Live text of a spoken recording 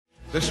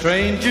The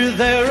stranger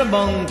there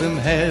among them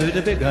had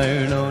a big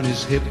iron on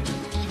his hip,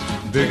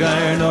 big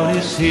iron on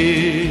his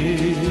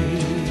hip.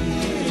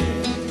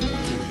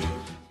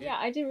 Yeah,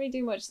 I didn't really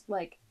do much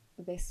like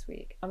this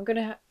week. I'm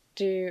gonna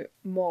do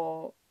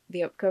more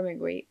the upcoming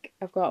week.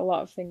 I've got a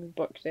lot of things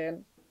booked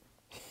in,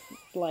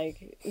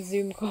 like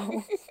Zoom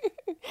calls.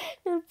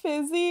 You're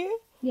busy?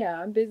 Yeah,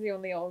 I'm busy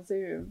on the old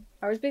Zoom.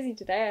 I was busy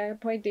today. I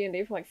played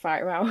D&D for like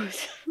 5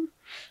 hours.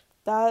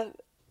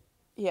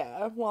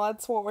 Yeah, well,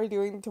 that's what we're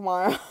doing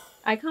tomorrow.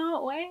 I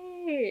can't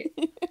wait.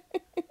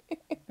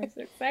 I'm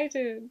so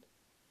excited.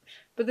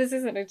 But this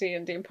isn't a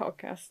D&D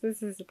podcast.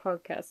 This is a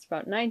podcast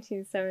about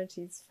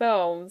 1970s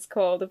films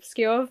called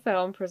Obscure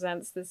Film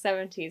Presents the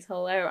 70s.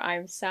 Hello,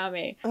 I'm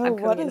Sammy. I'm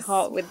coming in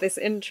hot with this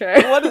intro.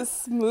 What a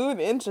smooth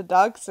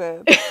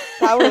introduction.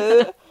 That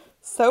was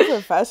so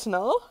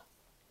professional.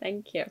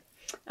 Thank you.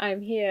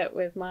 I'm here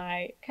with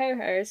my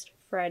co-host,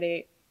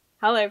 Freddie.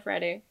 Hello,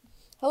 Freddie.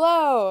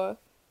 Hello.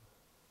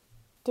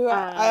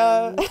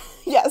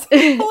 Yes.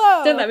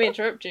 Hello. Don't let me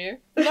interrupt you.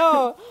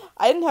 No,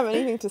 I didn't have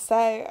anything to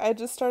say. I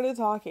just started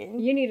talking.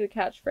 You need a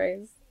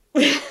catchphrase.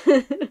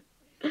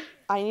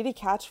 I need a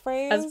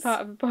catchphrase? As part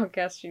of a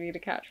podcast, you need a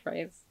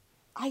catchphrase.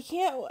 I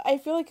can't. I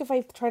feel like if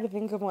I try to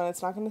think of one,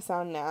 it's not going to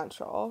sound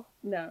natural.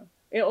 No.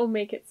 It'll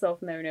make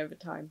itself known over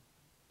time.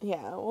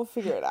 Yeah, we'll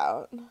figure it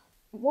out.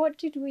 What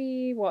did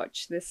we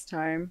watch this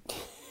time?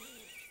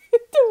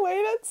 The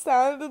way that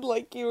sounded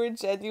like you were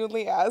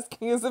genuinely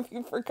asking as if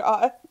you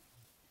forgot.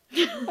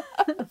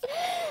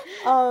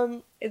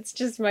 It's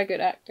just my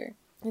good acting.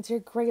 It's your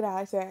great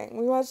acting.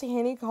 We watched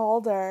Annie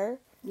Calder.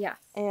 Yes.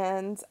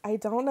 And I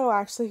don't know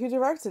actually who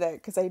directed it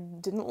because I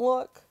didn't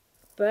look.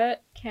 Burt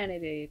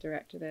Kennedy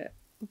directed it.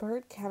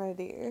 Burt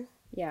Kennedy.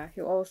 Yeah,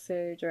 who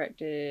also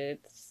directed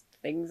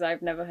things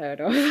I've never heard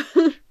of.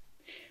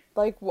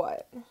 Like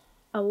what?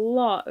 A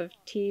lot of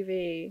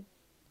TV.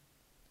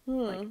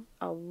 Like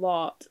a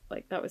lot.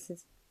 Like that was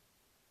his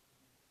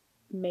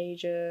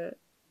major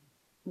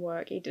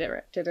work. He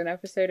directed an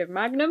episode of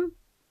Magnum.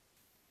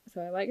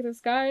 So I like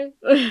this guy.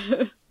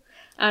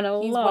 And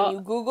When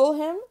you Google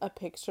him, a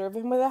picture of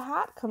him with a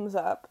hat comes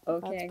up.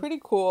 Okay. That's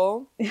pretty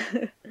cool.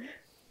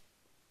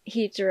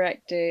 He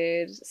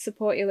directed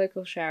Support Your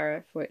Local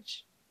Sheriff,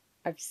 which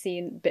I've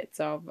seen bits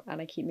of, and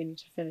I keep meaning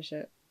to finish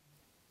it.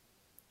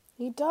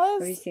 He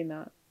does. Have you seen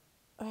that?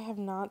 I have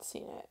not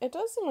seen it. It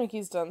does seem like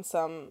he's done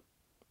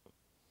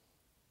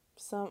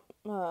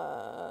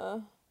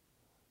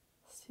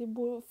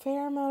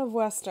fair amount of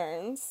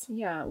westerns.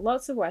 Yeah,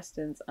 lots of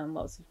westerns and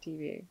lots of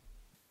TV.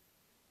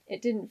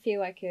 It didn't feel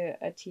like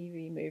a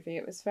TV movie.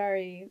 It was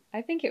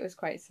I think it was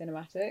quite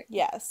cinematic.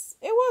 Yes,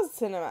 it was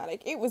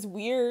cinematic. It was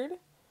weird.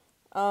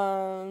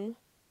 It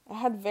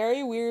had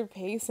very weird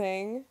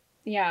pacing.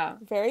 Yeah.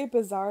 Very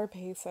bizarre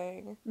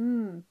pacing.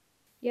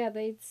 Yeah,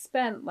 they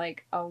spent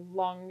like a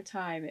long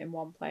time in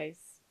one place.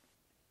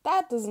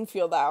 That doesn't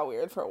feel that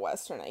weird for a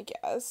western, I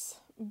guess.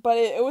 But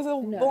it was a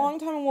long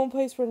time in one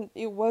place where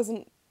it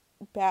wasn't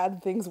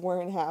bad things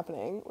weren't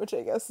happening, which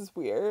I guess is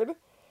weird.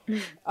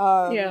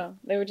 Yeah,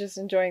 they were just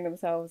enjoying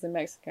themselves in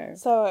Mexico.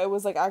 So it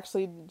was like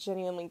actually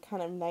genuinely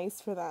kind of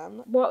nice for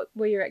them. What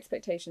were your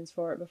expectations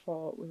for it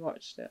before we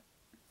watched it?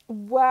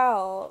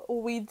 Well,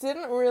 we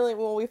didn't really...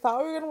 Well, we thought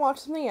we were going to watch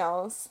something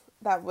else.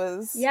 That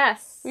was...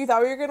 Yes! We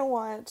thought we were going to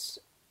watch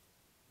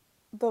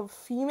The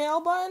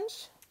Female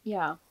Bunch.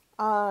 Yeah.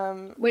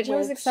 Which I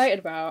was excited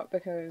about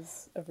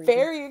because of reasons.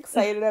 Very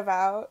excited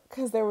about,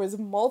 because there was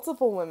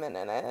multiple women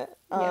in it.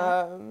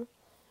 Yeah.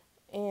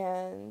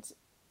 And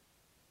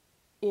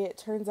it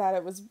turns out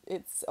it was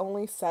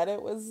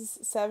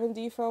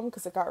 70 film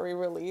because it got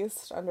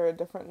re-released under a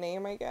different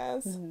name, I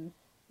guess.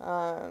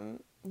 Mm-hmm.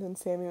 Then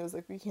Sammy was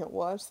like, we can't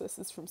watch this,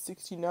 it's from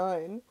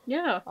 1969.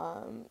 Yeah.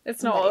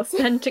 It's not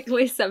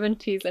authentically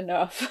 70s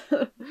enough.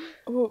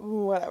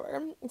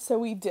 Whatever. So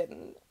we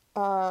didn't.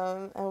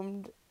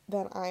 And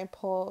then I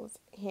pulled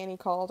Annie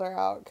Calder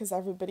out because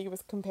everybody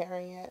was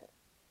comparing it.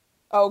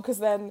 Oh, because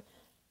then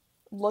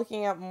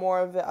looking at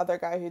more of the other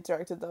guy who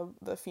directed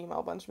the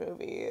Female Bunch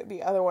movie,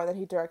 the other one that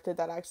he directed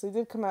that actually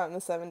did come out in the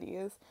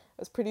 70s, it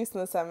was produced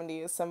in the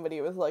 70s, somebody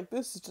was like,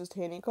 this is just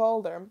Annie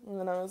Calder. And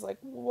then I was like,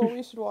 well,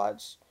 we should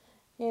watch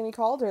Annie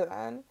Calder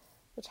then,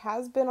 which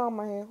has been on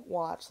my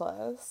watch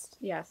list.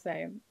 Yeah,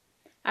 same.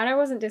 And I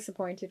wasn't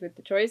disappointed with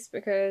the choice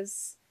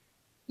because,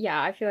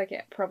 yeah, I feel like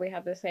it probably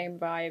had the same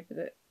vibe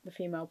that the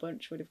Female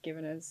Bunch would have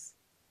given us.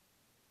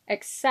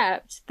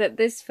 Except that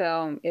this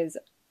film is,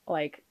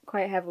 like,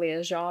 quite heavily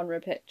a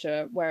genre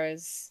picture,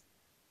 whereas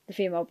the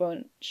Female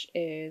Bunch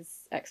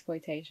is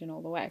exploitation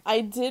all the way. I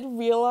did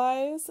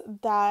realize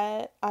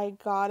that I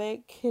got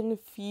it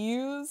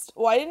confused.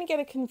 Well, I didn't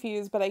get it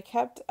confused, but I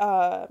kept,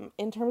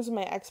 in terms of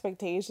my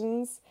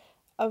expectations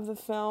of the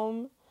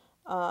film,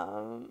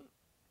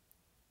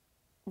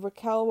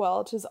 Raquel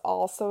Welch is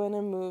also in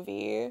a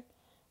movie,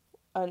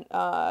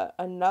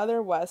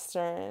 another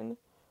Western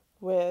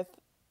with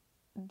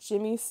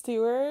Jimmy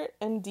Stewart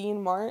and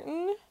Dean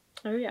Martin.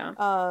 Oh yeah.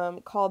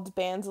 called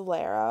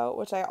Bandolero,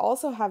 which I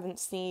also haven't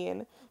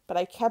seen, but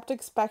I kept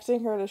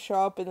expecting her to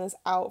show up in this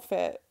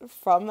outfit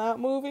from that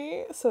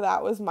movie, so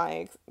that was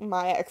my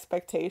I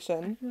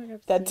expectation. feel like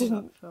I've That seen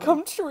didn't that film.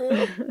 come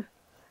true.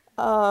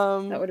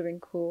 That would have been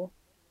cool.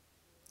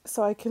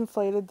 So I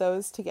conflated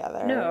those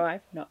together. No,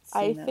 I've not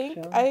I seen that think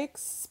film. I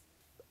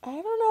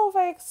don't know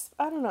if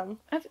I don't know.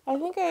 I've, I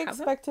think I have I?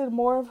 expected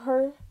more of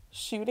her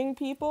shooting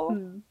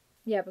people.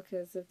 Yeah,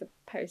 because of the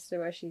poster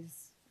where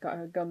she's got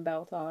her gun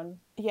belt on.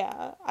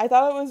 Yeah, I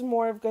thought it was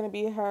more of going to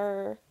be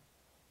her,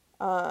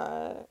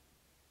 uh,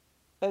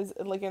 as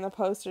like in the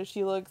poster,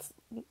 she looks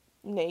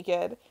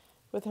naked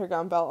with her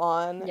gun belt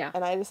on, Yeah.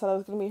 and I just thought it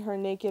was going to be her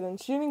naked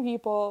and shooting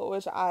people,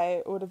 which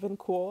I would have been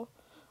cool.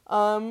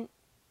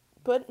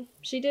 But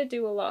She did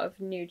do a lot of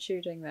nude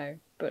shooting though,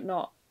 but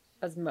not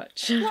as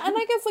much. yeah, and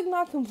I guess like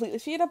not completely.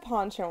 She had a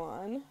poncho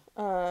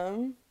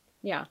on,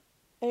 Yeah.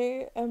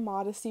 a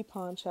modesty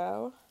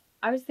poncho.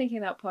 I was thinking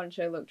that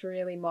poncho looked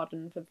really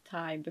modern for the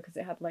time because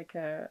it had like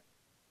a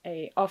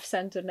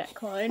off-center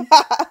neckline.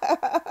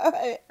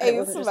 And it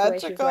wasn't just the way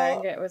she was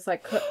wearing it, it was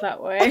like cut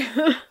that way.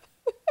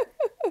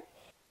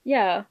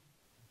 Yeah.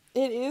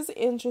 It is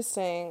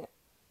interesting.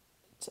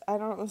 I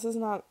don't know, this is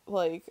not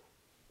like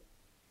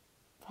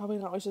probably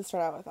not what we should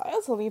start out with. I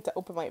also need to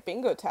open my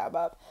bingo tab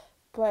up.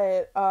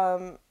 But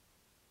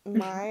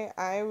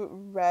I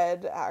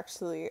read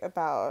actually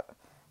about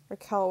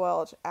Raquel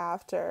Welch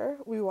after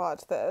we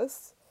watched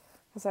this.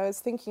 Because I was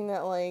thinking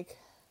that like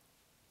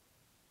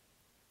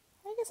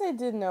I guess I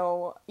did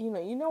know,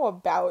 you know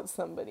about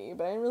somebody,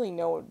 but I didn't really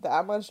know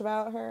that much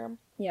about her.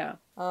 Yeah.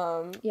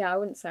 Yeah, I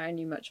wouldn't say I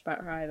knew much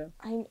about her either.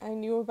 I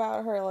knew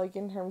about her like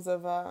in terms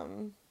of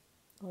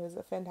what is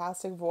it,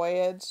 Fantastic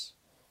Voyage,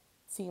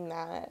 seen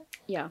that.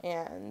 Yeah.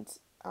 And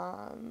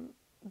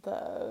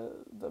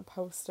the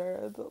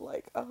poster, the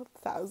like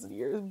 1,000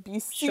 years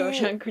BC.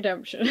 Shawshank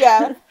Redemption.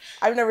 Yeah.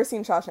 I've never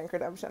seen Shawshank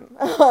Redemption.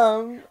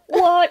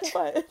 What?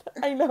 But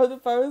I know the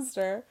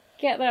poster.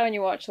 Get that on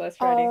your watch list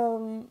ready.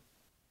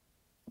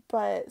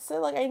 But so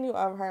like I knew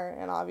of her,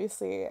 and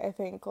obviously I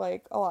think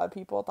like a lot of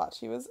people thought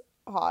she was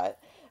hot.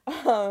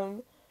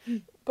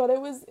 But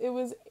it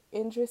was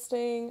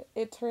interesting.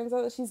 It turns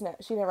out that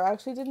she never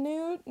actually did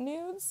nude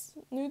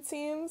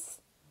scenes.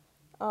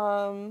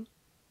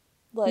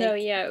 Like No,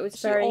 yeah, it was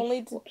she very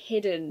only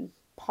hidden.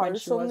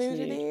 partial was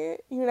nudity. nude.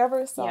 You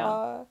never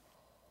saw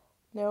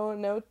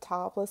no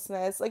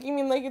toplessness. Like you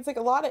mean like it's like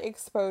a lot of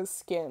exposed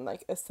skin,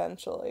 like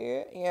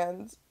essentially,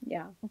 and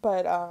Yeah.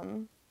 but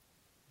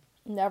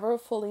never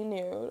fully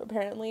nude.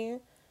 Apparently,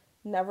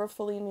 never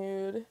fully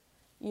nude,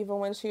 even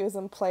when she was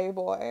in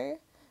Playboy.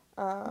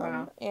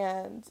 Wow.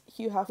 And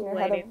Hugh Hefner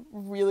had Lady. a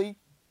really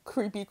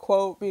creepy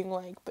quote being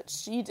like, "But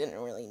she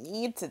didn't really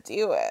need to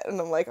do it," and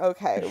I'm like,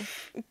 okay,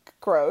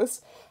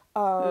 gross.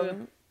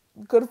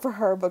 Good for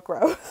her, but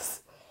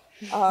gross.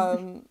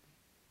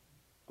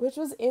 Which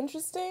was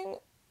interesting.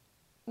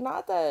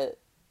 Not that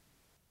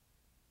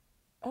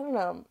I don't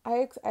know.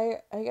 I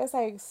guess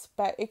I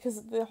expect it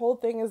because the whole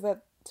thing is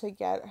that to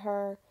get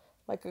her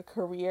like a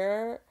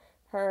career,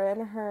 her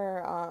and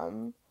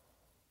her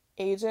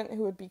agent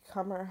who would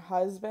become her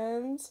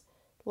husband,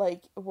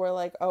 like were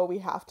like, oh, we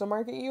have to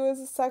market you as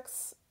a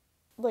sex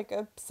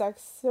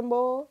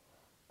symbol,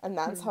 and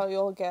that's how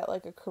you'll get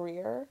like a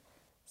career.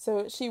 So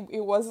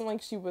it wasn't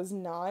like she was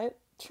not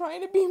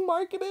trying to be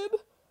marketed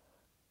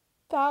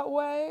that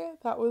way.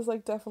 That was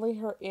like definitely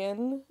her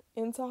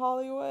into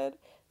Hollywood.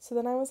 So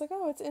then I was like,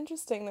 oh, it's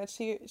interesting that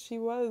she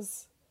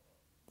was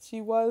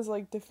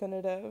like a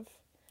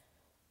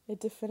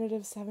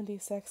definitive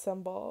 70s sex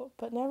symbol,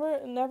 but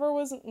never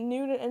was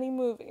nude in any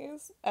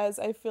movies, as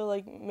I feel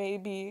like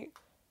maybe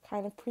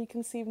kind of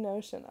preconceived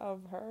notion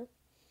of her.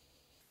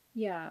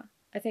 Yeah.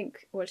 I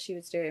think what she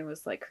was doing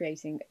was like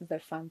creating the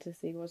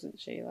fantasy, wasn't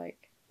she?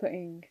 Like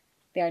putting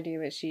the idea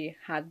that she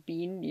had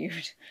been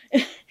nude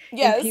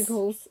Yes. in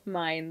people's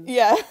minds.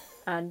 Yeah.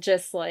 And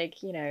just like,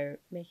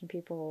 making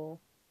people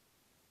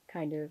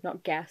kind of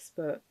not guess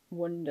but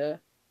wonder.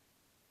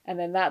 And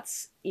then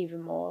that's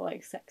even more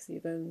like sexy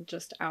than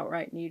just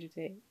outright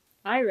nudity.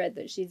 I read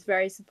that she's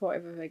very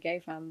supportive of her gay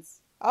fans.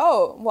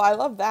 Oh, well, I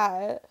love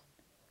that.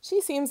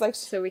 She seems like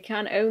So we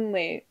can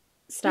only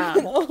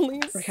stand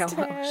only Raquel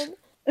stan.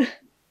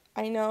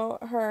 I know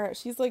her.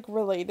 She's like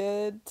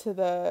related to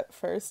the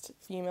first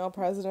female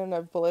president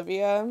of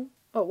Bolivia.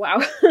 Oh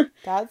wow.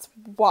 That's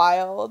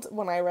wild.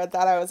 When I read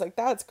that, I was like,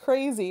 that's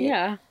crazy.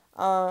 Yeah.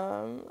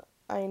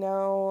 I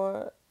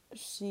know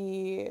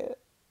she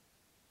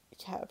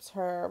kept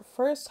her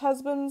first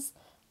husband's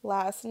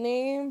last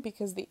name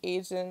because the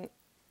agent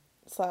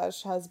 /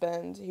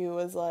 husband who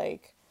was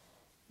like,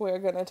 we're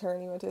gonna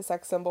turn you into a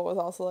sex symbol, was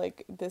also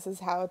like, this is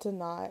how to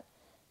not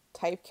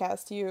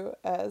typecast you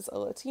as a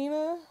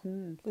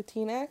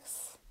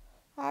Latinx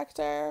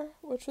actor,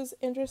 which was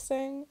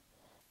interesting.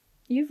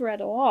 You've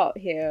read a lot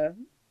here.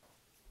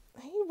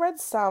 I read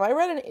some. I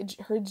read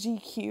her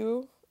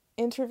GQ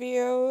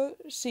interview.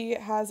 She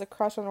has a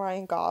crush on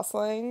Ryan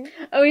Gosling.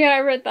 Oh yeah,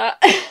 I read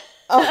that.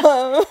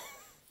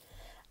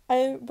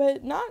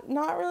 But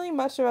not really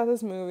much about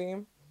this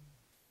movie.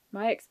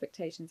 My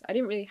expectations, I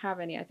didn't really have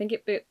any. I think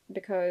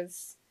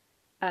because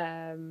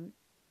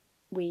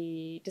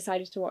we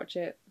decided to watch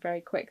it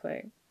very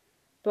quickly.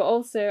 But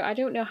also, I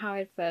don't know how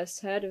I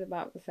first heard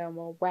about the film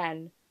or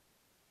when.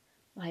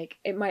 Like,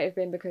 it might have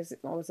been because it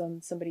was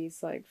on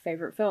somebody's, like,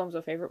 favourite films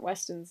or favourite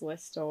westerns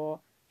list, or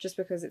just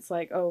because it's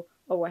like, oh,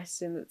 a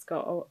western that's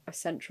got a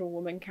central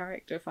woman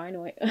character,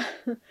 finally.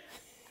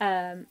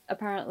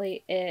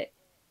 Apparently it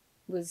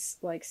was,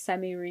 like,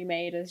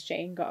 semi-remade as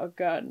Jane Got a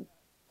Gun.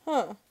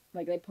 Huh.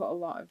 Like, they put a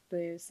lot of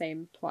the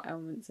same plot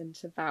elements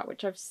into that,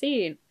 which I've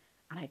seen,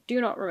 and I do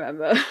not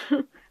remember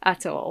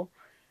at all.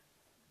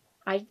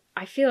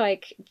 I feel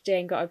like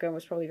Jane Got a Gun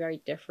was probably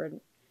very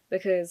different,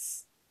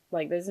 because,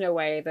 like, there's no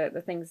way that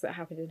the things that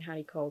happened in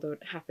Hanny Calder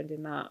happened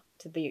in that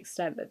to the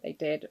extent that they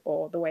did,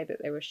 or the way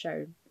that they were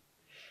shown.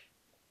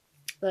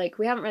 Like,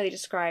 we haven't really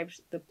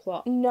described the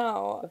plot.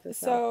 No. Of the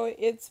film. So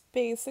it's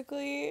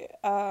basically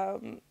a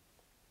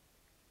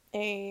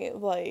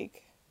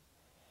like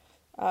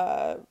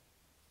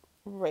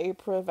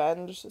rape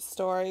revenge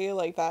story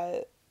like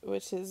that,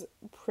 which is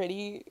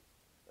pretty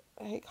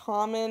like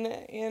common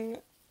in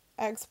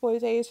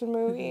exploitation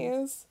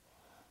movies.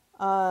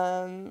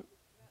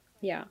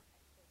 Yeah.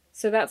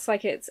 So that's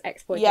like its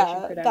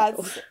exploitation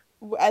credentials.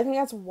 I think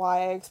that's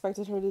why I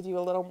expected her to do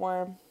a little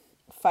more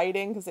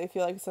fighting, because I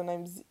feel like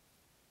sometimes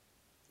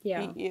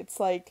it's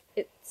like...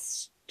 It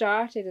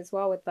started as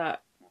well with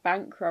that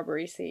bank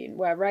robbery scene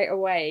where right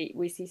away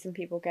we see some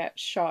people get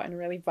shot in a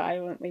really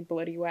violently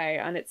bloody way,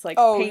 and it's like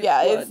paint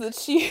blood,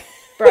 it's the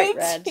bright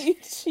red,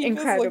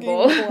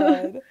 incredible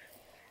blood.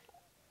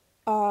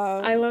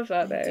 I love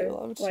that though. I do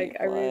love cheap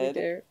I really blood.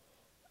 do.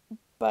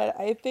 But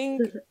I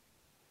think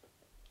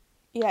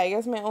I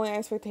guess my only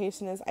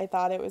expectation is I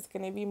thought it was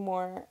going to be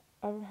more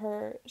of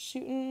her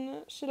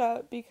shooting shit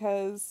up,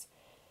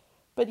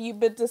 but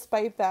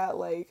despite that,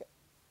 like,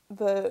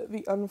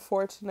 the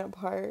unfortunate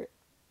part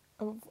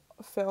of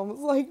films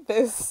like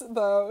this,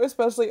 though,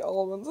 especially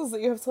old ones, is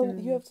that you have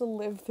to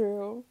live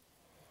through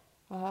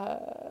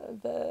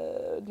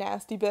the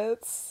nasty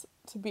bits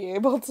to be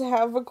able to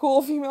have a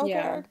cool female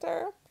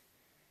character.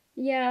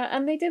 Yeah,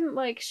 and they didn't,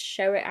 like,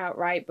 show it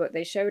outright, but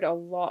they showed a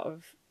lot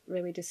of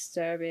really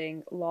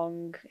disturbing,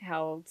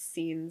 long-held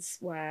scenes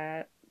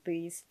where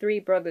these three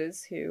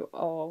brothers, who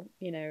all,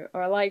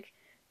 are, like,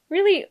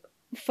 really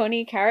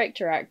funny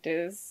character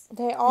actors.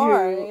 They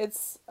are.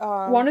 It's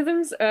one of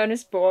them's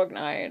Ernest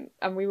Borgnine,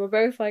 and we were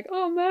both like,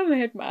 "Oh,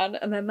 Mermaid Man,"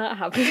 and then that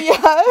happened.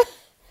 Yeah.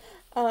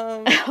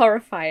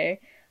 Horrifying.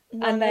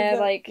 And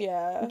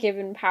they're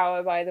given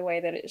power by the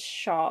way that it's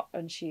shot,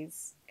 and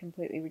she's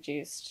completely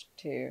reduced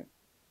to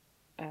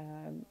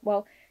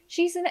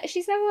she's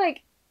never,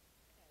 like,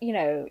 you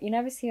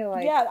never see her,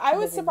 like, I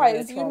was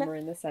surprised trauma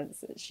in the sense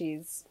that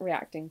she's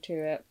reacting to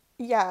it.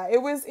 Yeah,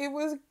 it was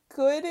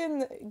good in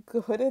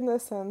the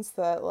sense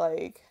that,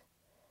 like,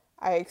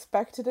 I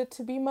expected it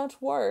to be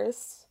much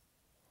worse.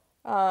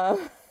 Yeah,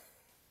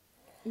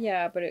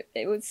 but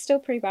it was still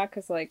pretty bad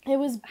because, like, it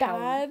was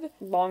bad. How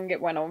long it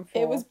went on for.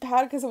 It was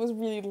bad because it was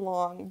really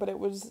long, but it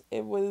was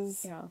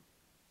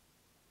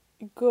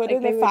good, like,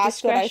 in the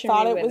fact that I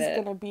thought it was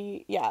gonna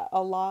be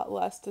a lot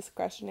less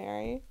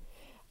discretionary.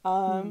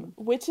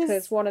 Which is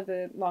because one of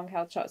the long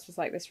held shots was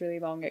like this really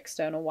long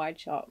external wide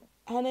shot,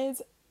 and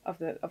it's of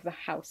the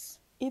house.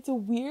 It's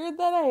weird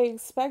that I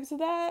expected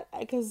that,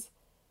 because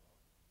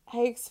I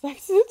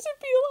expected it to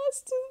be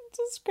less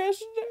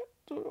discretionary.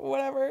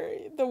 Whatever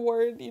the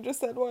word you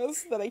just said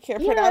was that I can't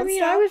pronounce. I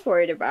mean, I was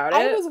worried about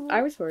it.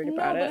 I was worried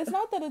about it. But it's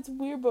not that it's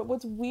weird. But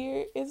what's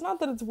weird? It's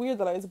not that it's weird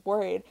that I was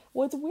worried.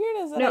 What's weird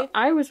is that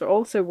I was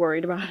also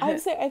worried about it. I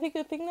think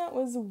the thing that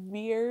was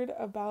weird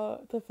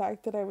about the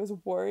fact that I was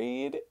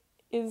worried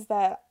is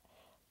that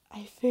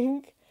I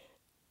think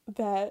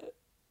that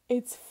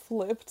it's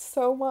flipped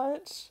so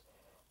much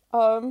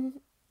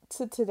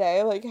to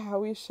today, like how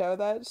we show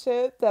that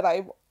shit, that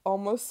I'm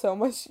almost so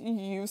much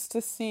used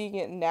to seeing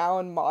it now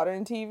in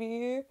modern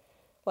TV,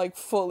 like,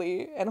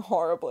 fully and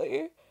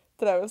horribly,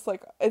 that I was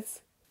like,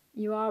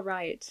 you are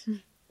right.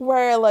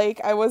 Where, like,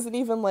 I wasn't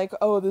even like,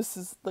 oh, this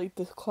is, like,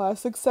 the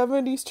classic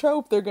 70s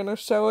trope, they're gonna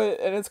show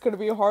it and it's gonna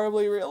be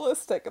horribly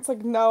realistic. It's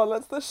like, no,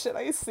 that's the shit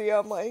I see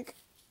on, like,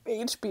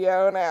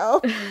 HBO now.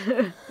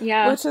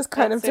 Yeah. Which is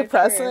kind of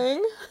depressing.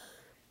 True.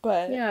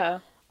 But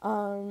yeah.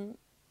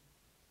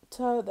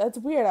 So that's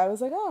weird. I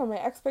was like, oh,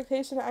 my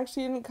expectation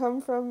actually didn't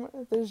come from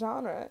the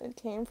genre. It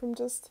came from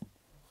just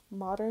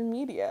modern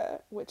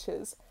media, which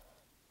is...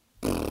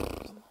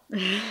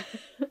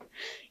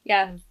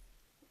 Yeah.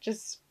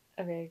 Just,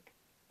 okay,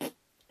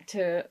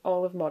 to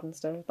all of modern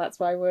stuff. That's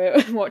why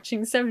we're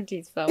watching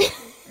 70s films.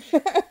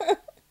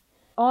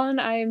 On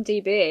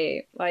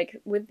IMDb,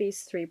 like, with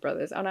these three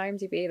brothers, on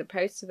IMDb, the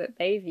poster that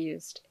they've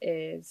used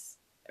is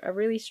a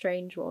really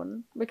strange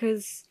one,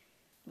 because,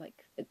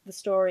 like, the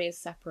story is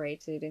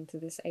separated into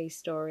this A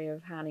story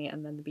of Hanny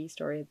and then the B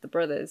story of the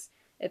brothers.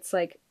 It's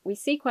like, we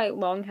see quite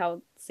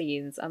long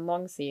scenes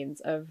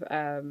of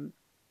the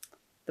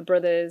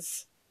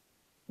brothers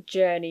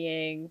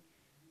journeying,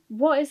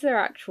 What is their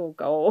actual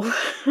goal?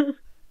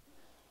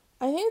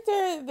 I think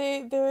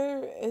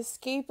they're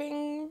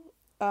escaping.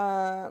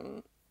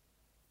 Weren't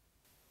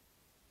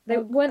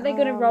they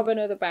going to rob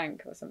another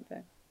bank or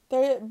something?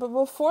 But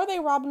before they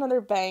rob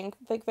another bank,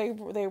 like they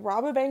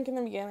rob a bank in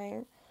the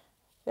beginning.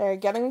 They're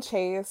getting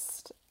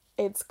chased.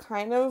 It's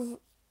kind of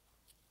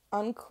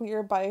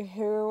unclear by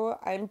who.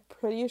 I'm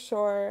pretty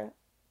sure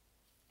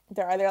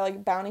they're either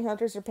like bounty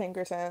hunters or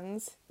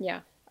Pinkertons.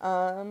 Yeah.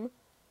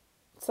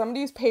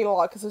 Somebody's paid a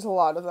lot because there's a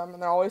lot of them,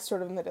 and they're always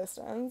sort of in the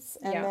distance.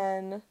 And Yeah.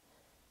 then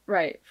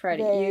Right,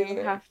 Freddie,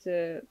 you have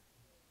to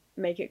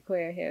make it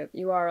clear here.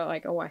 You are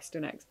like a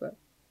Western expert.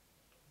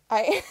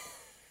 I.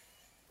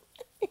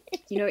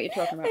 You know what you're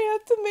talking about. I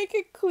have to make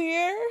it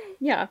clear.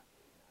 Yeah.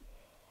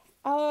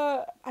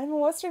 I'm a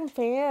Western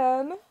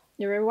fan.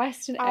 You're a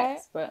Western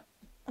expert.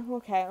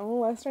 Okay, I'm a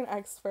Western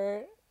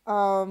expert.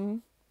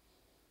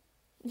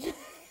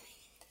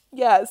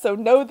 Yeah, so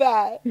know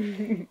that.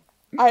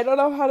 I don't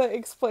know how to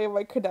explain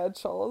my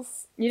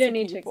credentials. You don't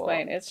need to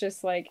explain. It's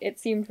just like, it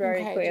seemed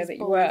very clear that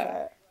you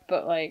were.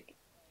 But like,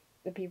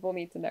 the people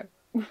need to know.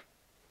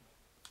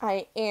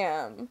 I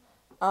am.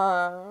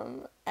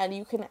 And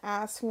you can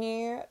ask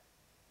me,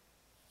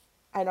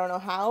 I don't know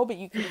how, but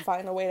you can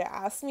find a way to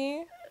ask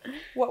me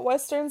what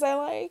Westerns I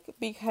like,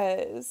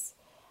 because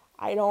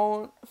I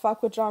don't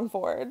fuck with John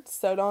Ford,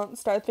 so don't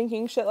start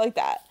thinking shit like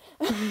that.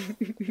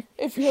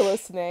 If you're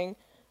listening,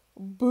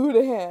 boo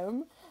to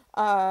him.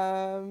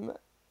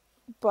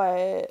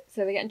 But...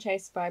 So they're getting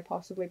chased by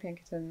possibly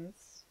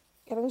Pinkertons.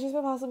 Getting chased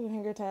by possibly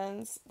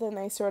Pinkertons, then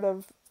they sort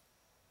of,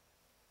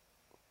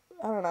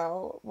 I don't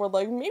know, were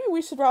like, maybe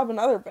we should rob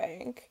another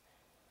bank.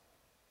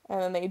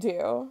 And then they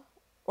do.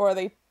 Or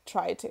they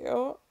try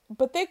to.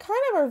 But they kind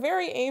of are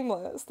very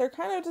aimless. They're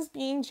kind of just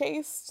being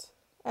chased.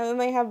 And then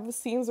they have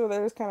scenes where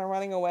they're just kind of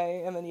running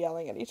away and then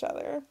yelling at each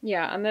other.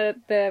 Yeah, and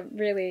they're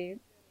really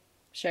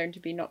shown to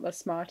be not the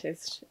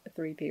smartest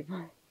three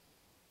people.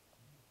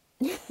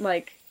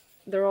 Like,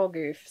 they're all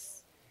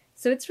goofs.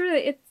 So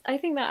I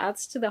think that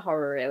adds to the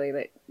horror, really,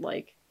 that,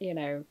 like, you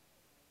know,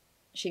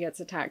 she gets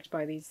attacked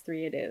by these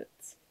three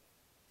idiots.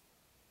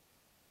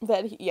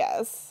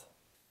 Yes.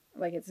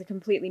 Like, it's a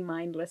completely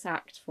mindless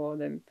act for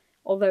them.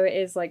 Although it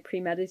is, like,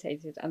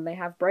 premeditated, and they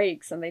have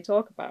breaks, and they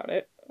talk about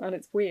it, and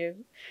it's weird.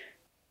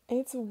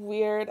 It's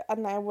weird,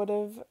 and I would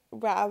have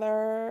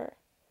rather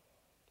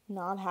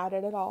not had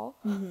it at all.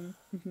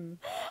 Mm-hmm. Mm-hmm.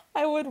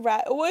 I would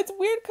well, it's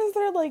weird because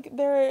they're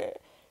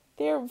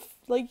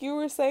like you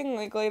were saying,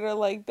 like, later,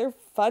 like, they're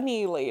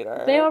funny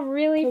later. They are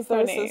really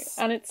funny,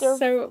 and it's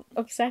so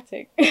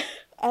upsetting.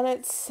 And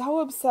it's so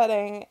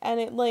upsetting, and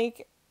it,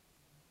 like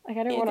I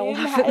don't want to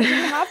laugh. It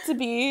didn't have to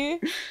be.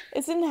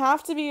 It didn't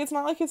have to be. It's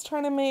not like this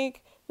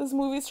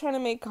movie's trying to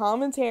make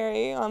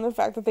commentary on the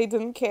fact that they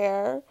didn't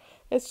care.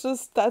 It's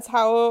just, that's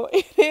how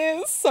it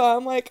is. So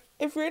I'm like,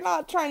 if you're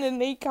not trying to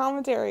make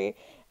commentary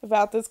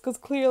about this, because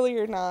clearly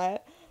you're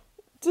not,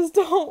 just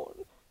don't.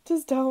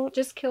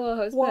 Just kill her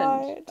husband.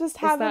 Why? Just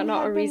have. Is that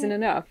not a reason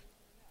enough?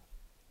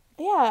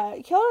 Yeah,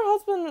 kill her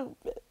husband.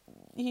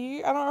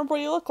 I don't remember what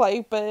he looked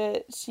like,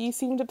 but she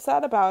seemed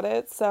upset about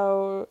it,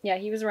 so... Yeah,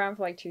 he was around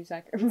for like 2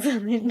 seconds. He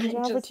was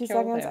around for 2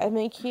 seconds. I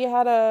think he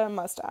had a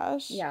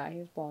mustache. Yeah, he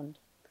was blonde.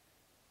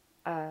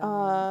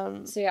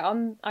 So yeah,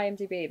 on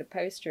IMDb, the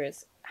poster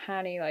is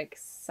Hanny, like,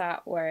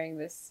 sat wearing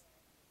this,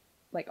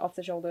 like,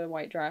 off-the-shoulder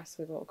white dress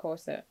with a little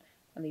corset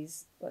and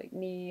these, like,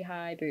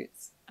 knee-high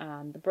boots,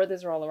 and the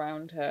brothers are all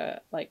around her.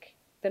 Like,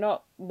 they're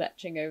not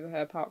leching over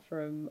her apart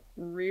from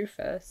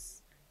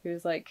Rufus,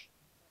 who's, like,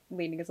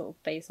 leaning his little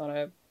face on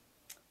her.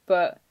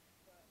 But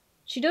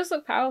she does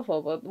look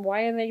powerful, but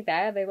why are they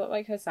there? They look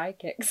like her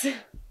sidekicks.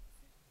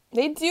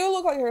 They do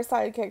look like her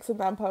sidekicks in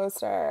that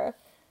poster.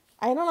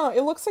 I don't know,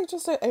 it looks like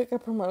just a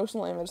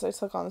promotional image they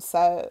took on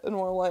set and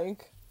were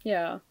like...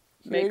 Yeah,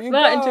 make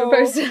that into a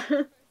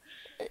poster.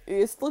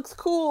 It looks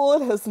cool,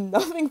 it has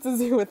nothing to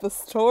do with the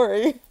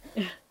story.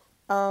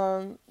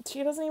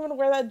 She doesn't even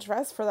wear that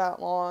dress for that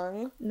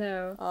long.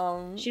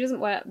 No. She doesn't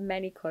wear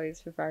many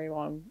clothes for very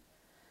long.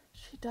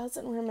 She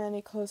doesn't wear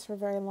many clothes for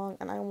very long,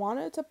 and I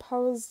wanted to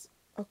pose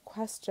a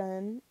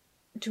question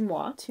to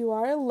moi? To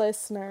our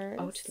listeners.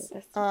 Oh, to the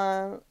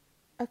listeners.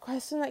 A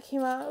question that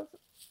came up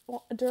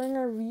during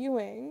our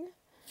viewing.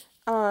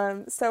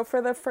 So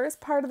for the first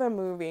part of the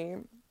movie,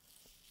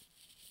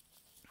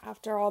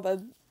 after all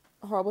the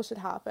horrible shit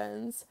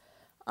happens,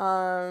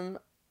 Mr.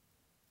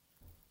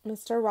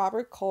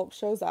 Robert Culp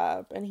shows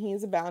up, and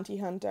he's a bounty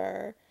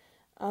hunter,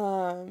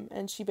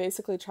 and she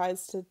basically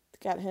tries to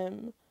get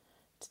him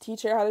to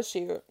teach her how to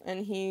shoot,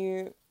 and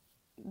he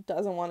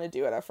doesn't want to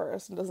do it at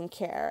first and doesn't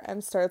care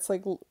and starts,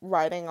 like,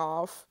 riding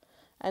off,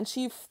 and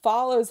she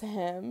follows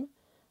him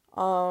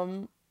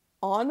on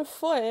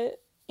foot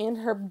in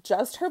her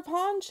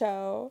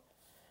poncho,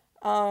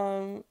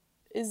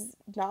 is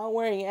not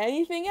wearing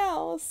anything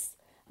else,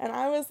 and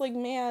I was like,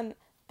 man,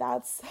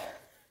 that's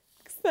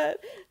that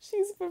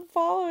she's been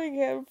following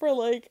him for,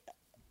 like,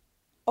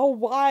 a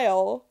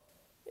while.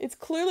 It's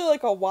clearly,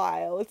 like, a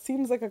while. It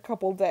seems like a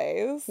couple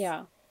days.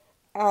 Yeah.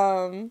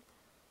 And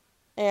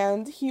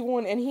And he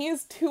won, and he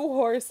has 2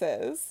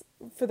 horses,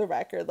 for the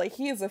record. Like,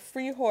 he is a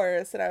free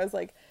horse, and I was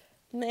like,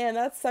 man,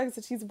 that sucks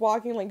that she's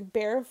walking, like,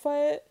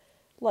 barefoot,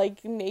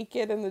 like,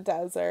 naked in the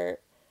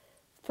desert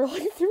for,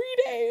 like, 3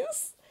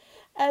 days.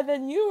 And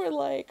then you were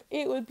like,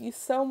 it would be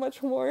so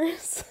much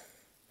worse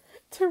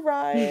to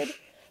ride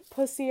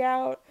Pussy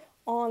out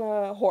on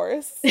a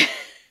horse.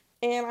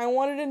 And I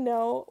wanted to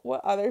know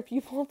what other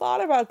people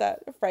thought about that,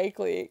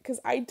 frankly. Because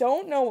I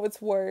don't know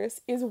what's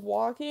worse. Is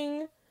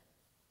walking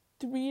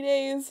 3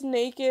 days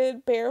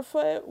naked,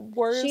 barefoot,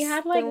 worse? She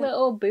had, like,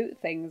 little boot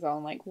things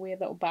on, like, weird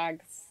little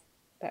bags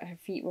that her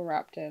feet were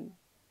wrapped in.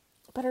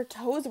 But her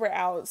toes were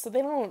out, so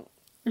they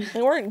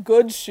weren't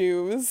good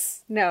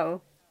shoes.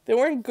 No. They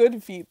weren't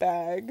good feet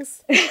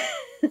bags.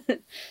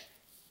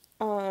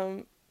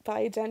 But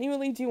I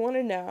genuinely do want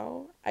to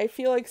know. I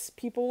feel like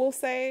people will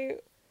say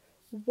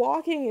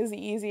walking is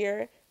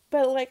easier,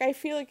 but, like, I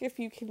feel like if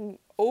you can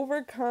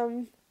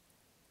overcome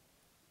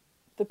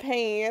the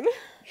pain,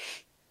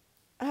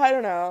 I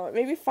don't know,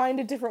 maybe find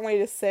a different way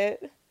to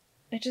sit.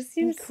 It just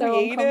seems so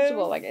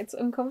uncomfortable. Like, it's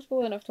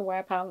uncomfortable enough to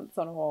wear pants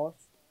on a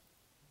horse.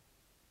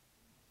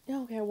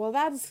 Okay, well,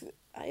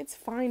 it's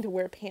fine to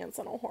wear pants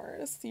on a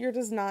horse. You're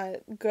just not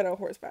good at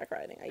horseback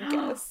riding, I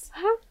guess.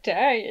 How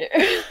dare you?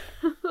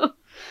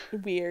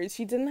 Weird.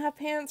 She didn't have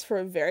pants for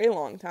a very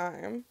long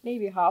time.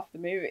 Maybe half the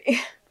movie.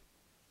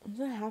 Was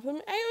it half of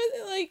them? I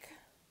was like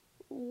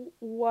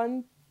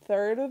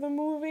 1/3 of the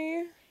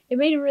movie. It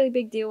made a really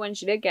big deal when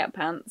she did get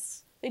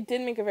pants. It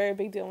did make a very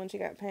big deal when she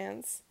got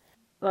pants.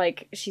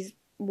 Like, she's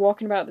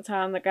walking about the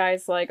town, the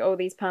guy's like, oh,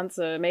 these pants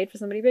are made for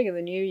somebody bigger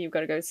than you, you've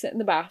got to go sit in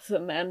the bath,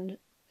 and then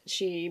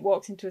she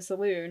walks into a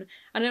saloon,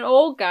 and an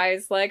old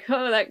guy's like,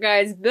 oh, that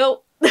guy's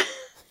built.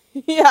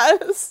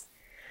 Yes.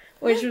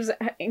 Which was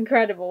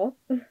incredible.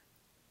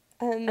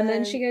 And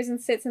then she goes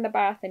and sits in the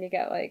bath, and you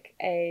get, like,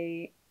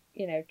 a,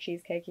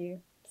 cheesecakey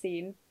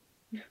scene.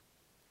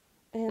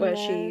 Where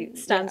she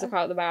stands up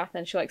out of the bath,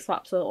 and she, like,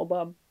 slaps a little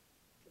bum.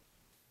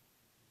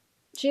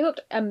 She looked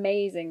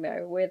amazing,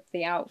 though, with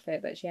the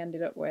outfit that she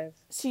ended up with.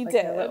 She like,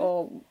 did. Her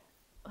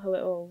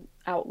little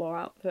outlaw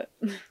outfit.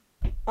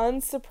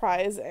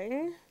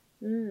 Unsurprising.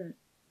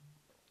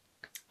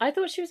 I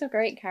thought she was a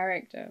great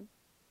character.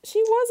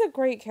 She was a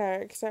great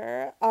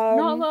character.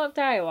 Not a lot of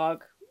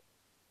dialogue,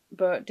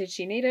 but did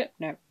she need it?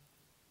 No.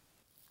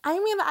 I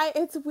mean,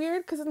 it's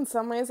weird because in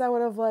some ways I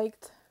would have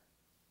liked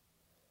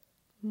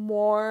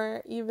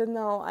more, even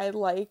though I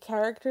like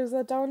characters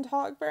that don't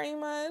talk very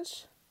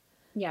much.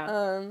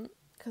 Yeah.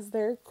 Because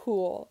they're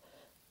cool.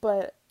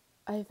 But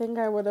I think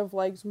I would have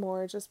liked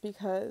more just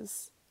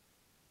because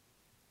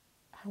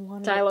I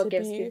wanted dialogue it to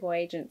gives be... people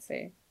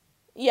agency.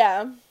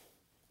 Yeah.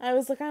 I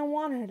was like, I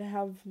want her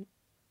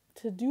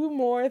to do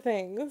more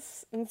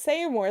things and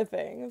say more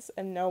things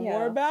and know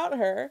more about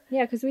her.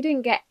 Yeah, because we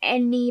didn't get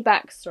any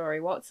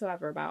backstory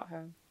whatsoever about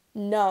her.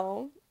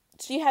 No.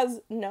 She has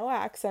no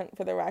accent,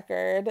 for the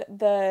record.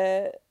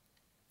 Neither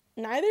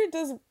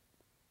does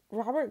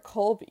Robert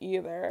Culp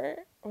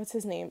either. What's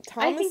his name?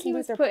 I think he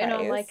was putting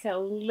on, like, a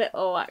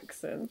little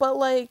accent. But,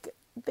 like,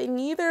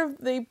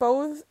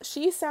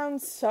 she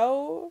sounds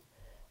so,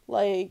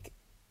 like...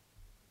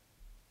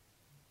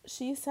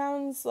 She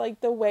sounds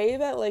like the way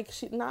that, like,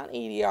 not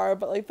ADR,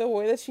 but, like, the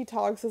way that she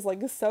talks is,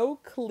 like, so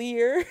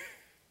clear.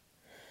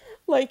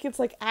 Like, it's,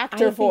 like,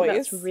 actor voice. I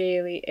think that's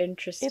really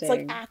interesting. It's,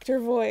 like, actor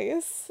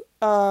voice.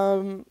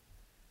 I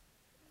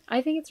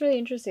think it's really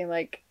interesting,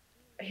 like,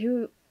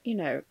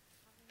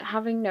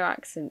 having no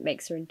accent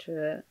makes her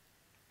into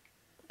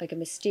a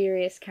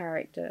mysterious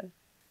character.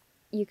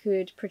 You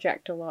could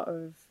project a lot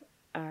of,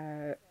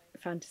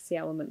 fantasy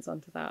elements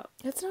onto that.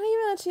 It's not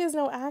even that she has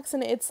no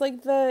accent. It's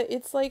like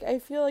I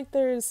feel like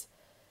there's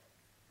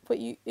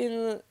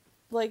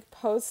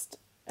post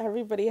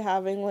everybody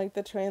having, like,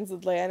 the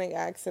transatlantic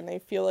accent, I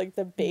feel like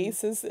the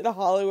basis in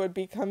Hollywood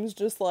becomes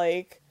just,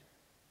 like,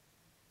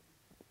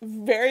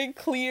 very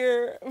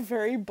clear,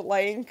 very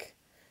blank,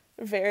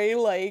 very,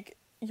 like,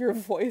 your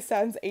voice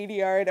sounds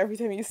ADR every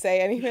time you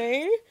say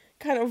anything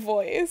kind of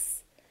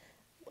voice.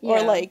 Yeah.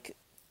 Or, like,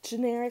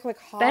 generic, like,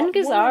 hot Ben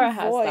Gazzara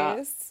has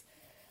voice.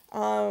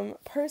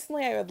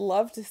 Personally, I would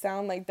love to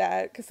sound like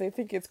that because I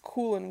think it's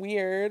cool and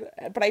weird,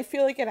 but I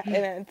feel like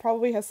it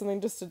probably has something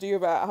just to do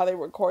about how they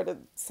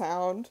recorded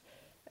sound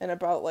and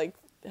about, like,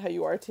 how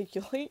you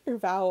articulate your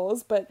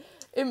vowels, but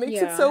it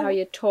makes it so... how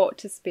you're taught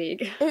to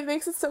speak. It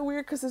makes it so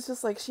weird because it's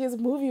just, like, she has a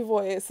movie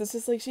voice. It's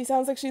just, like, she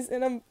sounds like she's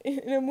in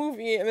a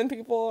movie, and then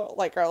people,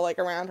 like, are, like,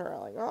 around her,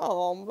 like,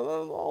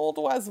 oh, Old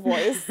West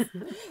voice.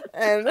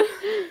 And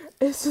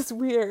it's just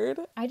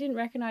weird. I didn't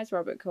recognize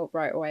Robert Culp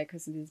right away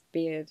because of his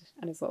beard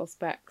and his little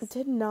specs. I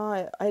did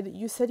not.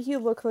 You said he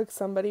looked like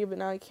somebody, but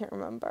now I can't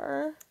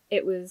remember.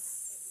 It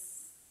was...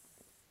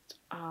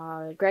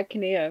 Greg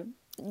Kinnear.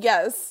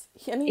 Yes.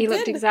 He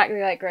looked exactly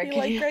like Greg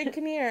Kinnear. He liked Greg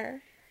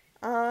Kinnear.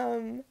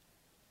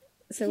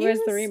 So where's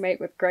the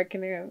remake with Greg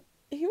Kinnear?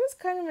 He was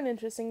kind of an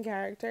interesting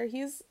character.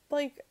 He's,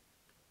 like,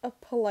 a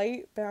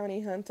polite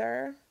bounty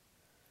hunter.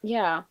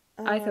 Yeah.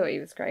 I thought he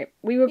was great.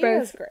 We were he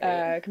was both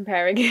great.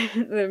 comparing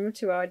them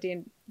to our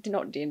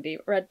not D&D,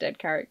 Red Dead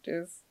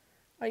characters.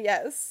 Oh,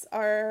 yes,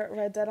 our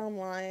Red Dead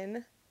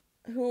Online,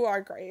 who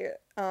are great.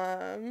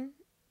 But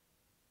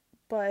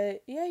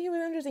yeah, he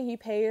was interesting.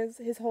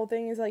 His whole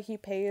thing is like he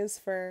pays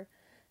for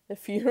the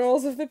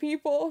funerals of the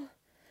people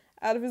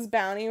out of his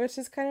bounty, which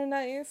is kind of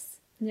nice.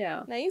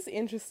 Yeah. Nice,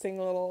 interesting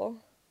little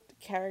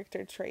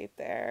character trait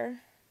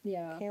there.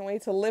 Yeah. Can't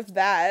wait to live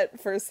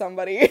that for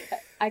somebody.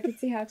 I could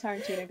see how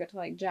Tarantino got to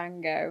like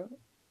Django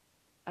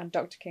and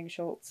Dr. King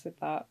Schultz with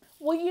that.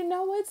 Well, you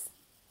know what's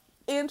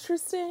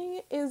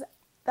interesting is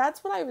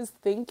that's what I was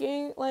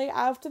thinking. Like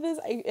after this,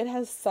 it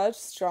has such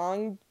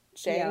strong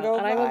Django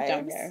and vibes. I love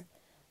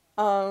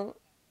Django.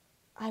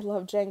 I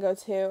love Django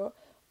too,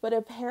 but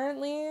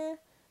apparently,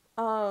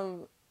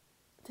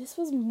 this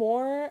was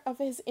more of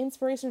his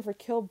inspiration for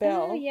Kill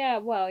Bill. Oh, yeah,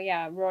 well,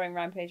 yeah, Roaring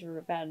Rampage of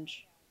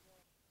Revenge.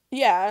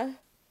 Yeah,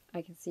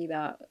 I can see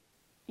that.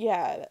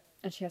 yeah.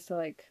 And she has to,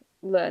 like,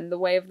 learn the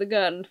way of the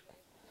gun.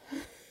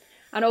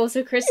 And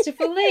also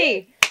Christopher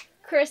Lee!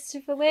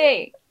 Christopher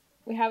Lee!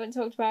 We haven't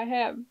talked about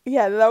him.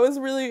 Yeah, that was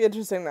really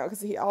interesting though,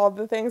 because all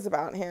the things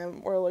about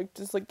him were like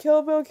just like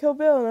Kill Bill,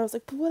 and I was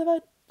like, but what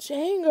about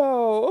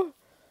Django?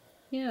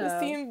 Yeah. The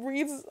scene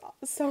reads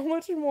so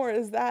much more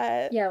as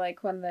that. Yeah,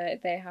 like when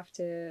they have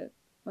to,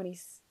 when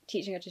he's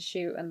teaching her to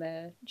shoot and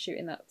they're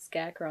shooting that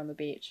scarecrow on the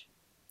beach.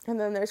 And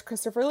then there's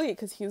Christopher Lee,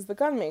 because he's the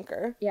gun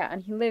maker. Yeah,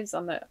 and he lives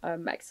on the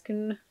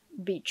Mexican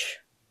beach.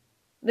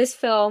 This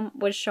film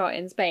was shot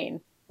in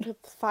Spain. With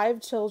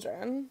 5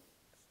 children.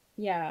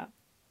 Yeah.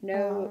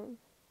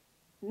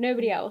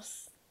 Nobody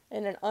else.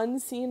 And an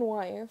unseen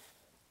wife.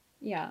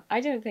 Yeah, I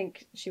don't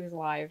think she was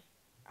alive.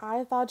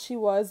 I thought she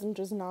was and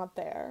just not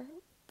there.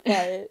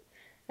 But,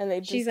 and they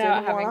just She's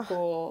out having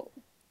cool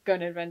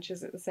gun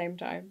adventures at the same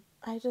time.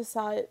 I just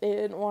thought they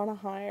didn't want to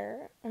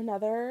hire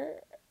another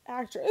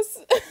actress.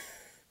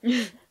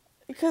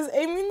 Because,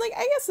 I mean, like,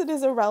 I guess it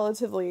is a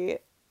relatively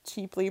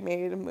cheaply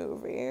made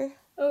movie.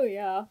 Oh,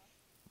 yeah.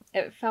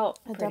 It felt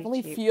It pretty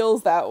definitely cheap.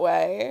 feels that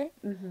way.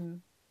 Mm-hmm.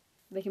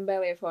 They can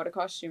barely afford a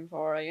costume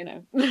for her, you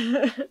know.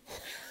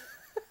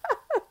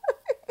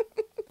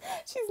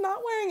 She's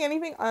not wearing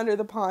anything under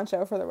the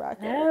poncho, for the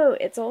record. No,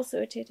 it's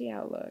also a titty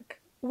out look.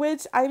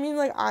 Which, I mean,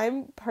 like,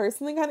 I'm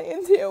personally kind of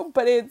into,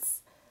 but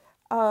it's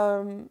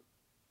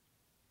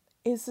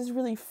just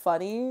really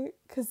funny,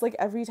 because, like,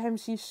 every time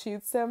she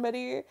shoots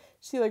somebody,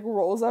 she, like,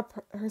 rolls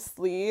up her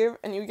sleeve,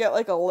 and you get,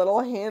 like, a little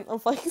hint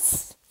of, like,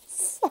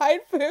 side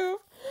boob, and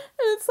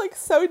it's, like,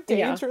 so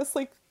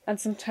dangerously... Yeah. And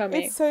some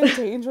tummy. It's so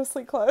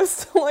dangerously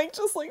close to, like,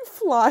 just, like,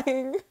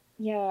 flying...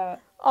 Yeah.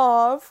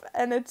 Off,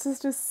 and it's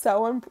just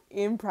so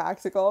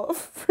impractical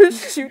for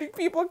shooting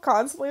people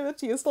constantly that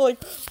she has to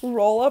like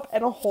roll up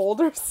and hold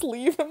her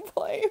sleeve in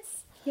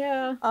place.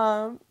 Yeah.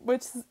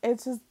 Which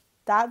it's just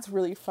that's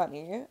really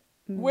funny.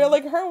 Where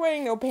like her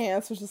wearing no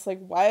pants was just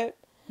like what,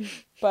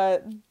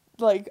 but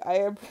like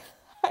I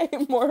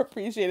more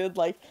appreciated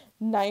like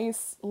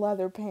nice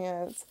leather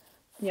pants,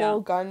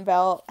 full gun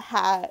belt,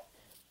 hat,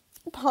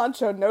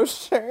 poncho, no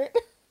shirt.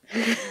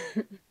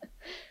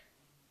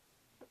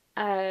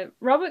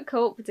 Robert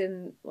Culp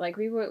didn't like.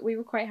 We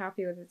were quite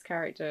happy with his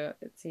character.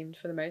 It seemed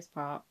for the most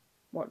part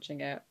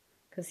watching it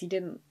because he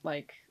didn't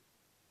like.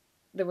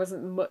 There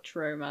wasn't much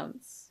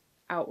romance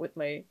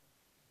outwardly.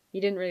 He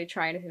didn't really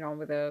try anything on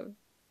with her.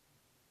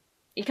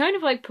 He kind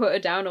of like put her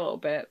down a little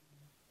bit.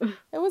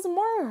 It was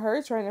more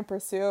her trying to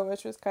pursue it,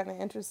 which was kind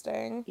of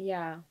interesting.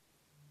 Yeah,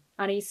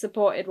 and he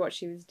supported what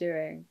she was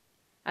doing,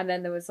 and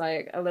then there was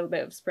like a little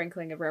bit of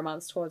sprinkling of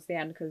romance towards the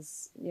end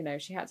because you know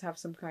she had to have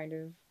some kind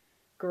of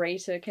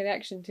greater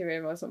connection to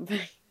him or something.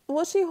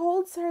 Well, she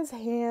holds his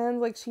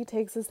hand, like she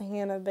takes his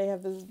hand and they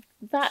have this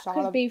That shot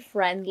could of... be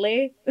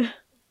friendly.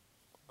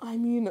 I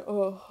mean,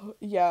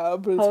 yeah,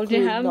 but it's Hold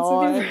your hands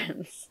not. with your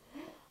friends.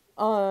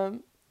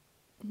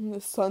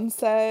 The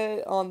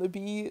sunset on the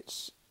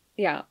beach.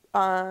 Yeah.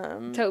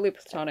 Totally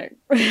platonic.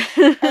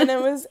 And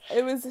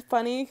it was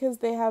funny because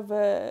they have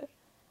a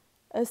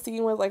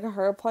scene with like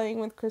her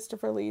playing with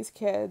Christopher Lee's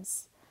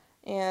kids,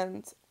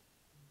 and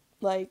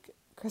like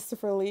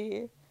Christopher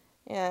Lee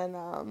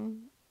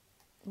and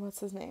what's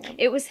his name?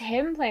 It was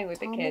him playing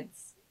with Tom, the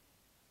kids.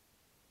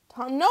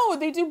 Tom? No,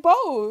 they do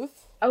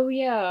both. Oh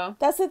yeah.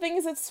 That's the thing,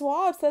 is it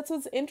swaps. That's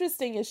what's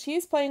interesting, is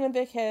she's playing with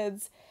the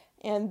kids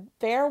and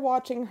they're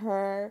watching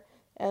her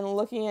and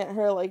looking at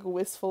her like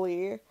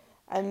wistfully,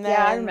 and then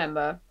yeah, I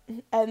remember.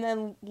 And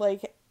then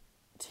like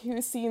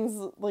 2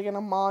 scenes like in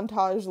a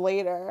montage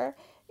later,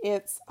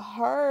 it's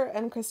her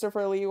and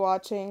Christopher Lee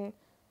watching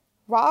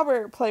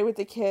Robert play with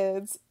the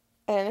kids.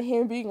 And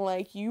him being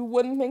like, you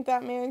wouldn't think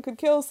that man could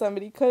kill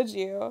somebody, could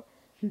you?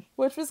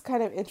 Which was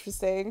kind of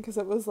interesting, because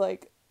it was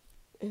like,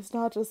 it's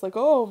not just like,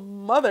 oh,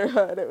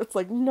 motherhood. It was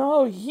like,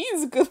 no,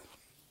 he's good.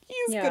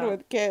 He's good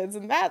with kids,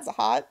 and that's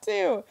hot,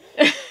 too.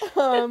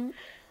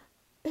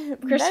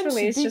 Christopher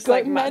Lee's just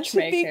like men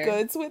should be matchmaker.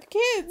 goods with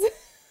kids.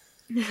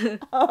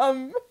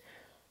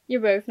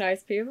 You're both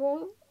nice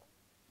people.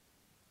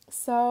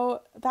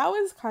 So, that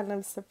was kind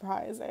of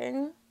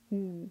surprising.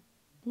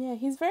 Yeah,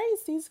 he's very,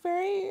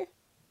 I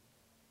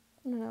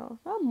don't know,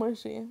 not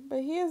mushy, but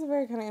he is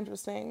very kind of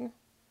interesting.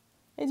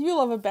 I do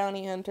love a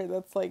bounty hunter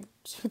that's like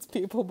shoots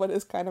people but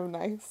is kind of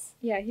nice.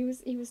 Yeah, he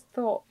was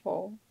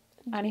thoughtful,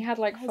 and he had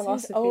like Has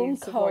his own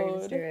philosophies of what he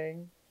was code.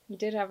 doing. He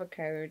did have a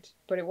code,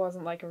 but it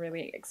wasn't like a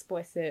really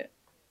explicit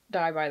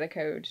die by the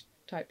code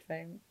type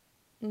thing.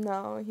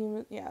 No, he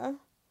was, yeah.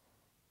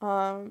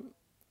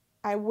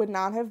 I would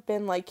not have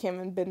been like him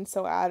and been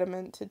so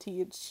adamant to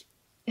teach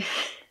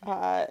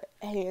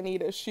Hanny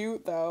to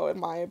shoot, though, in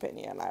my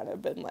opinion. I'd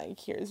have been like,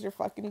 here's your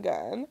fucking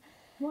gun.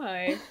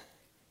 Why?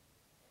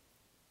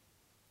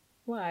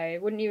 Why?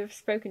 Wouldn't you have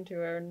spoken to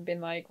her and been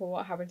like, well,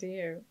 what happened to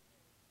you?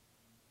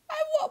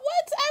 What?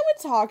 I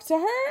would talk to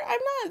her. I'm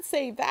not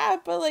saying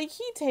that, but like,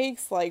 he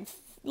takes, like,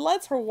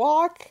 lets her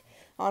walk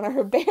on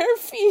her bare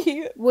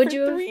feet Would for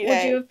you 3 days.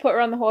 would you have put her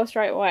on the horse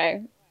right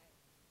away?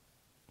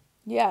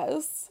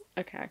 Yes.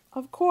 Okay.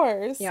 Of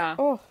course. Yeah.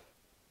 Oh,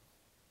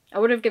 I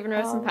would have given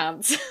her some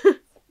pants.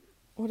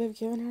 would have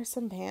given her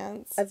some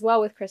pants. As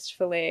well with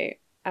Christopher Lee,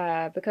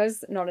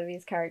 because none of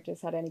these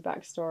characters had any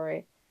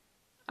backstory,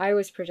 I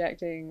was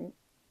projecting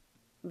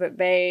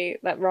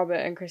that Robert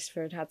and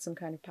Christopher had some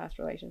kind of past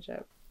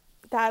relationship.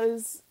 That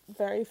is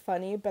very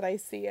funny, but I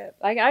see it.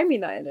 Like, I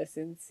mean that in a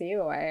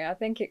sincere way. I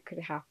think it could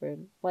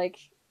happen.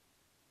 Like,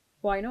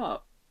 why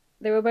not?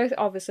 They were both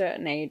of a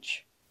certain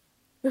age.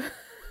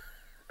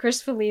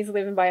 Christopher Lee's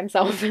living by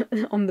himself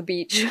on the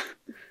beach.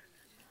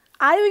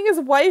 I think his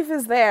wife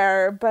is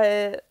there,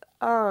 but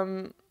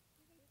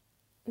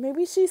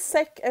maybe she's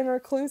sick and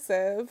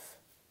reclusive.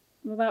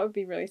 Well, that would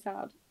be really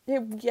sad.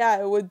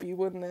 It would be,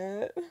 wouldn't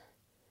it?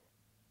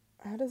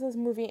 How does this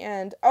movie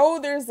end?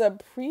 Oh, there's a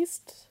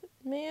priest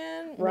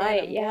man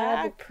Right, in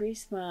yeah, black. the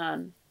priest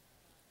man.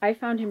 I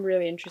found him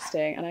really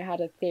interesting, and I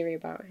had a theory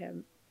about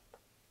him.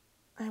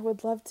 I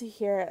would love to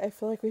hear it. I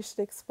feel like we should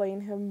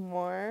explain him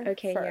more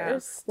Okay,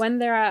 first. yeah. When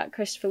they're at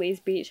Christopher Lee's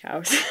beach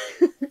house,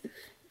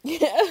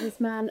 Yeah. this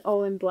man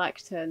all in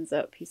black turns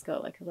up. He's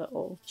got like a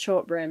little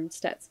short-brimmed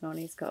Stetson on.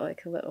 He's got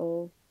like a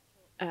little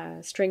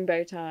string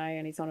bow tie,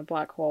 and he's on a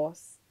black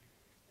horse.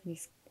 And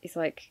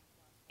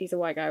he's a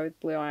white guy with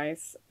blue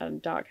eyes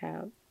and dark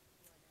hair.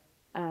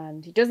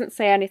 And he doesn't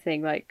say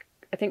anything. Like,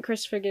 I think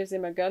Christopher gives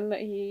him a gun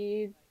that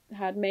he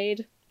had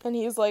made. And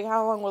he's like,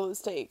 how long will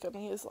this take? And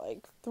he's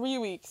like, 3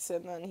 weeks.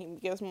 And then he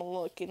gives him a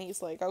look, and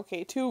he's like,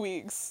 okay, 2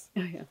 weeks.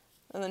 Oh, yeah.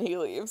 And then he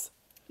leaves.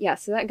 Yeah,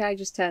 so that guy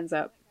just turns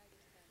up.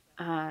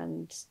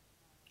 And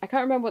I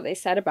can't remember what they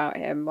said about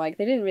him. Like,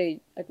 they didn't really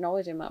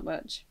acknowledge him that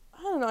much.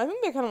 I don't know. I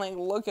think they're kind of like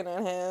looking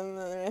at him.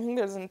 And I think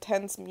there's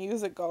intense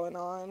music going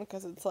on.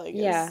 Because it's like,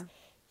 Yeah. is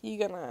he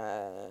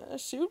gonna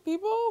shoot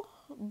people?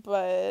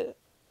 But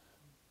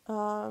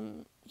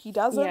he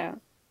doesn't. Yeah.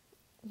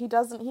 He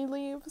doesn't. He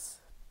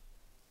leaves.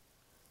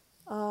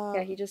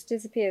 Yeah, he just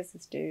disappears,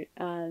 this dude.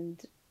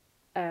 And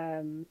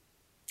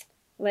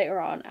later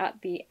on,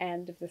 at the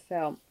end of the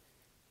film,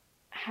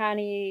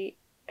 Hanny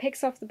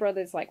picks off the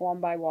brothers like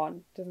one by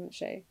one, doesn't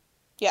she?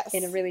 Yes.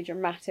 In a really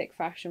dramatic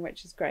fashion,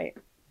 which is great.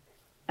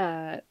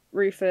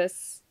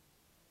 Rufus,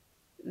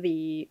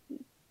 I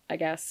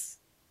guess,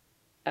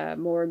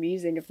 more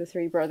amusing of the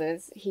three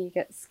brothers, he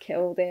gets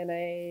killed in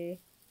a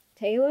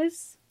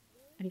tailor's,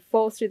 and he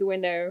falls through the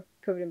window,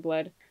 covered in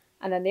blood.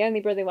 And then the only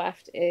brother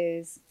left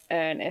is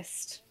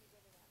Ernest.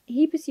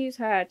 He pursues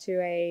her to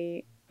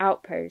a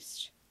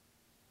outpost,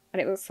 and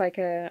it looks like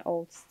an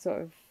old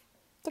sort of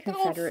It's like an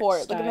old Confederate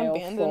fort, like an style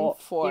abandoned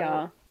fort.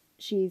 Yeah,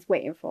 she's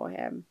waiting for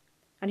him,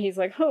 and he's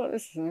like, "Oh,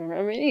 this isn't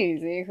gonna be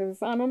easy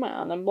because I'm a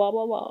man," and blah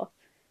blah blah.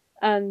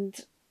 And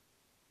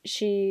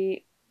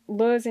she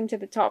lures him to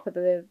the top of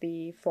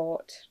the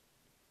fort,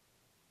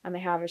 and they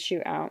have a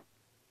shootout.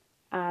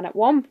 And at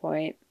one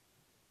point,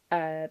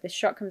 this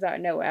shot comes out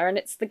of nowhere, and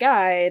it's the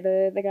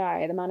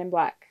man in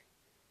black.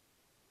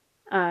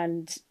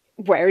 And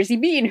where has he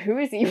been? Who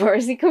is he? Where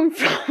has he come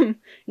from?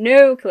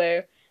 No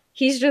clue.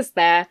 He's just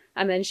there,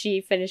 and then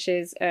she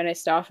finishes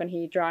Ernest off, and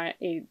he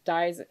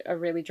dies a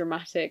really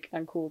dramatic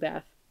and cool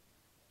death,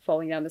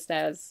 falling down the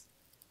stairs.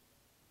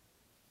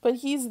 But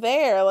he's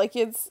there, like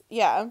it's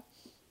Yeah,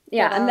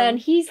 But, and then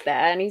he's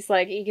there, and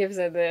he gives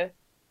her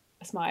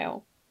a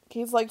smile.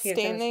 he's like He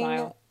gives her a standing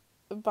smile.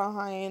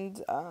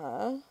 behind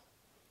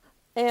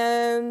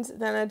and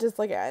then it just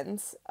like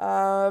ends.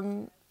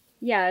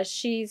 Yeah,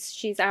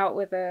 she's out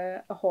with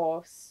a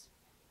horse,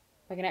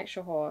 like an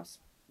extra horse,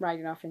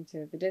 riding off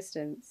into the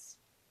distance,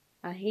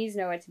 and he's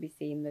nowhere to be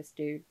seen, this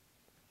dude.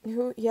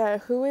 Who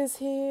is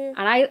he?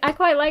 And I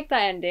quite like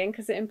that ending,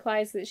 because it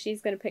implies that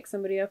she's going to pick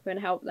somebody up and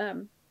help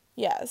them.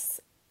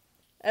 Yes.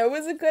 It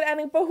was a good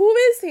ending, but who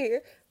is he?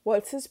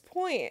 What's his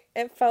point?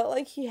 It felt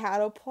like he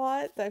had a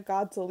plot that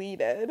got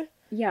deleted.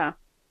 Yeah.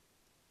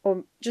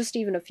 Or just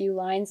even a few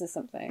lines or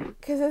something.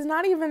 Because it's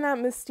not even that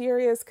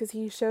mysterious, because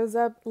he shows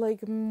up,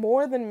 like,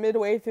 more than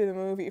midway through the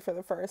movie for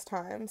the first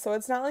time. So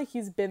it's not like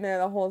he's been there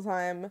the whole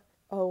time,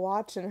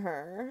 watching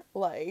her,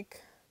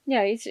 like...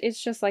 Yeah,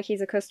 it's just like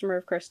he's a customer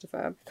of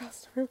Christopher.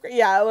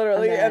 Yeah,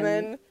 literally, and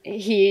then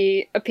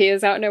he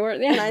appears out of nowhere at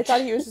the end. and I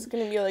thought he was just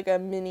gonna be, like, a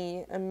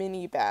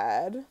mini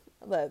bad.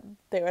 that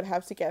they would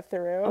have to get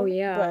through. Oh,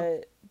 yeah.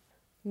 But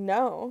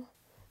no.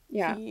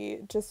 Yeah. He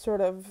just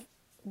sort of...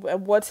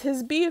 What's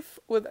his beef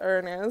with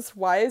Ernest?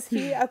 Why is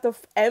he at the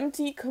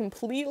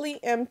completely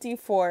empty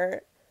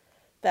fort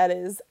that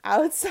is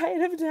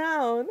outside of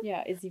town?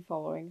 Yeah, is he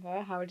following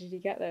her? How did he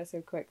get there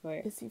so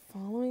quickly? Is he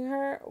following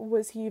her?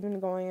 Was he even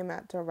going in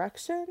that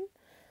direction?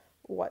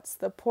 What's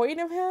the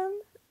point of him?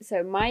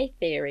 So my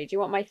theory, do you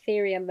want my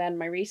theory and then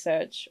my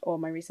research, or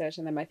my research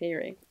and then my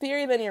theory?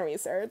 Theory, then your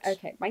research.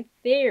 Okay, my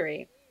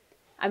theory.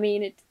 I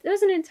mean, it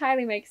doesn't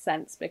entirely make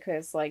sense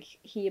because, like,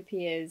 he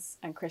appears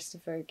and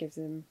Christopher gives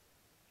him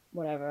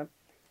whatever,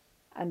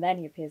 and then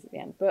he appears at the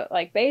end. But,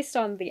 like, based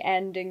on the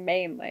ending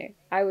mainly,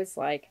 I was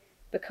like,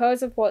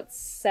 because of what's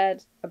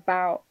said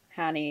about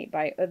Hanny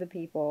by other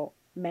people,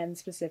 men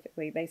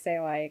specifically, they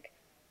say, like,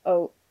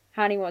 oh,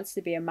 Hanny wants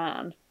to be a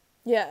man.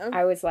 Yeah.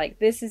 I was like,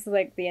 this is,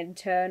 like, the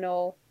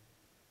internal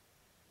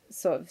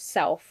sort of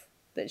self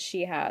that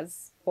she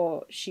has,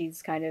 or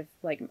she's kind of,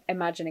 like,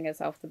 imagining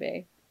herself to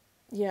be.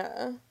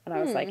 Yeah. And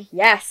I was like,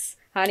 yes,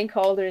 Hanny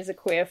Calder is a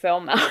queer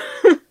film now.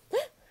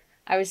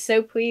 I was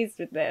so pleased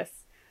with this.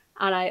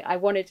 And I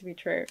want it to be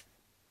true.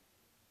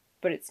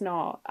 But it's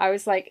not. I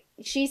was like,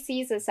 she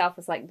sees herself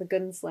as, like, the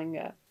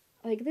gunslinger.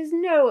 Like, there's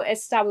no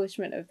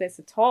establishment of this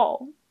at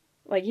all.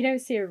 Like, you don't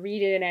see her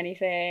reading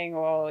anything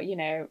or, you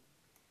know.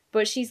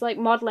 But she's, like,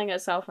 modelling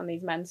herself on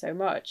these men so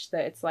much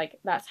that it's, like,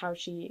 that's how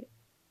she,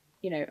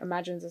 you know,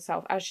 imagines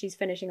herself. As she's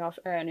finishing off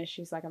Ernest,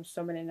 she's like, I'm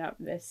summoning up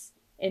this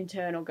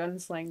internal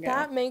gunslinger.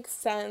 That makes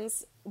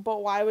sense,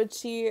 but why would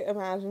she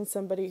imagine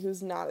somebody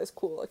who's not as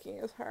cool looking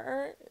as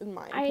her, in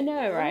my opinion? I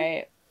know,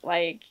 right?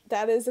 Like,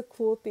 that is a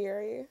cool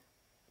theory.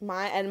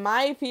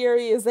 My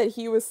theory is that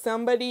he was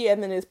somebody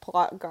and then his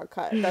plot got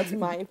cut. That's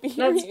my theory.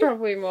 That's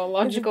probably more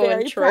logical it's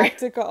very and true.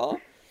 Practical.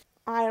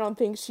 I don't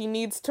think she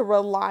needs to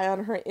rely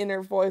on her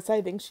inner voice.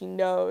 I think she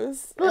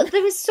knows. But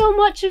there was so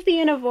much of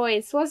the inner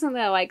voice, wasn't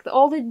there? Like,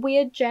 all the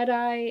weird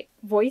Jedi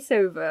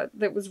voiceover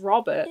that was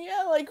Robert.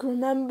 Yeah, like,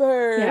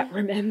 remember. Yeah,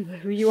 remember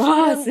who you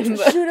are,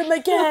 Simba. Shoot him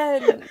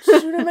again!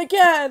 Shoot him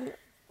again!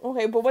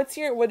 Okay, but what's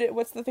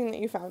the thing that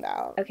you found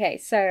out? Okay,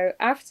 so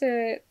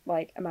after,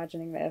 like,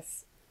 imagining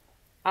this,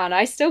 and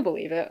I still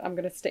believe it, I'm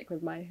going to stick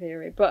with my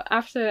theory, but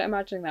after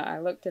imagining that, I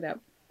looked it up,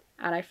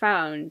 and I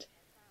found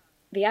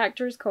the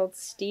actor is called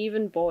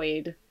Stephen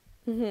Boyd,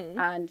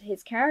 and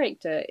his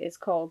character is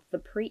called the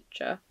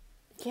Preacher.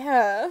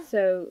 Yeah.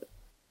 So,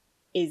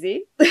 is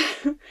he?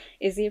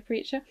 Is he a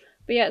preacher?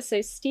 But yeah, so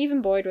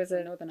Stephen Boyd was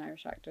a Northern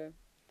Irish actor,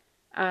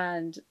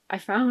 and I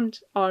found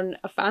on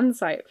a fan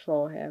site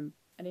for him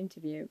an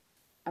interview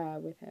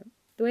with him.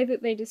 The way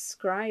that they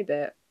describe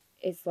it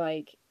is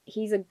like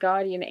he's a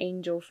guardian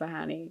angel for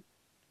Hanny,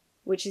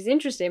 which is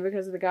interesting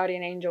because of the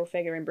guardian angel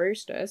figure in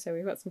Brewster, so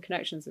we've got some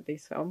connections with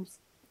these films.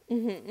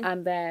 Mm-hmm.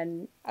 And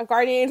then a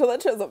guardian angel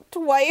that shows up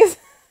twice.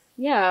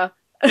 Yeah.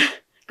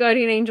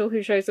 Guardian angel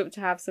who shows up to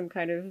have some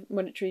kind of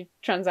monetary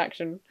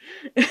transaction.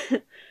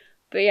 But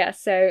yeah,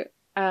 so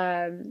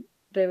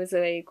there was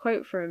a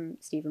quote from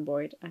Stephen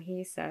Boyd, and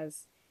he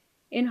says,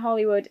 "In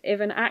Hollywood, if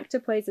an actor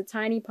plays a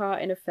tiny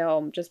part in a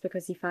film just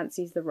because he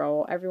fancies the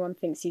role, everyone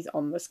thinks he's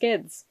on the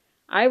skids.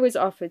 I was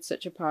offered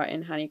such a part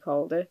in Hanny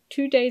Calder,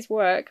 2 days'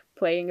 work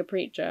playing a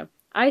preacher.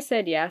 I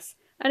said yes,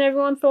 and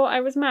everyone thought I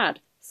was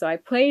mad. So I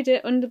played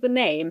it under the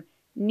name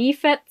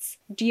Nefetz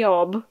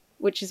Diob,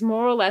 which is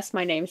more or less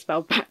my name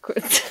spelled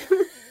backwards."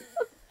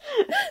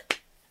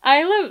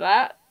 I love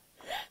that.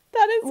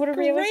 That is what a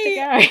great. Realistic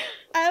guy.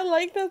 I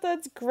like that.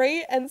 That's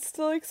great, and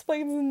still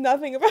explains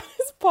nothing about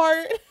his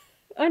part.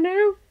 I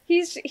know.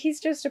 He's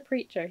just a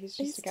preacher. He's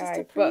just a guy. Just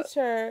a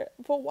preacher.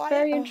 But why?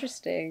 Very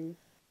interesting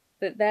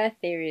that their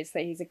theory is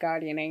that he's a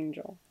guardian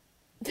angel.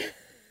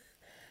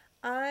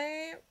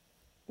 I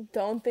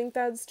don't think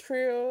that's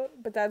true,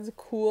 but that's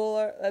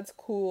cool. That's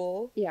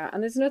cool. Yeah,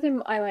 and there's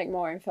nothing I like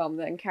more in film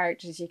than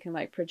characters you can,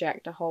 like,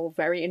 project a whole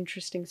very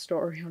interesting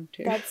story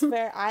onto. That's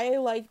fair. I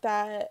like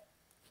that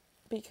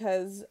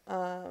because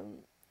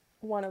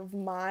one of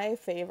my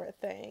favorite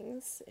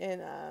things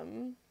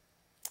in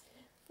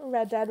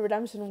Red Dead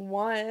Redemption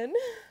 1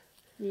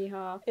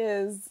 Yeehaw.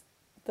 is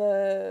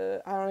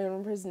I don't even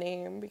remember his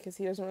name because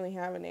he doesn't really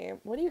have a name.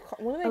 What do they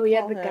call the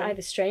him? guy,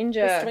 the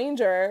stranger. The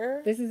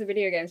stranger. This is a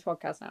video games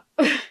podcast now.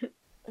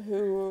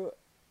 Who,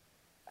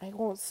 I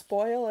won't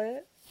spoil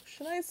it.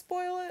 Should I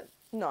spoil it?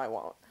 No, I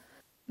won't.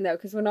 No,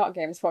 because we're not a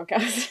games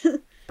podcast.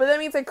 But that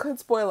means I could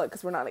spoil it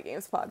because we're not a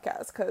games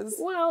podcast.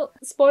 Well,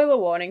 spoiler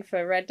warning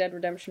for Red Dead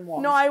Redemption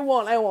 1. No, I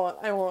won't.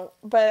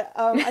 But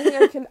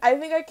I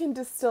think I can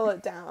distill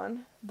it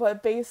down.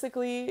 But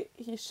basically,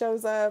 he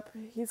shows up.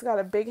 He's got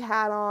a big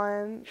hat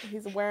on.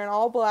 He's wearing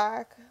all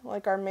black,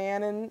 like our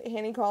man in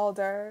Hanny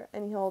Calder,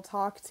 and he'll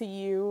talk to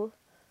you,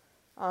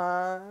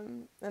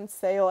 and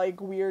say like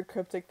weird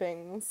cryptic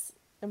things,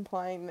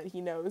 implying that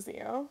he knows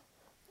you,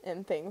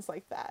 and things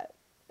like that,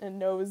 and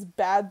knows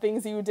bad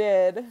things you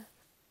did.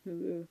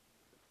 Ooh.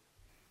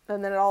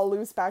 And then it all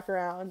loops back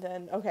around,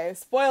 and okay,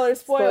 spoiler,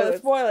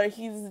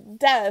 he's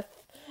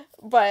death,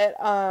 but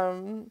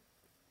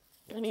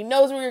and he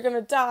knows where you're gonna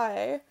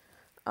die,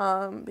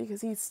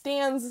 because he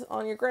stands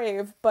on your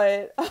grave,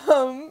 but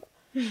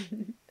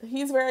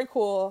he's very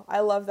cool.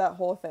 I love that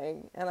whole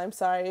thing, and I'm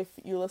sorry if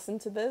you listen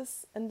to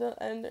this and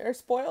are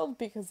spoiled,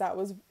 because that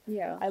was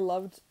Yeah. I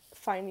loved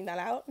finding that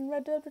out in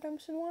Red Dead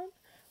Redemption 1,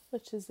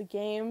 which is a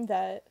game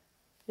that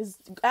is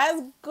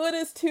as good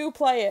as 2.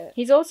 Play it.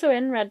 He's also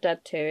in Red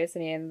Dead 2,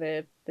 isn't he? In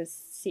the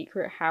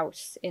secret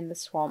house in the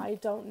swamp. I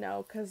don't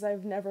know, because I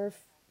have.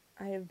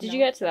 Did you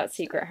get to that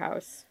secret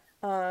house?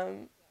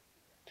 I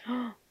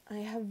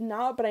have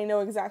not, but I know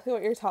exactly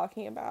what you're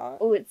talking about.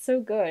 Oh, it's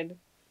so good.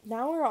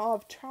 Now we're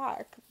off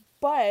track,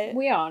 but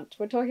We aren't.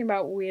 We're talking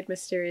about weird,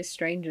 mysterious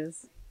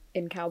strangers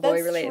in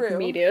cowboy-related true.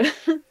 media.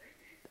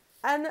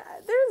 and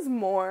there's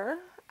more.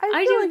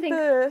 I don't feel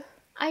think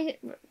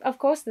of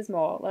course there's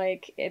more.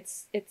 Like,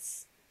 it's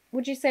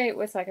would you say it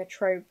was like a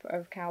trope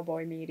of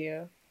cowboy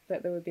media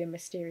that there would be a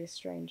mysterious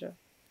stranger?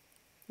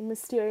 the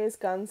mysterious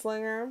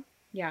gunslinger.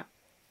 Yeah.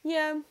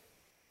 Yeah.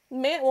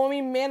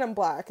 Man in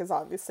Black is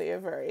obviously a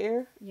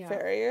very.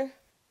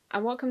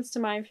 And what comes to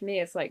mind for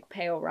me is like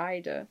Pale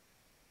Rider.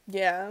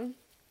 Yeah.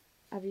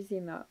 Have you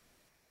seen that?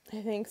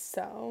 I think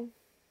so.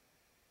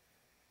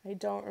 I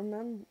don't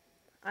remember.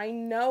 I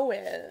know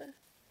it.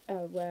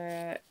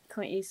 Where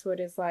Clint Eastwood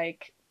is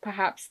like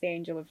perhaps the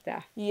angel of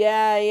death.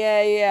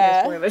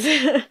 Yeah. No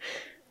spoilers.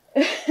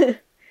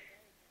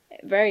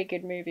 Very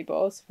good movie, but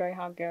also very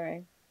hard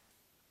going.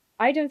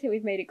 I don't think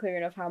we've made it clear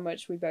enough how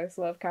much we both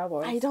love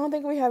cowboys. I don't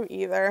think we have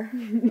either.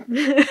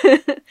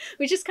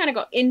 We just kind of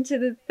got into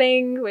the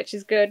thing, which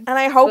is good. And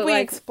I hope But, we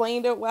like,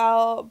 explained it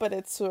well, but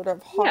it's sort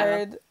of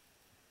hard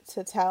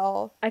to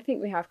tell. I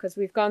think we have, because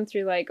we've gone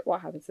through like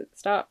what happens at the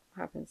start,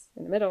 what happens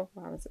in the middle,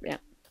 what happens at the end.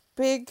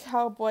 Big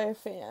cowboy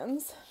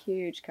fans.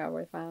 Huge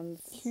cowboy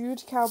fans.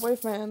 Huge cowboy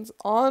fans.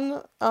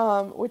 On,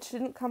 which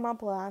didn't come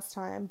up last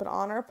time, but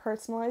on our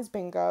personalized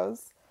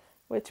bingos,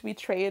 which we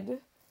trade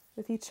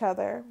with each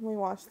other when we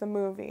watch the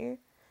movie,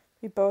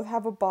 we both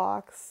have a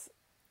box,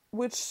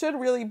 which should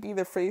really be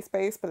the free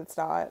space, but it's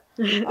not.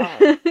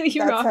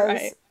 You're all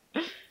right.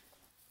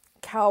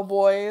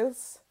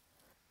 Cowboys,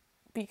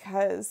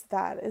 because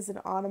that is an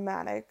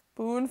automatic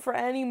boon for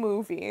any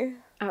movie.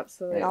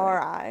 Absolutely. In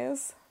our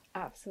eyes.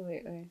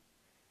 Absolutely.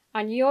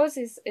 And yours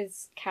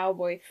is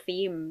cowboy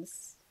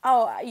themes.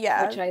 Oh,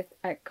 yeah. Which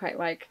I quite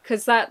like.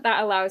 Because that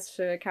allows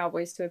for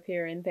cowboys to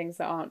appear in things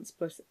that aren't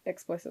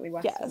explicitly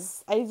Western.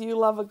 Yes, I do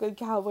love a good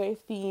cowboy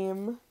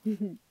theme.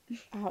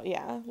 Oh,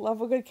 yeah.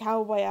 Love a good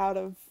cowboy out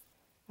of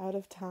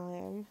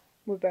time.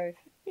 We're both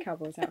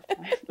cowboys out of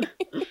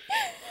time.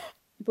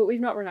 But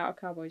we've not run out of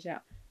cowboys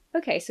yet.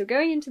 Okay, so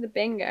going into the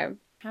bingo,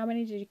 how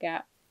many did you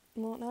get?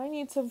 Well, now I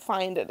need to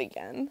find it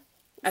again.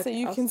 So Okay,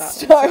 you I'll can start.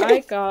 start. So I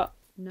got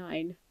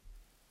 9.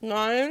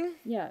 9?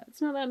 Yeah,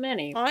 it's not that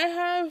many. I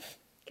have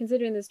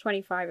Considering there's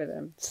 25 of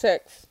them.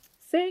 6.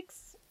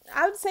 6?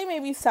 I would say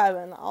maybe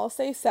 7. I'll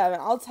say 7.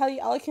 I'll tell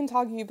you, I can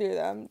talk you through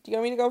them. Do you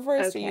want me to go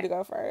first or you to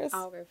go first?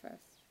 I'll go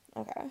first.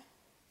 Okay.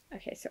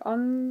 Okay, so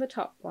on the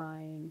top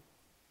line,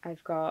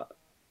 I've got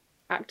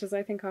actors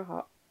I think are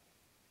hot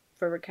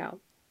for Raquel.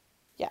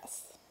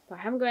 Yes. But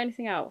I haven't got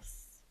anything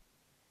else.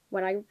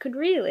 When I could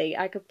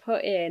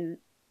put in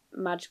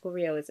magical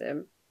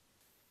realism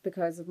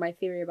because of my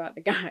theory about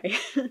the guy.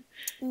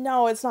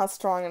 No, it's not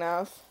strong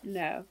enough.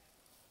 No.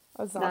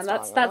 It's No,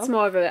 not strong that's enough.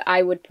 more of a,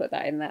 I would put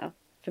that in there,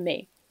 for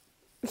me.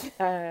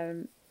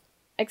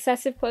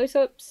 Excessive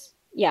close-ups?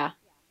 Yeah.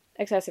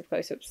 Excessive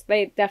close-ups.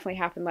 They definitely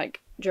happen,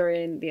 like,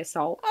 during the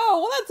assault.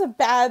 Oh, well, that's a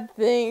bad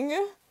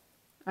thing.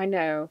 I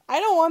know. I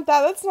don't want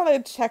that. That's not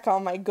a check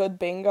on my good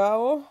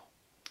bingo.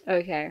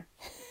 Okay.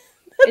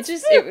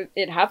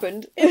 It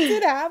happened. It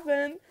did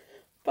happen,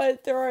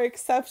 but there are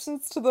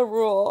exceptions to the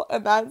rule,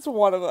 and that's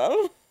one of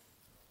them.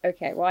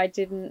 Okay, well, I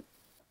didn't...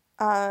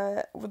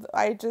 I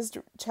just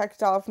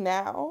checked off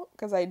now,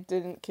 because I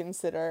didn't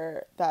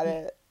consider that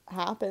it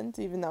happened,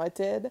 even though it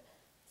did.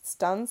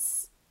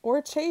 Stunts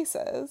or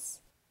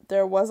chases.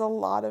 There was a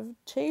lot of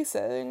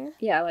chasing.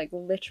 Yeah, like,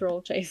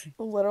 literal chasing.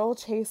 Literal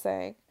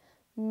chasing.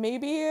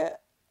 Maybe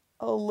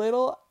a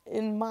little,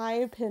 in my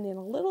opinion,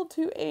 a little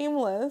too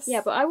aimless.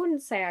 Yeah, but I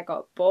wouldn't say I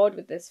got bored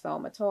with this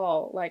film at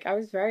all. Like, I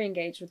was very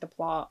engaged with the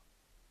plot.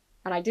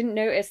 And I didn't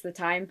notice the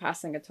time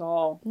passing at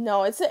all.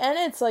 No, it's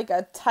like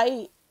a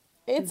tight...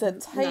 It's a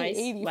tight Nice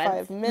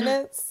 85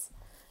 minutes.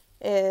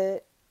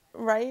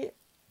 Right?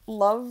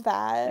 Love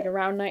that. Like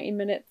around 90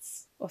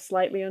 minutes or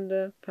slightly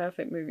under.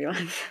 Perfect movie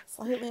length.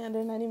 Slightly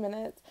under 90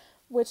 minutes.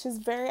 Which is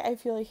very, I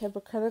feel like,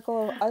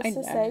 hypocritical of us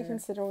to say,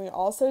 considering we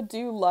also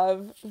do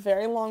love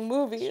very long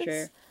movies. It's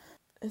true.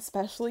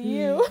 Especially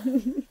you.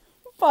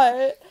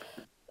 But...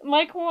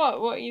 Like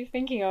what? What are you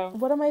thinking of?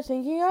 What am I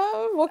thinking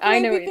of? What can I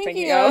know be what you're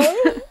thinking of?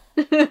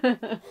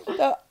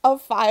 A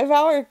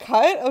 5-hour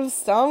cut of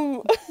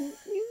some...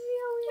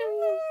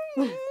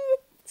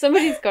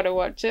 Somebody's got to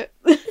watch it.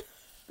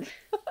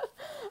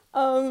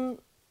 But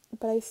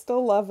I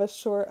still love a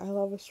short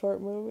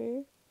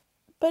movie.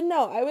 But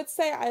no, I would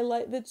say I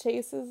like the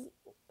chases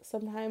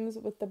sometimes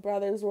with the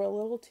brothers were a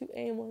little too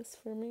aimless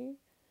for me.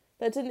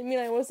 That didn't mean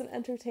I wasn't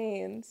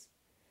entertained,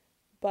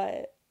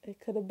 but it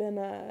could have been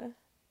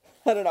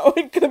I don't know.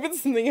 It could have been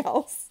something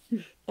else.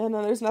 And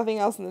then there's nothing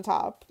else in the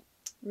top.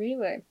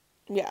 Really?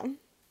 Yeah.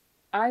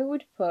 I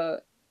would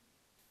put...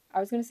 I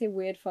was going to say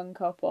weird fun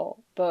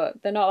couple,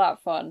 but they're not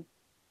that fun.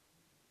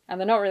 And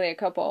they're not really a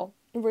couple.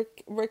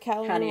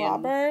 Raquel and Hanny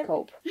Robert. and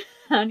Culp.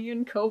 Hanny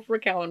and Culp,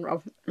 Raquel and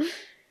Robert.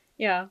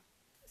 Yeah.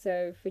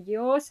 So for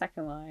your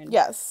second line,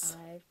 Yes.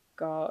 I've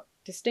got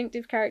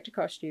distinctive character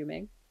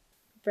costuming.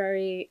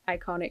 Very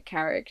iconic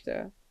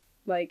character.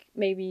 Like,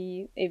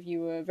 maybe if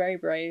you were very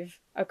brave,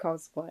 a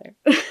cosplay.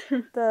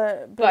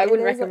 But I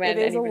wouldn't it is recommend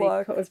it is anybody a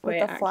look. cosplay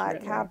With the flat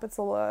accurately. cap, it's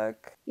a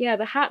look. Yeah,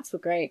 the hats were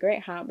great.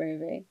 Great hat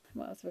movie.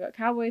 What else have we got?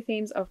 Cowboy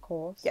themes, of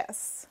course.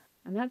 Yes.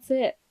 And that's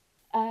it.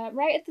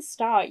 Right at the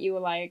start, you were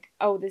like,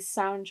 oh, this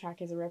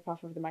soundtrack is a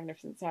rip-off of The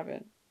Magnificent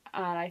Seven.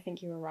 And I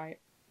think you were right.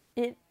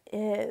 It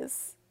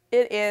is.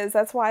 It is.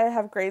 That's why I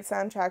have great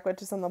soundtrack,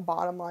 which is on the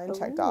bottom line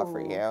checked off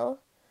for Ooh. you.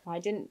 I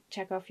didn't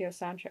check off your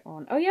soundtrack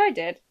one. Oh, yeah, I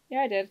did.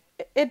 Yeah, I did.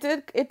 It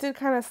did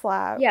kind of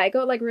slap. Yeah, it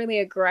got, like, really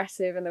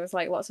aggressive, and there was,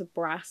 like, lots of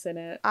brass in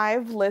it.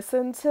 I've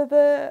listened to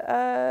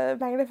the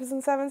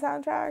Magnificent Seven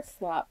soundtrack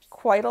Slaps.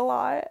 quite a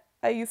lot.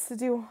 I used to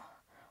do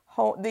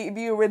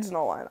the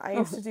original one. I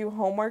used to do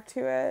homework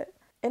to it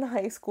in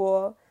high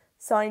school,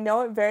 so I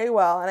know it very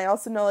well. And I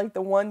also know, like,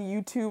 the one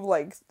YouTube,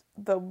 like,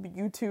 the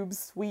YouTube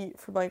suite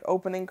from, like,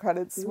 opening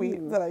credits suite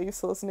Ooh. that I used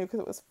to listen to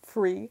because it was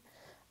free.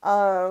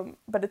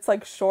 But it's,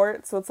 like,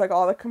 short, so it's, like,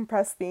 all the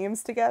compressed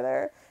themes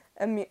together.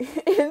 And the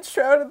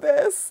intro to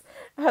this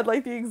had,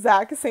 like, the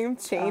exact same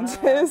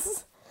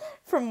changes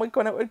from, like,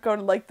 when it would go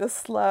to, like, the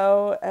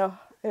slow.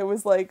 It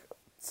was, like,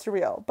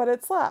 surreal. But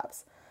it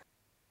slaps.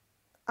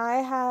 I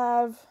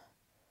have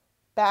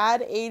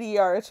bad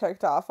ADR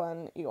checked off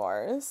on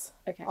yours.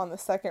 Okay. On the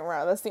second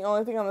row. That's the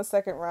only thing on the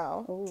second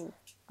row. Ooh.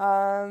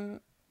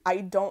 I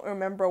don't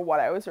remember what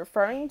I was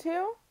referring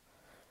to,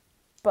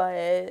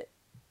 but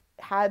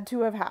had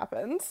to have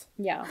happened.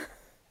 Yeah.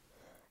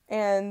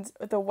 And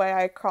the way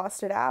I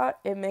crossed it out,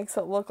 it makes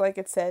it look like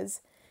it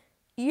says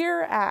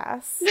ear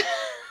ass.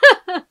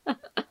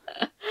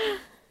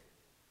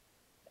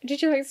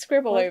 Did you, like,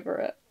 scribble What? over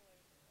it?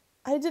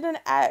 I did an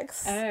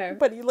X, Oh.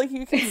 but you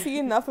can see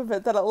enough of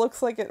it that it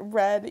looks like it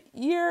read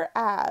ear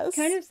ass.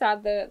 Kind of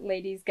sad that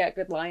Ladies Get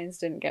Good Lines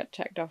didn't get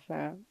checked off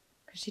there.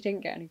 Because she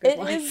didn't get any good It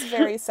lines. is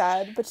very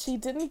sad, but she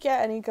didn't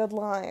get any good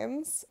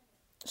lines.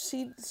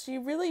 She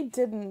really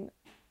didn't.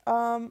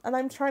 And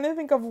I'm trying to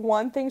think of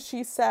one thing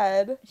she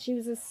said. She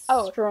was a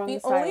Oh, strong the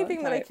silent only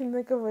thing that I type. can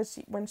think of was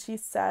when she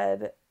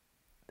said,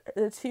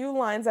 the two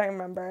lines I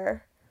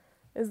remember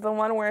is the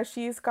one where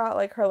she's got,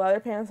 like, her leather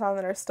pants on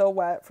that are still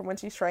wet from when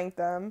she shrank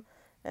them,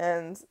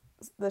 and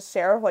the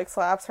sheriff, like,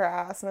 slaps her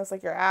ass, and it's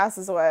like, your ass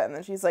is wet, and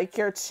then she's like,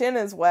 your chin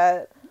is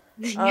wet,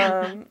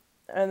 and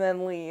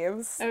then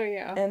leaves. Oh,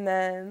 yeah. And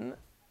then,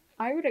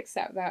 I would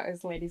accept that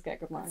as Ladies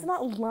Get Good it's Lines.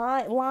 not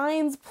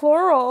lines,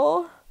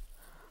 plural.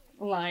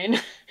 Line.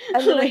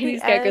 And then at Ladies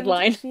the Get Good end,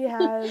 Line. she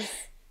has,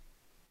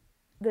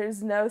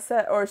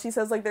 or she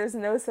says, like, there's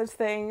no such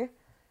thing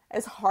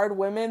as hard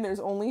women,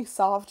 there's only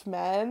soft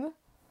men,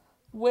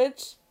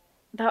 which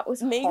That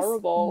was makes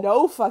horrible.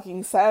 no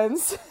fucking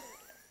sense.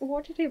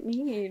 What did it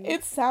mean?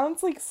 It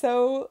sounds, like,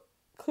 so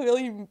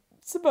clearly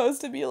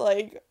supposed to be,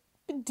 like,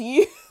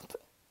 deep.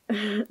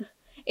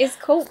 Is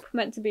Culp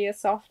meant to be a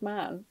soft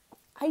man?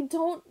 I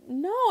don't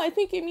know. I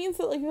think it means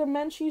that, like, the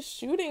men she's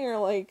shooting are,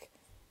 like,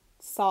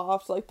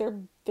 soft. Like, they're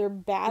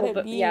bad Well, at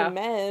but- being yeah.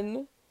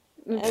 men.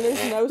 And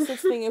there's no such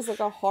thing as, like,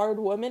 a hard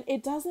woman.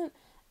 It doesn't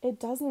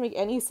make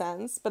any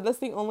sense, but that's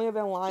the only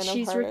other line of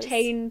She's hers.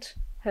 retained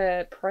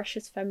her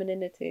precious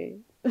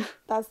femininity.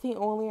 That's the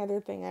only other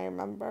thing I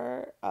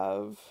remember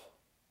of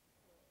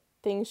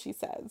things she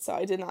said. So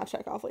I did not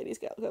check off Ladies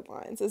Get Good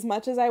Lines as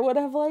much as I would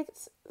have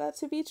liked that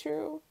to be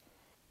true.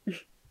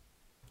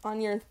 On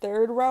your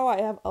third row,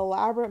 I have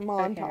elaborate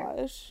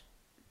montage.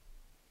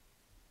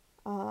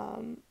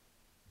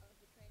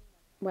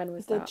 When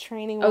was The that?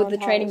 training Oh, montage. the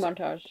training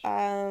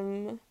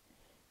montage.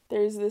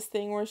 There's this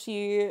thing where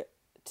to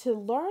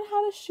learn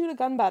how to shoot a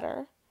gun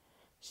better,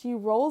 she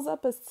rolls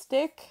up a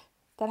stick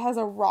that has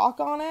a rock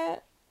on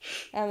it,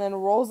 and then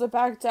rolls it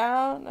back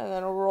down, and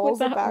then rolls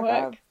Would it that back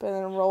work? up, and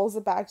then rolls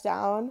it back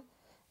down.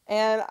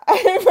 And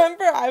I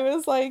remember I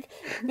was like,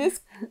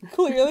 this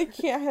clearly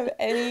can't have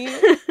any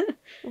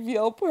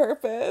real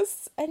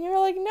purpose. And you're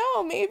like,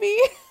 no, maybe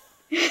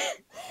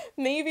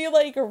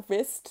like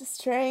wrist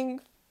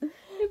strength.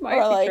 It might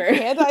Or, be like, true.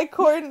 hand-eye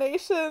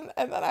coordination.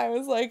 And then I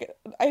was like,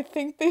 I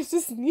think they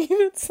just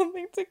needed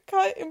something to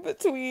cut in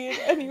between.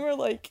 And you were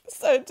like,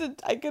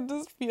 I could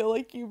just feel,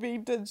 like, you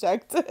being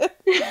dejected.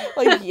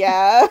 Like,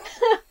 yeah.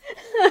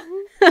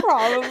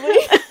 Probably.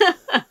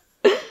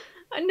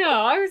 No,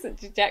 I wasn't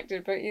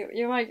dejected, but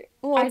you're like,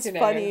 Well, I it's don't know.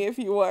 funny if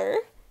you were.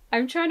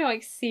 I'm trying to,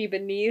 like, see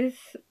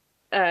beneath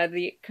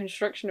the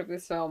construction of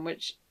this film,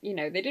 which, you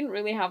know, they didn't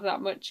really have that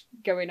much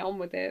going on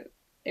with it.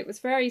 It was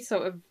very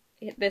sort of,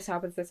 this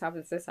happens, this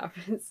happens, this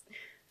happens.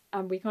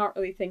 And we can't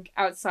really think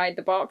outside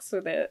the box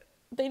with it.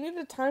 They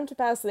needed time to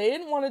pass. They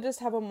didn't want to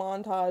just have a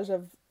montage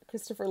of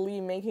Christopher Lee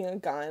making a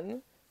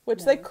gun,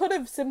 which they could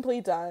have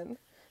simply done.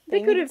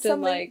 They could have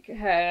done something- like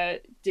her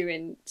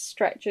doing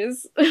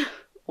stretches,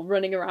 or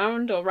running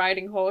around, or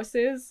riding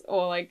horses,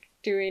 or like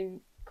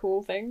doing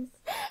cool things.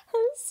 her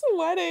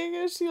sweating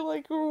as she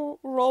like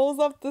rolls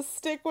up the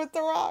stick with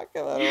the rock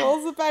and then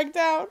rolls it back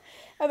down,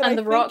 and then And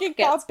I the rock think it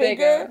gets got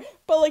bigger, bigger.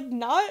 but like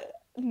not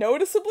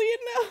noticeably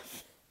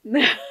enough.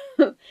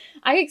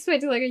 I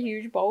expected like a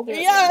huge boulder.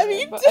 Yeah,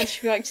 me but too. and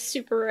she'd be like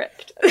super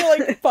ripped.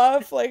 Like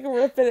buff, like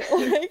ripping it,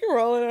 like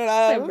rolling it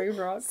Like up. moon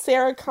rock.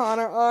 Sarah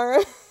Connor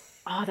arm.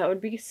 Oh, that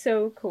would be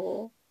so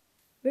cool.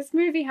 This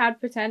movie had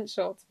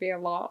potential to be a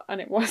lot,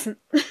 and it wasn't.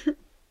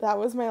 That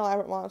was my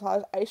elaborate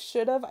montage.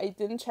 I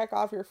didn't check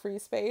off your free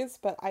space,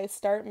 but I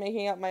start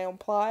making up my own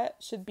plot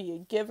should be a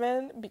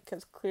given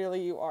because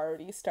clearly you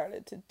already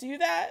started to do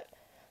that.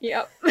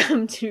 Yep,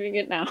 I'm doing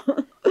it now.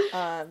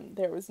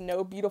 There was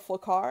no beautiful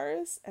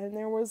cars and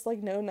there was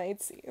like no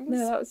night scenes.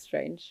 No, that was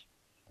strange.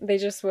 They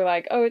just were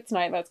like, oh, it's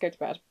night, let's go to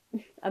bed.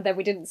 And then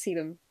we didn't see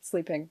them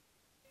sleeping.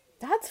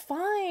 That's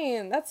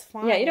fine. That's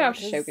fine. Yeah, you don't have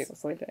to show 'cause- people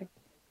sleeping.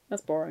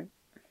 That's boring.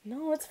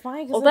 No, it's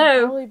fine. 'Cause Although-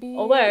 it'd probably be,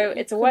 although you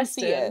it's a couldn't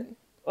see Western. it.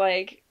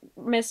 Like,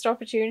 missed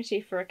opportunity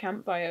for a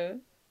campfire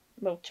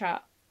little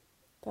chat.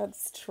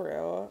 That's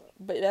true,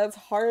 but that's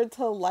hard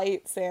to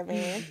light,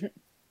 Sammy.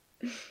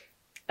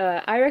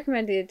 I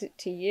recommended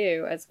to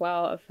you as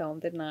well a film,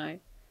 didn't I?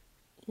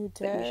 You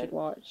That you should did.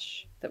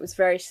 watch. That was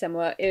very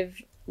similar,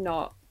 if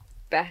not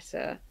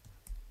better.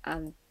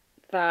 And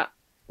that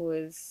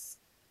was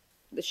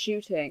The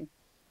Shooting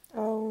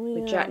Oh yeah.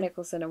 with Jack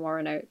Nicholson and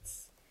Warren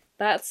Oates.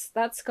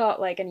 That's got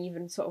like an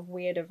even sort of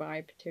weirder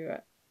vibe to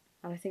it.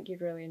 And I think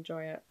you'd really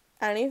enjoy it.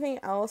 Anything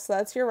else?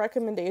 That's your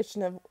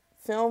recommendation of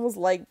films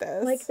like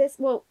this. Like this,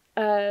 well,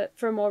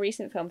 for a more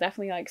recent film,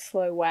 definitely like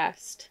Slow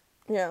West.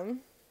 Yeah.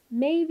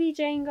 Maybe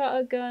Jane Got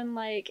a Gun,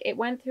 like, it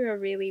went through a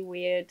really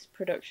weird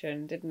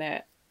production, didn't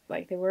it?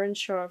 Like, they were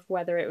unsure of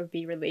whether it would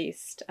be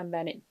released, and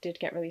then it did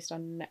get released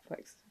on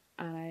Netflix.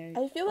 And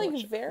I feel like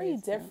watched it very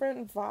recently.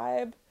 different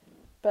vibe,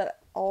 but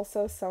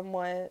also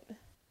somewhat,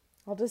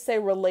 I'll just say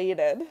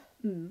related.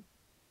 Mm.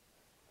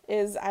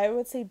 Is I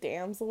would say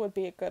Damsel would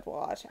be a good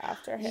watch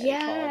after Harry Potter.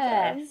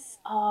 Yes!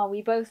 Oh,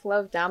 we both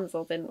loved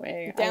Damsel, didn't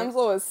we?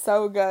 Damsel was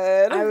so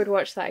good. I would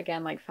watch that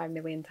again like 5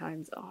 million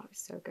times. Oh, it was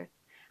so good.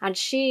 And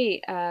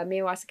she,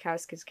 Mia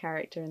Wasikowska's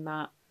character in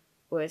that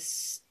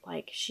was,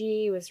 like,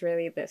 she was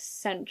really the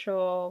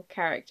central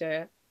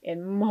character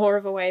in more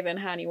of a way than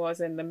Hanny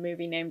was in the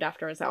movie named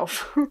after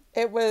herself.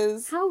 It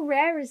was How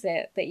rare is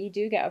it that you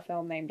do get a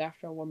film named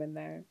after a woman,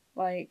 though?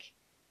 Like,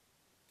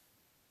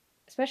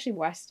 especially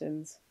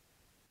Westerns,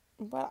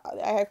 well,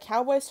 I have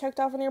Cowboys checked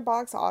off in your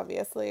box,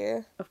 obviously.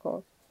 of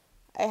course.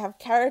 I have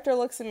character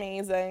looks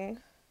amazing.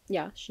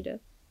 Yeah, she did.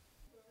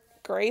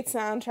 Great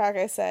soundtrack,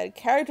 I said.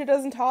 Character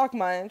doesn't talk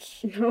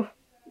much.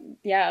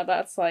 Yeah,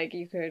 that's like,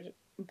 you could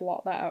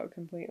blot that out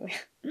completely.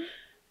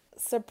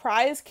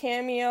 Surprise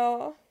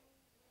cameo,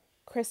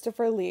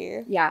 Christopher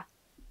Lee. Yeah,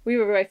 we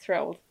were both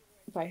thrilled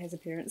by his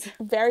appearance.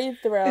 Very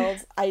thrilled.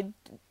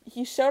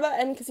 He showed up,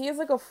 and because he has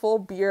like a full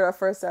beard at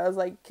first, I was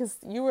like, because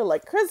you were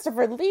like,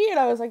 Christopher Lee, and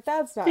I was like,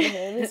 that's not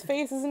him. His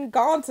face isn't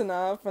gaunt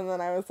enough. And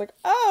then I was like,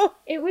 oh.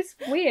 It was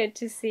weird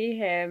to see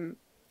him,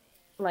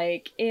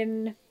 like,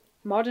 in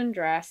modern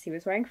dress. He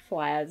was wearing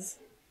flares,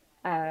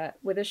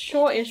 with a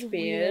shortish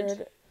beard,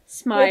 Weird.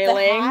 smiling, With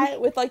the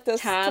hat, with like the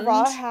tanned.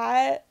 straw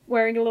hat.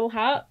 wearing a little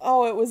hat.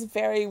 Oh, it was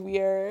very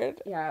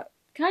weird. Yeah,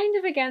 kind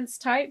of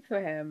against type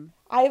for him.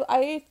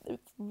 I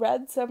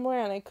read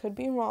somewhere, and I could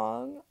be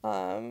wrong,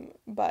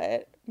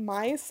 but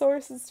my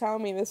sources tell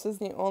me this was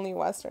the only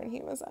Western he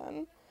was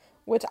in,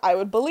 which I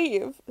would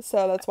believe,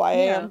 so that's why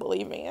I Yeah. am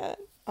believing it.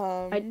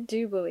 I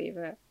do believe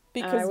it. I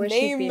Because wish he'd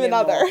name been in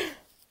another.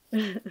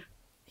 more.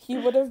 He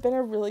would have been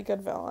a really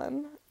good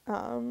villain,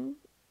 in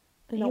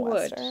He a would.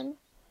 Western,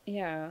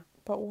 Yeah.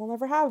 but we'll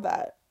never have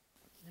that.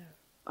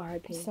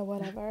 R.I.P. So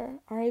whatever.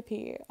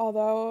 R.I.P.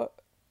 Although,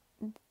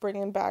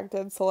 bringing back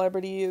dead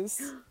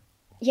celebrities.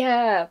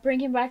 Yeah, bring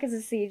him back as a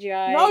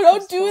CGI. No,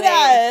 don't do cosplay.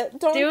 that.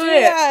 Don't Do do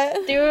it. that.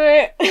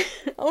 Do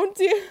it. Don't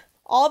do.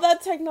 All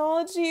that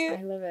technology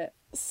I love it.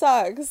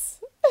 sucks.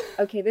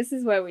 Okay, this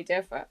is where we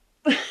differ.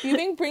 Do you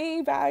think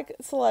bringing back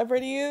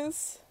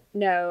celebrities?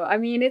 No, I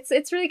mean it's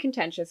really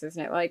contentious,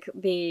 isn't it? Like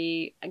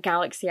the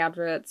Galaxy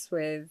adverts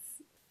with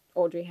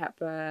Audrey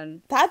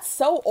Hepburn. That's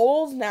so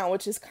old now,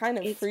 which is kind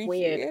of It's freaky.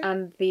 weird,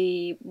 and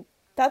the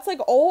That's like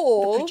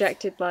old.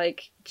 projected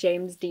like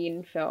James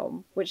Dean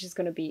film, which is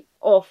going to be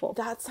awful.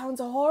 That sounds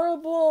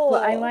horrible.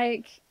 But I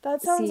like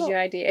that sounds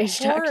CGI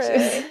de-aged horrid.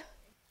 actors.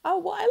 Oh,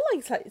 well, I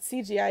like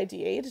CGI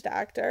de-aged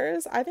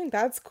actors. I think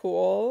that's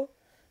cool.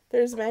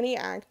 There's many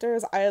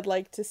actors I'd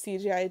like to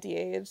CGI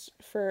de-age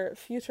for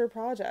future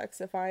projects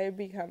if I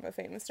become a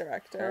famous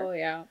director.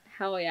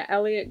 Hell yeah!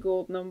 Elliot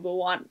Gould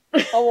 #1,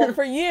 Oh, well,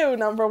 for you,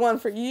 number one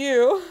for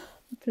you.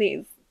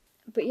 please.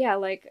 But yeah,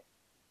 like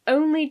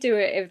only do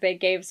it if they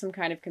gave some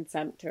kind of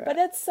consent to it. But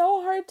it's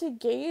so hard to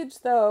gauge,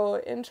 though,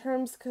 in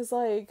terms, because,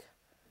 like,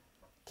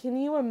 can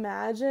you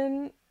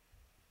imagine?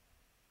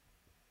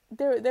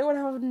 They would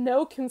have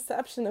no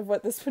conception of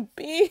what this would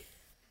be.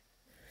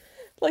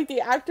 Like,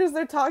 the actors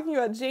they're talking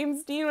about,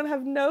 James Dean would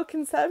have no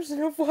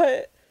conception of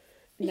what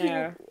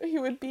No, he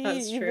would be,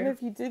 that's even true. if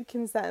he did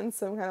consent in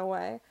some kind of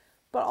way.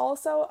 But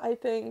also, I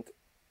think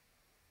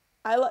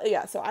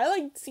so I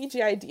like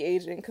CGI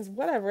de-aging because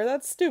whatever,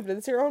 that's stupid.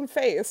 It's your own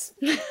face.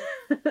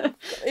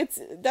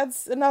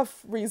 That's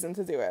enough reason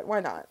to do it. Why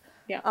not?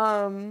 Yeah.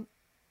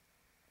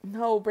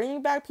 No,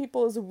 bringing back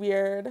people is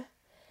weird.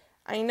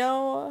 I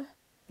know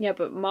Yeah,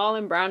 but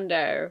Marlon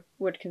Brando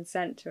would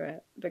consent to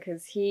it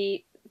because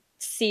he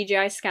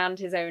CGI scanned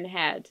his own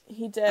head.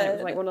 he And it was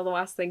did. like one of the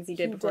last things he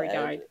did before he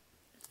died.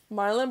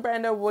 Marlon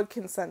Brando would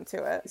consent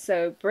to it.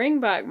 So bring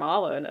back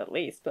Marlon at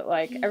least, but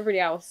like everybody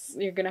else,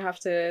 you're gonna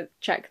have to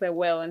check their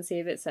will and see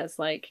if it says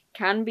like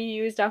can be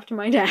used after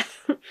my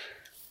death.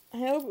 I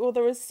know. Well,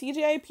 there was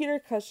CGI Peter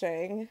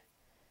Cushing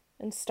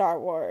in Star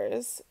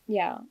Wars.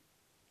 Yeah,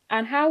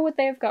 and how would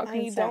they have got I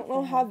consent? don't know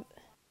from him? how.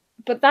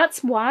 But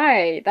that's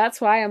why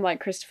I'm like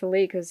Christopher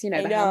Lee because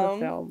I the know. Hammer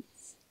film,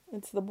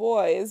 It's the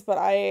boys, but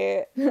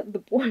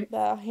the boy.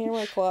 the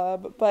Hammer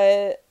Club,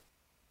 but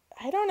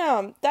I don't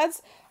know.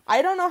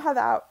 I don't know how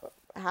that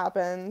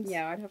happened.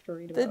 Yeah, I'd have to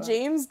read The about that.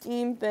 James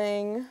Dean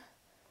thing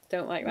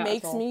Don't like that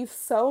makes at all. me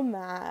so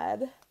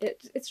mad.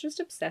 It's just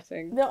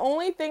upsetting. The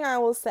only thing I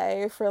will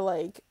say for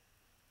like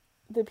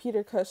the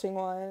Peter Cushing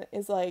one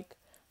is like,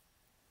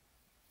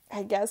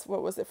 I guess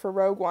what was it for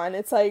Rogue One?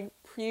 It's like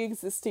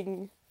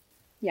pre-existing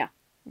Yeah.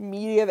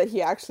 media that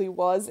he actually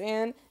was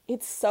in.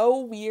 It's so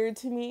weird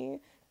to me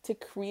to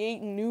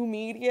create new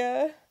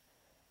media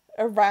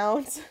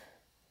around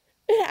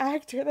an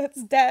actor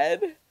that's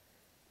dead.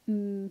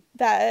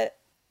 That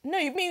no,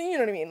 you know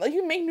what I mean? Like,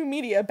 you make new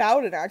media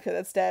about an actor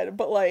that's dead,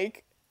 but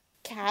like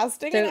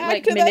casting Don't an like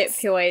actor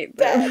manipulate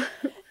that's them.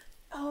 dead.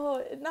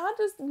 Oh, not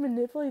just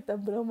manipulate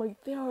them, but I'm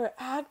like, there are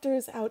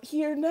actors out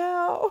here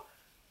now.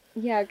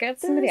 Yeah, get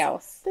somebody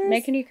else. there's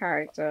Make a new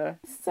character.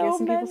 So Give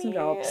some many, people some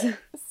jobs.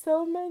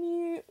 so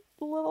many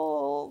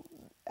little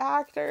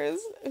actors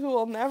who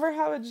will never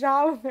have a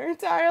job in their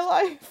entire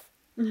life.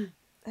 And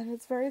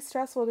it's very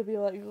stressful to be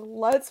like,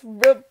 let's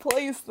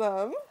replace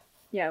them.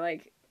 Yeah,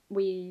 like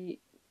these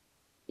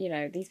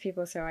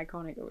people are so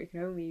iconic that we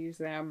can only use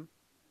them.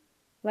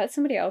 Let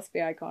somebody else be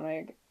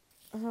iconic.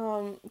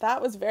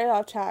 That was very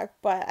off track,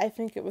 but I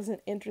think it was an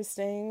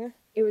interesting.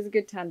 It was a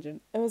good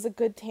tangent. It was a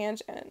good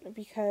tangent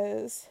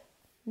because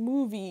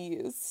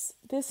movies.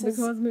 This is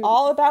Because movies.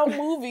 all about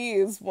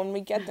movies when we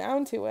get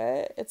down to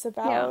it. It's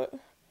about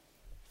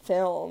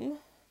film.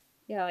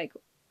 Yeah, like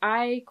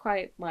I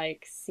quite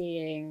like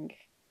seeing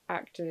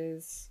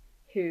actors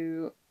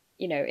who,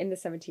 in the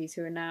 70s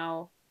who are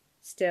now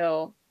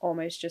still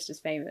almost just as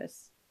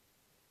famous.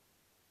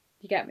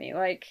 You get me?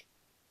 Like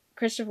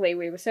Christopher Lee,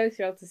 we were so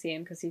thrilled to see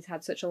him because he's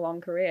had such a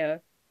long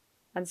career.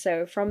 And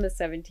so from the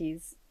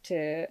 70s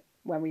to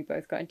when we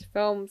both got into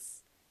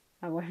films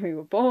and when we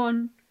were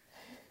born,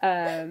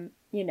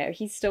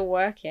 he's still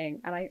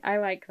working. And I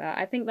like that.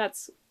 I think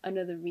that's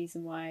another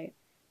reason why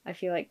I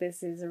feel like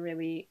this is a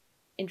really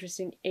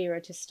interesting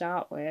era to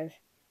start with.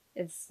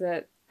 Is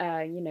that,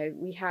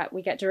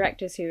 we get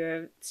directors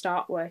who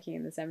start working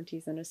in the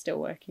 70s and are still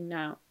working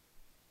now.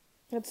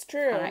 That's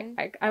true. And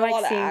I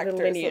like seeing the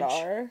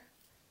lineage.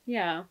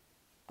 Yeah.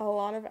 A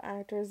lot of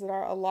actors that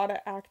are, a lot of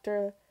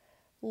actor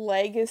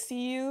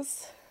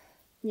legacies.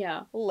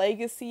 Yeah.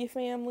 Legacy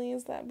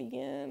families that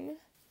begin.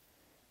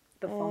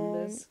 The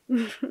Fondas.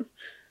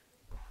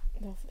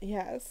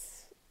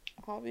 Yes.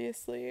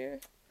 Obviously.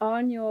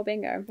 On your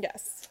bingo.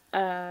 Yes.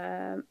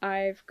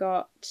 I've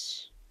got,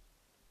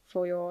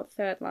 for your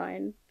third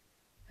line,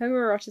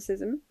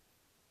 homoeroticism.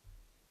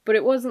 But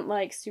it wasn't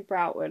like super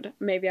outward.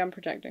 Maybe I'm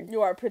projecting.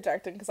 You are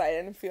projecting because I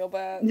didn't feel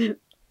bad.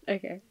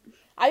 Okay.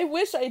 I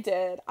wish I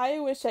did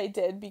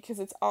because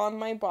it's on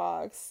my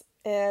box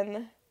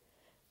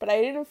but I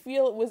didn't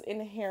feel it was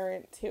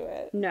inherent to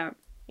it. No.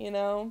 It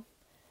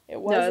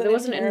wasn't. There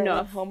wasn't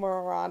enough.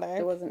 Homoerotic.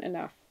 There wasn't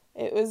enough.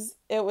 It was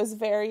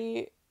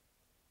very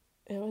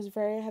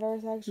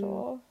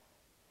heterosexual.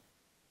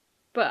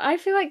 But I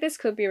feel like this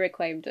could be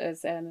reclaimed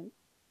as a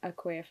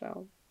queer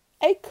film.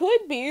 It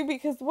could be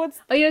because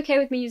Are you okay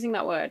with me using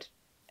that word?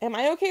 Am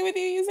I okay with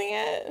you using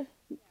it?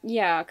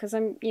 Yeah, because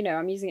I'm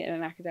using it in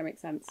an academic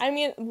sense. I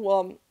mean,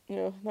 well,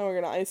 now we're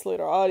gonna isolate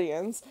our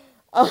audience.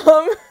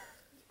 I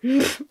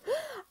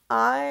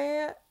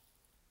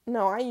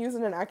use it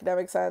in an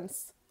academic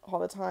sense all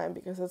the time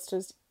because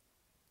it's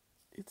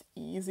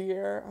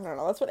easier. I don't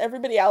know. That's what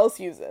everybody else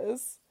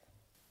uses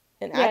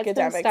in academics it's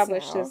been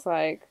established now. as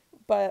like.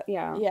 But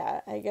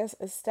yeah, I guess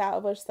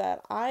established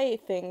that I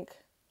think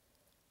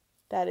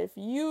that if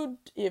you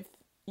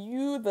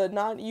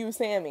not you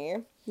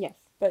Sammy, yes,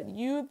 but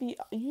you the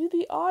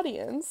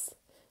audience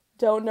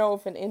don't know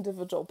if an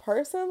individual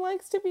person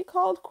likes to be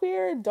called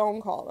queer,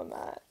 don't call them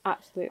that.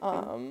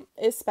 Absolutely.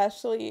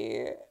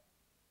 Especially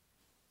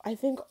I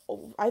think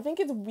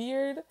it's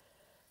weird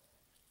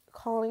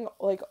calling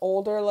like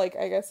older, like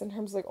I guess in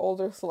terms of like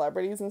older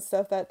celebrities and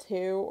stuff that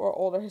too, or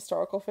older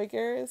historical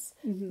figures,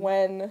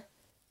 when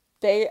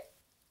they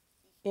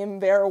in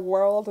their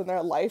world in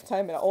their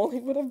lifetime it only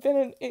would have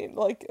been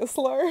like a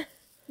slur.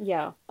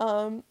 Yeah.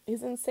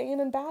 is insane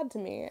and bad to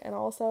me. And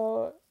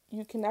also,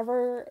 you,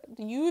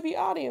 the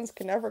audience,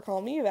 can never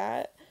call me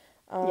that.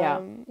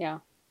 Yeah.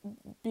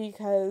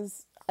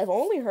 Because I've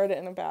only heard it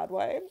in a bad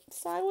way.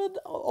 So I would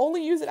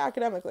only use it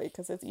academically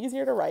because it's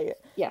easier to write.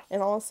 Yeah.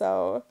 And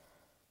also,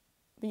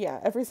 yeah,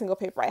 every single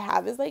paper I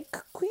have is like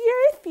queer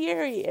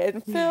theory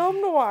and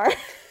film noir.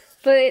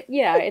 But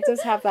it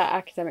does have that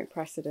academic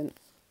precedent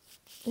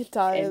It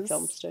does. in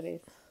film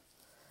studies.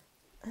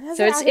 It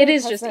So it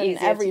is just in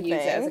easier to use it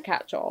as a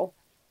catch-all.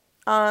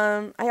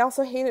 I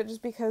also hate it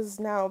just because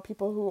now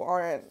people who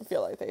aren't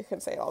feel like they can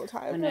say it all the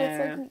time. I And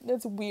it's know. like,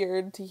 it's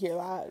weird to hear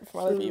that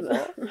from other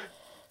people.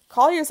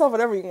 Call yourself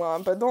whatever you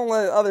want, but don't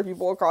let other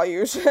people call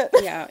you shit.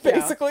 Yeah.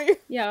 Basically.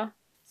 Yeah.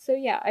 So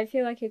yeah, I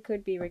feel like it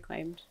could be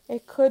reclaimed.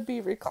 It could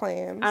be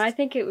reclaimed. And I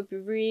think it would be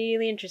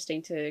really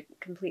interesting to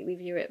completely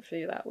view it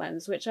through that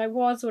lens, which I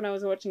was when I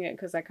was watching it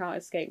because I can't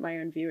escape my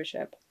own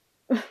viewership.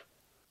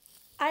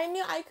 I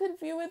mean, I could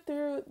view it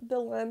through the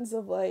lens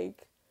of,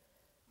 like,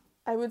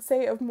 I would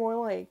say of more,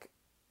 like,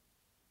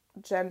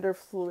 gender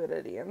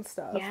fluidity and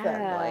stuff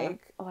than,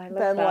 like, I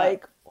love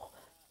that.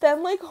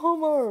 than, like,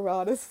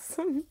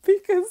 homoeroticism,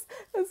 because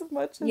as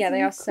much as they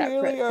you are separate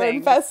clearly are things.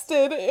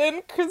 Invested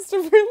in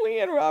Christopher Lee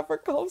and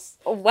Robert Culp's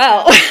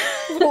Well,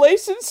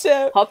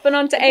 relationship, hopping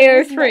onto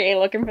AO3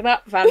 looking for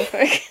that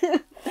fanfic.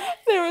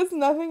 there was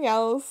nothing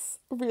else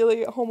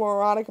really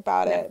homoerotic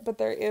about No. it, but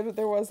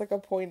there was, like, a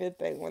pointed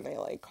thing when they,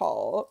 like,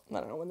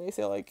 when they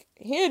say, like,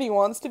 Handy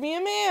wants to be a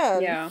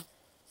man. Yeah.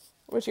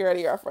 Which you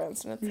already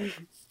referenced, and it's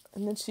like,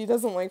 and then she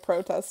doesn't, like,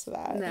 protest to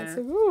that. No. It's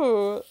like,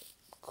 ooh,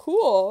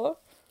 cool.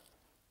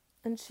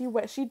 And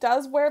she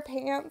does wear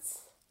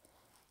pants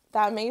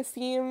that may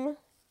seem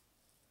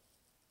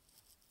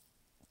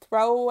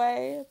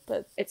throwaway,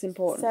 but It's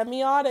important.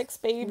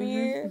 semiotics, baby.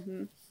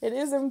 Mm-hmm. It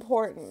is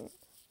important.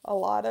 A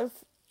lot of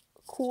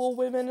cool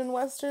women in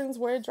westerns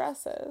wear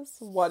dresses.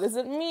 What does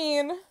it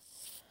mean?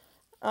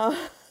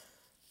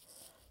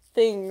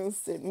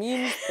 Things. It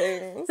means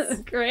things.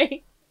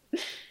 Great.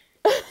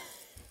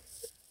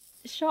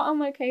 Shot on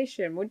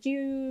location, would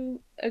you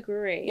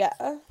agree?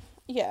 Yeah.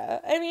 Yeah.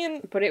 I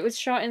mean, But it was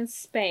shot in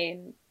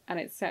Spain and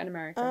it's set in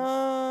America.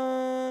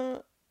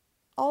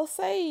 I'll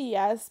say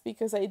yes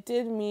because I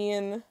did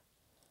mean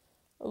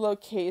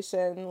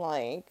location,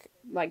 like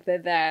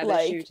they're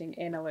like- shooting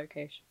in a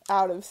location.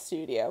 out of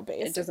studio,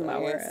 basically. It doesn't matter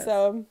where it is.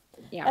 So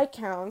Yeah. that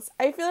counts.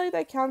 I feel like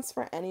that counts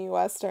for any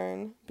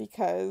western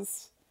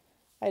because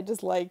I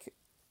just like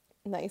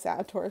nice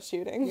outdoor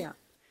shooting. Yeah.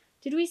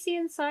 Did we see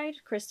inside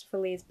Christopher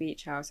Lee's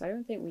beach house? I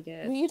don't think we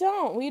did. We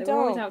don't. They were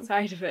always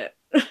outside of it.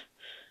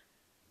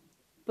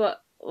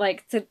 But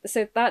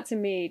so that to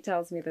me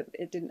tells me that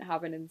it didn't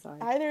have an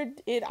inside.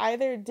 It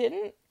either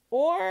didn't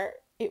or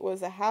it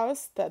was a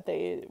house that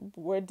they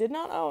did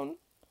not own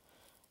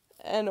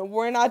and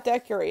were not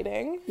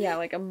decorating. Yeah,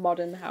 like a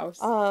modern house.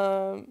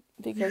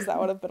 Because that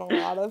would have been a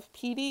lot of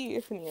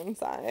PD from the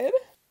inside.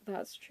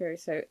 That's true.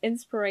 So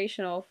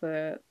inspirational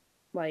for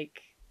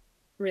like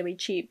really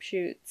cheap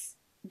shoots.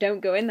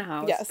 Don't go in the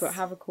house, Yes. but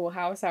have a cool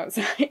house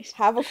outside.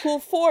 Have a cool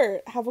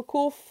fort.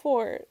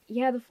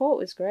 Yeah, the fort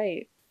was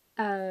great.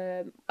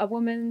 A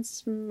woman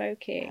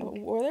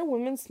smoking. Were there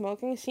women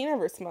smoking? She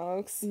never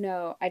smokes.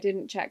 No, I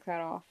didn't check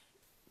that off.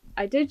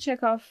 I did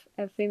check off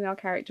a female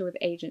character with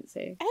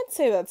agency. I'd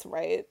say that's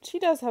right. She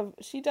does have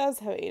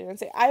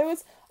agency. I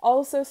was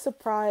also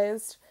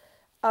surprised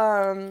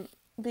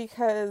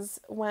because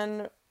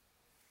when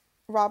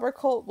Robert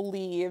Culp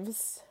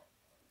leaves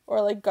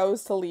or like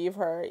goes to leave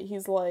her,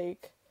 he's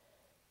like,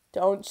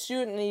 don't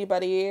shoot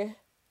anybody.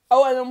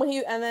 Oh, and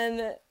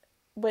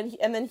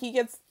then he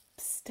gets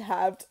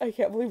stabbed. I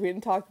can't believe we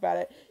didn't talk about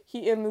it.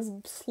 He in this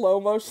slow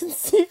motion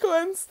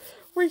sequence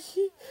where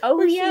he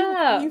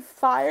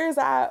fires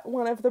at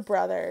one of the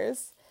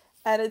brothers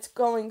and it's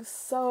going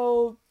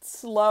so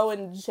slow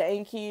and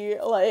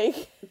janky,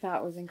 like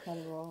That was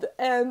incredible.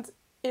 and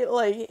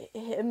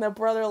the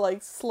brother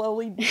like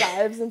slowly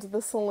dives into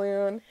the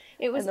saloon.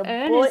 It was and the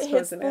Ernest, bullet hits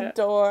wasn't the it?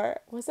 door.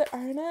 Was it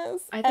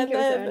Ernest? I think it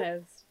was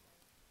Ernest.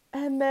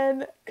 And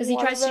then Because he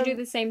one tries of to do them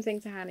the same thing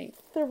to Hanny.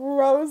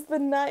 throws the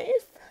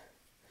knife.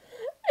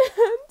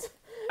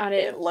 And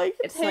It like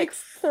it's like takes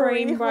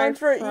frame by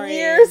 300 frame.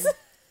 years.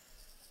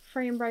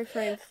 Frame by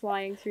frame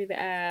flying through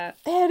the air.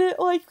 And it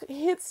like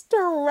hits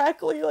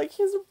directly, like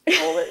his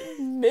bullet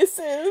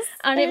misses.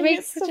 And it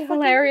makes hits the such a fucking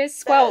hilarious veg.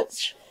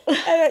 squelch.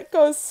 And it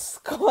goes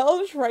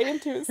squelch right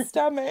into his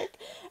stomach.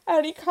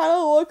 And he kind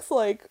of looks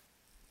like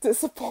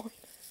disappointed.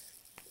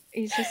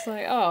 He's just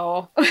like,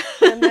 oh.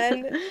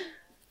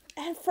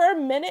 And for a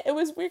minute, it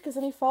was weird because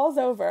then he falls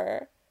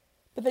over,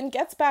 but then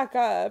gets back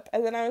up.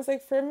 And then I was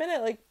like, for a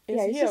minute, like,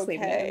 is he's he just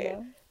leaving it okay? in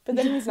there. But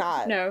then he's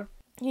not. No.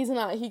 He's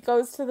not. He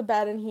goes to the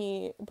bed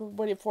and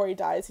before he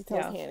dies, he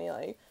tells Hanny,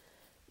 like,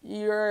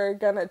 you're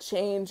gonna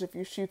change if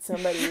you shoot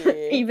somebody.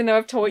 Even though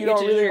I've taught you,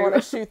 don't to really shoot. want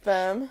to shoot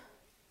them.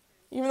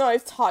 Even though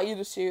I've taught you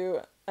to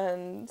shoot.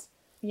 And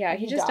Yeah,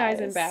 he just dies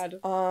in bed.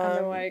 And Um,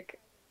 they're like,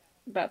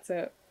 that's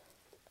it.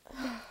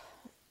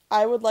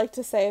 I would like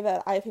to say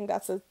that I think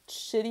that's a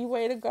shitty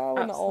way to go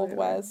in the Old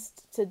Absolutely.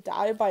 West. To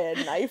die by a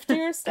knife to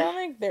your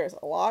stomach, there's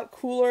a lot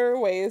cooler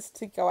ways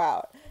to go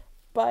out.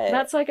 But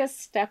That's like a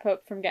step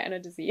up from getting a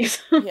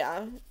disease.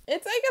 yeah, I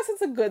guess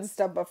it's a good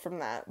step up from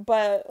that.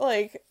 But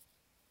like,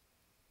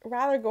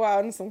 rather go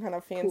out in some kind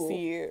of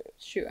fancy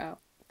Shootout.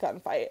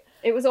 gunfight.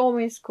 It was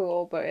almost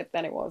cool, but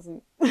then it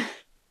wasn't.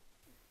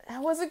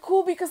 That wasn't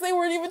cool because they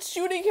weren't even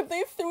shooting him.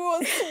 They threw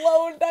a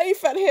slow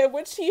knife at him,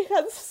 which he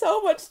had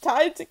so much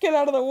time to get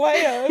out of the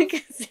way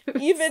of.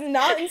 Even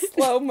not in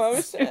slow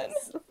motion.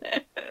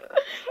 It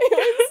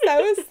was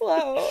so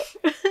slow.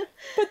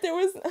 But there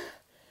was,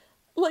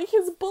 like,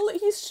 his bullet,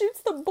 he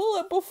shoots the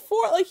bullet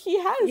before, like, he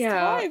has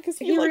time, because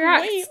he like,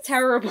 reacts waits.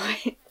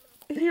 terribly.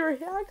 He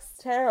reacts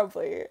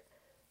terribly.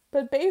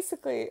 But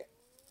basically,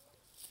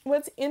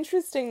 what's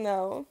interesting,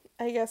 though,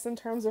 I guess, in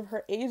terms of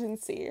her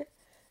agency,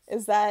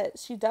 is that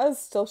she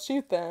does still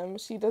shoot them.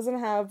 She doesn't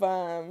have,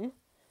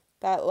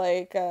 that,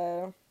 like,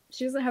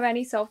 She doesn't have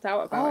any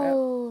self-doubt about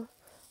it.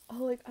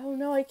 Oh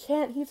no, I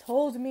can't. He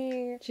told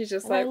me. She's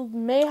just And like,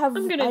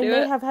 I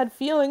may have had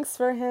feelings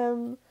for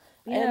him.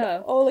 yeah.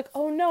 And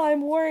oh no,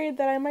 I'm worried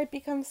that I might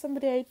become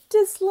somebody I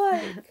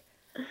dislike.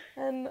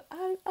 And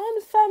I'm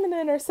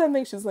unfeminine or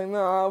something. She's like,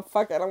 no,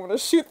 fuck it. I'm gonna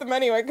shoot them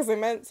anyway because I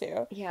meant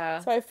to.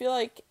 Yeah. So I feel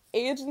like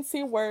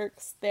agency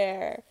works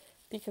there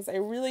because I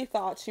really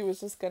thought she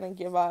was just gonna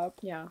give up.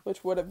 Yeah.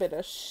 Which would have been a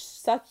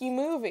sucky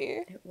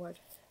movie. It would.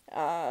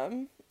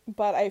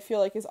 But I feel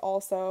like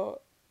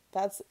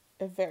that's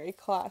a very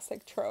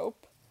classic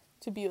trope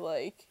to be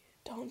like,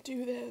 don't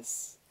do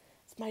this.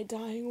 It's my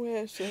dying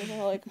wish. And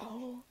they're like,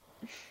 oh,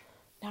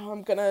 now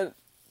I'm gonna,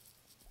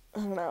 I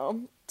don't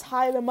know,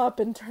 tie them up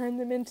and turn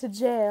them into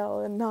jail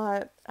and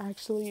not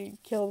actually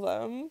kill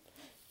them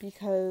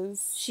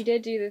because... She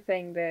did do the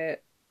thing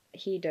that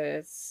he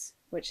does,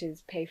 which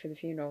is pay for the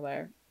funeral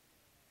there.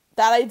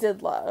 That I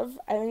did love.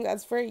 I think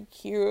that's very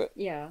cute.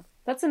 Yeah.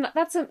 That's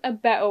a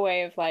better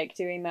way of, like,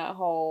 doing that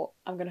whole,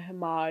 I'm gonna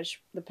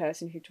homage the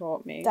person who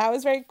taught me. That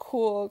was very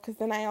cool, because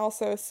then I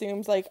also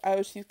assumed, like,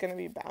 oh, she's gonna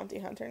be bounty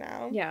hunter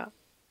now. Yeah.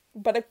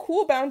 But a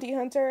cool bounty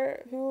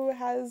hunter who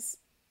has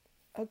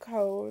a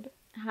code.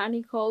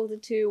 Hanny called her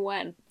to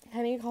when?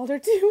 Henny called her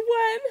to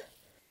when?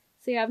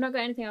 So yeah, I've not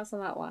got anything else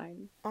on that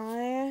line.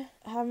 I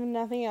have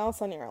nothing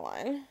else on your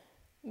line.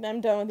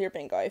 I'm done with your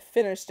bingo. I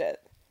finished it.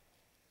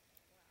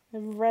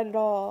 I've read it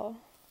all.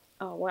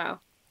 Oh, wow.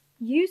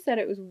 You said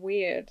it was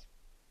weird,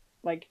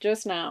 like,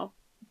 just now,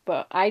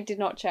 but I did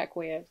not check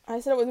weird. I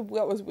said it was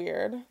what was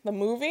weird. The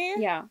movie?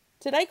 Yeah.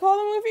 Did I call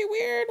the movie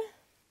weird?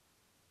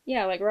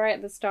 Yeah, like, right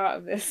at the start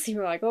of this, you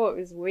were like, oh, it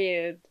was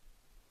weird.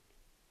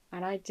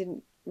 And I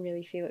didn't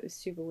really feel it was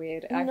super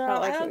weird. I No,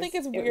 felt like I don't think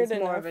it's weird it was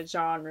more enough. of a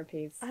genre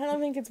piece. I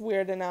don't think it's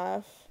weird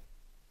enough.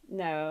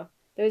 No.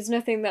 There was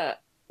nothing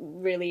that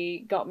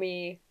really got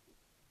me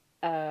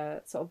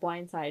sort of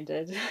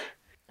blindsided.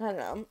 I don't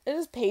know. It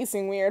is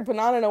pacing weird, but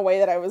not in a way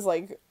that I was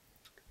like,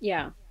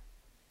 Yeah.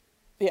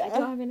 yeah. I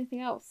don't have anything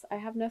else. I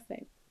have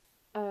nothing.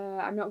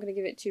 I'm not going to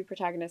give it two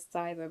protagonists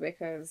either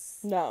because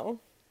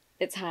No.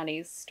 it's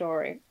Hanny's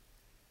story.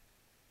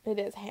 It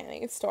is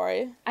Hanny's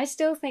story. I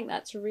still think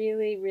that's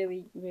really,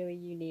 really, really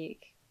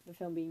unique, the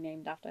film being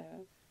named after her.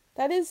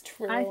 That is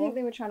true. I think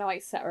they were trying to,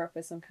 like, set her up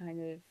as some kind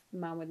of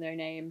man with no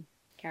name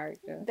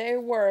character. They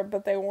were,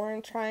 but they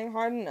weren't trying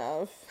hard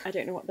enough. I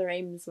don't know what their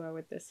aims were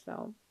with this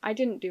film. I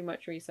didn't do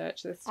much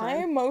research this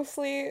time. I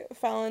mostly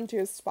fell into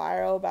a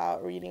spiral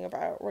about reading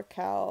about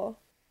Raquel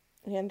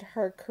and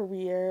her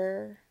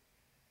career,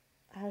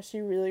 how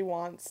she really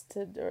wants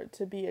to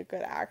be a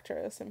good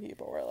actress, and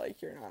people were like,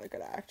 you're not a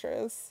good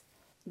actress.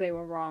 They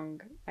were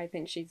wrong. I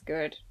think she's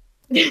good.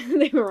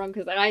 They were wrong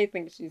because I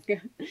think she's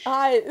good.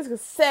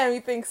 Sammy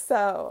thinks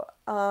so.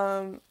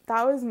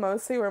 That was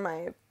mostly where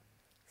my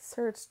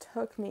search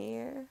took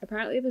me.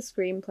 Apparently the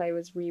screenplay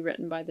was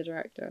rewritten by the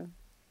director.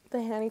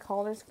 The Hanny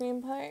Calder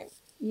screenplay?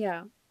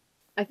 Yeah.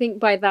 I think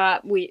by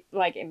that,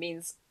 it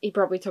means he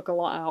probably took a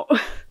lot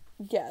out.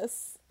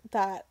 Yes,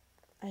 that,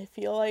 I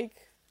feel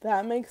like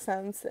that makes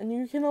sense. And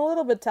you can a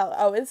little bit tell.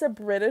 Oh, it's a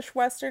British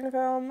Western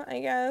film,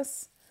 I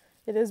guess.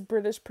 It is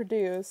British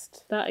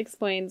produced. That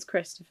explains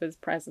Christopher's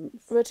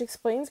presence. Which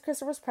explains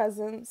Christopher's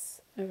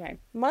presence. Okay.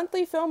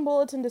 Monthly Film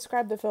Bulletin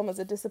described the film as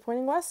a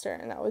disappointing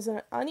Western that was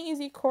an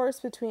uneasy course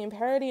between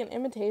parody and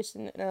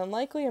imitation, an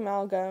unlikely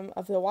amalgam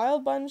of The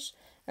Wild Bunch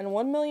and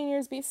 1 Million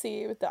Years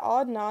BC, with the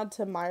odd nod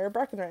to Myra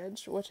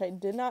Breckinridge, which I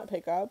did not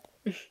pick up.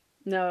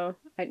 No,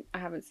 I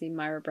haven't seen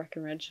Myra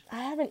Breckinridge.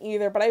 I haven't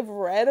either, but I've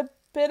read a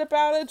bit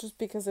about it just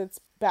because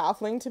it's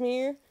baffling to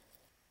me.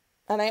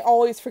 And I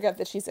always forget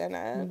that she's in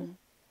it. Mm-hmm.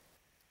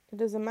 It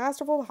is a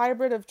masterful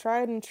hybrid of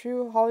tried and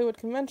true Hollywood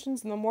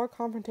conventions and the more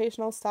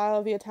confrontational style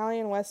of the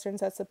Italian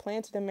westerns that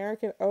supplanted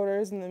American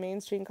odors in the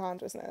mainstream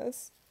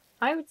consciousness.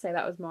 I would say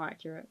that was more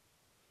accurate.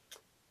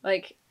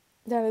 Like...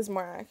 That is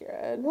more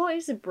accurate. What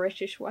is a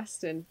British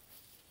western?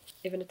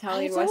 If an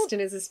Italian western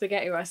is a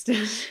spaghetti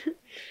western.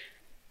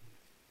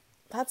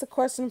 That's a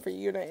question for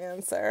you to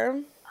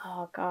answer.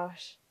 Oh,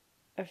 gosh.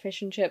 a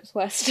fish and chips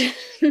western.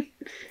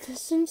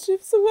 Fish and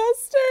chips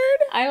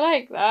western. I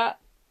like that.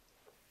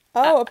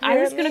 Oh, I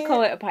was apparently gonna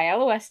call it a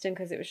paella western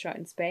because it was shot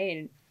in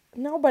Spain.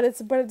 no, but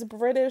it's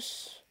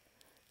British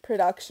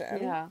production.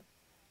 Yeah.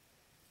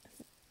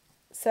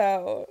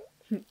 So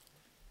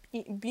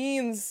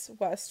beans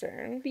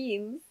western,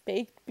 Beans.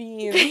 baked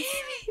beans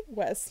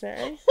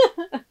western,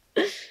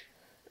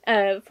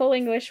 Full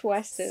English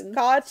western.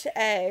 Scotch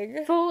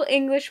egg. Full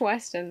English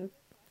western.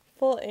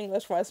 Full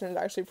English western is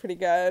actually pretty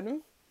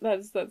good.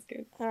 That's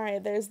good. All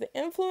right, there's the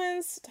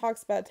influence.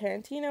 Talks about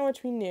Tarantino,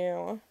 which we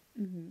knew.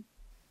 Mm-hmm.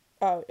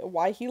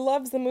 Why he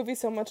loves the movie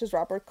so much is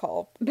Robert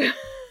Culp.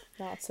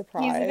 Not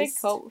surprised. He's a big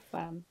Culp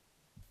fan.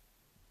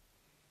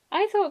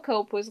 I thought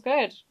Culp was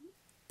good.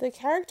 The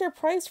character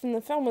Price from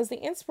the film was the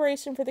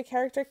inspiration for the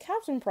character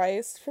Captain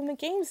Price from the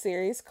game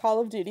series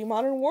Call of Duty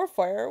Modern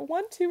Warfare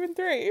 1, 2, and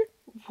 3.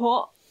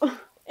 What?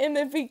 In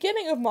the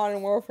beginning of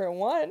Modern Warfare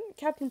 1,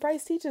 Captain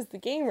Price teaches the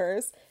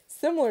gamers,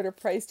 similar to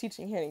Price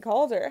teaching Hanny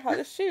Calder, how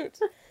to shoot.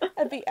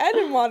 At the end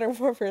of Modern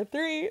Warfare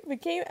 3, the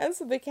game ends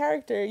with the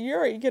character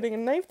Yuri getting a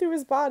knife through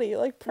his body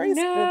like Price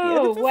did at the end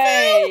No of the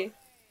way. film.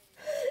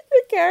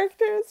 The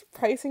characters,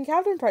 Price and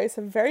Captain Price,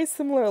 have very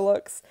similar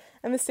looks,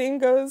 and the same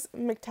goes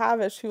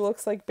McTavish, who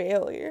looks like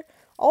Bailey.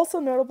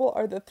 Also notable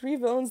are the 3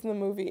 villains in the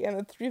movie and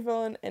the 3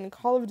 villain in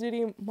Call of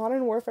Duty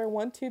Modern Warfare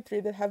 1, 2, 3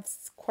 that have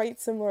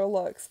quite similar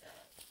looks.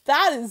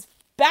 That is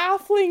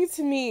baffling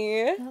to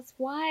me. That's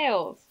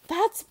wild.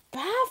 That's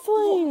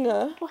baffling.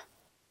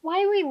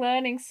 Why are we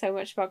learning so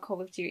much about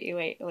Call of Duty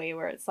lately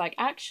where it's like,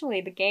 actually,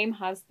 the game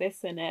has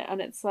this in it,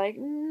 and it's like,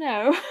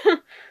 no.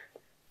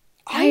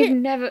 I've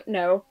never...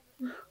 No.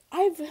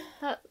 I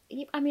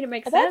mean, it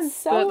makes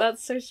sense, but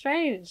that's so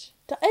strange.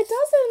 It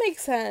doesn't make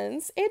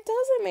sense. It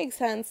doesn't make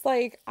sense.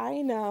 Like,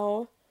 I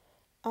know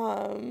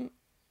as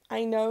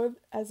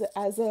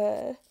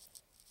a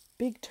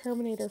big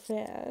Terminator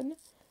fan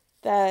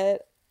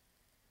that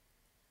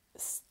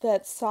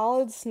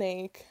Solid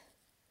Snake,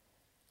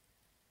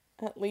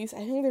 at least,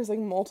 I think there's like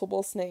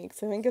multiple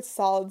snakes. I think it's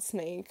Solid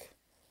Snake.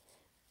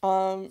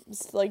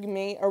 Like,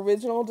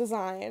 original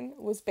design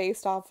was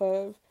based off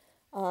of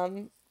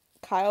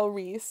Kyle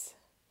Reese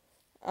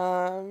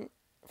from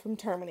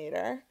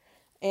Terminator.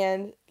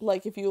 And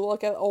like, if you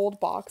look at old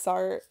box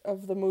art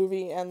of the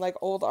movie and like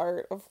old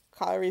art of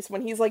Kyle Reese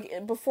when he's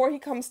like, before he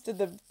comes to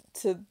the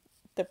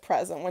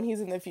present, when he's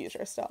in the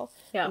future still,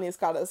 and he's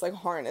got his like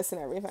harness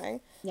and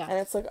everything, and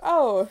it's like,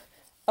 oh,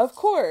 of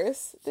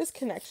course this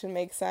connection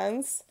makes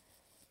sense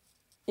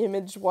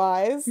image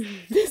wise.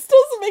 This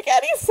doesn't make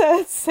any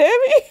sense,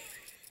 Sammy.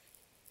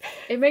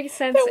 It makes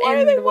sense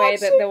in the way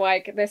that the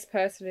like, this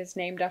person is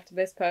named after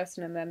this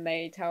person, and then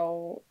they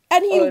tell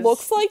and he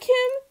looks like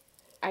him.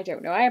 I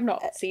don't know. I have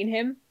not seen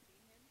him.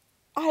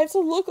 I have to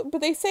look,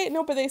 but they say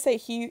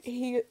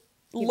he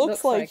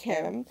looks like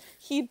him.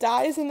 He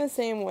dies in the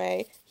same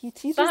way. He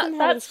teaches him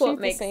how to shoot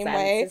the same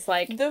way. It's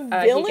like the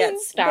villains, he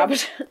gets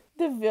stabbed.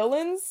 The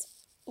villains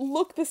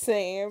look the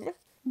same.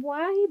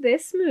 Why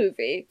this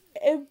movie?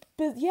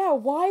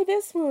 Why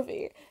this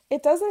movie?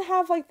 It doesn't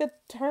have like the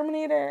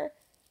Terminator.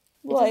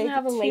 It doesn't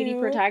have a lady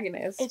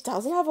protagonist. It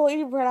doesn't have a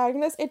lady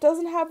protagonist. It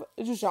doesn't have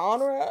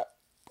genre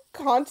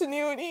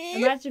continuity.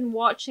 Imagine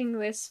watching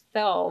this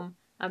film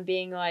and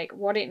being like,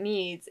 what it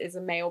needs is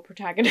a male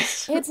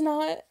protagonist. It's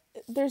not.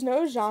 There's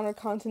no genre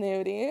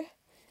continuity.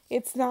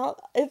 It's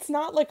not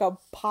like a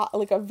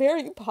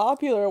very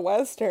popular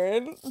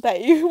Western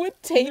that you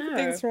would take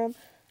things from.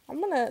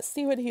 I'm gonna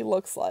see what he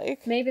looks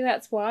like. Maybe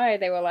that's why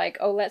they were like,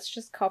 oh, let's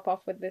just cop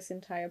off with this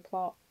entire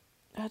plot.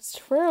 That's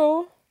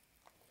true.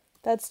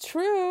 That's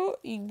true.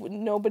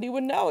 Nobody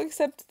would know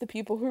except the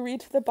people who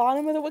read to the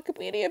bottom of the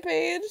Wikipedia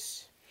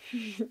page.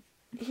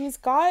 He's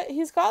got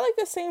like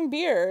the same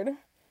beard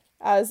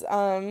as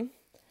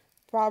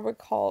Robert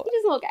Culp. He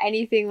doesn't look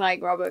anything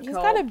like Robert Culp. He's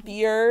got a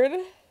beard.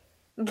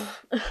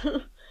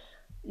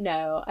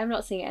 No, I'm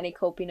not seeing any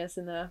culpiness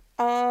in there.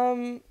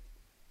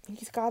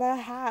 He's got a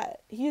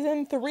hat. He's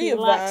in 3 he of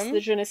lacks them.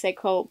 The je ne sais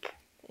culp.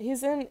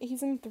 He's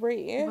in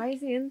 3. Why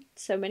is he in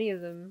so many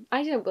of them?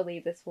 I don't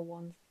believe this for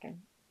one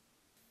second.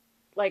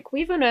 Like,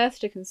 we've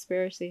unearthed a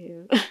conspiracy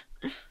here.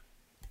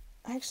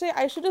 Actually,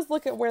 I should just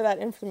look at where that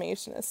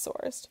information is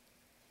sourced.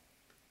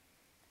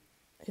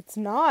 It's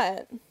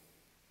not.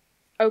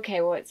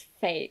 Okay, well, it's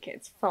fake.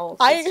 It's false.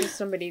 It's just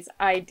somebody's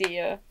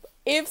idea.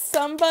 If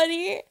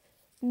somebody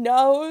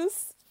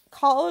knows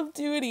Call of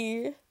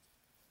Duty,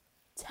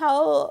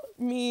 tell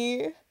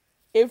me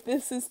if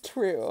this is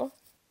true.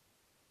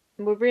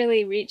 We're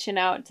really reaching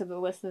out to the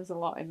listeners a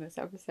lot in this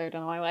episode,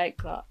 and I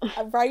like that.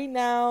 Right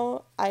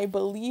now, I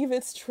believe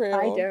it's true.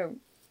 I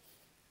don't.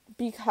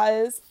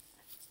 Because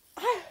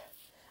I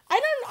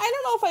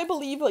don't know if I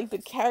believe like the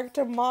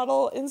character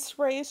model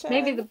inspiration.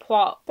 Maybe the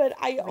plot. But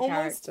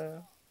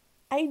character.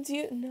 I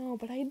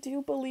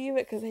do believe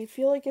it because I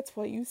feel like it's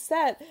what you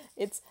said.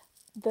 It's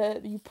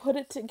you put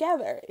it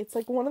together. It's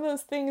like one of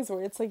those things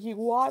where it's like you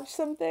watch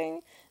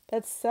something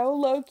that's so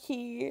low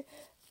key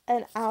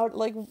and out,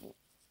 like,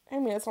 I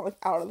mean, it's not like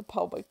out of the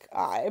public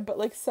eye, but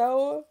like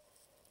so,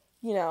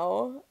 you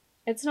know,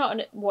 It's not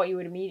what you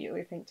would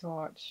immediately think to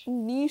watch.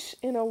 niche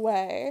in a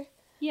way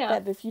Yeah.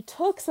 that if you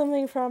took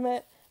something from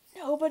it,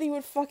 nobody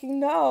would fucking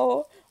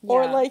know.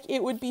 Or, Yeah. like,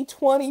 it would be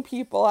 20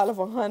 people out of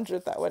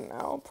 100 that would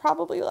know.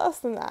 Probably less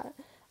than that.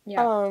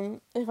 Yeah.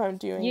 If I'm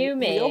doing You,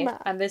 real me,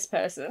 math. and this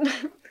person.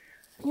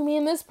 You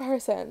mean this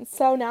person.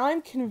 So now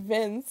I'm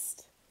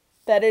convinced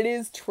that it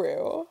is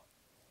true.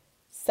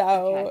 So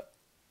Okay.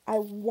 I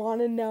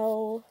want to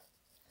know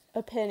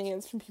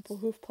opinions from people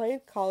who've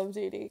played Call of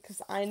Duty,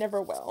 because I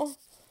never will.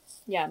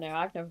 Yeah, no,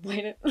 I've never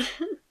played it.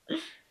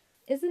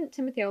 Isn't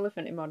Timothy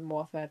Olyphant in Modern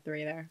Warfare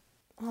 3 there?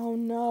 Oh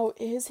no,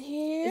 is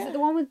he? Is it the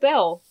one with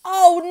Bill?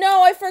 Oh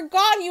no, I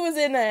forgot he was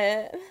in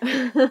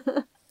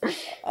it.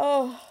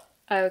 Oh.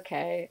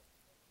 Okay.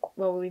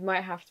 Well, we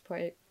might have to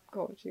play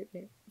Call of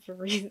Duty for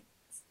reasons.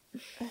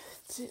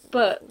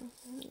 But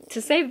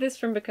to save this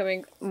from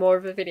becoming more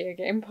of a video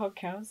game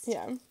podcast,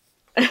 Yeah.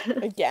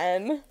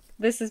 Again.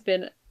 this has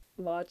been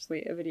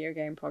largely a video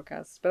game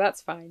podcast, but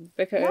that's fine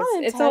because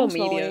Not it's all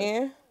media.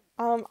 intentionally.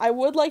 I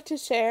would like to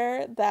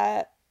share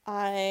that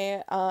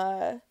I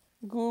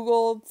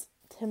Googled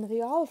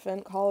Timothy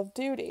Olyphant Call of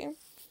Duty.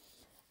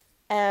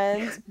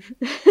 And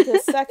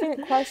the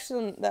second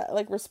question that,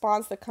 like,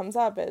 response that comes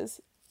up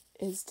is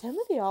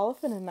Timothy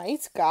Olyphant a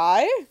nice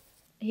guy?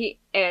 He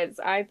is.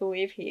 I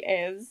believe he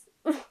is.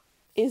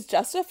 Is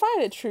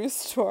Justified a true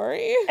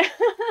story?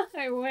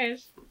 I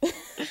wish.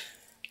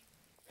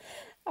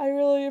 I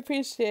really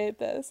appreciate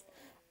this.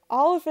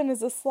 Olyphant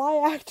is a sly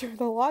actor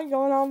with a lot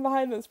going on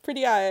behind those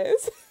pretty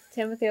eyes.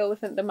 Timothy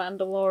Olyphant, the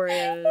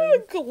Mandalorian.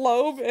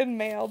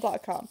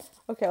 Globeandmail.com.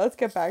 Okay, let's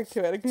get back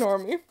to it. Ignore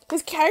me.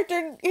 His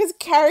character,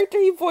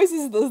 he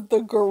voices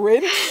the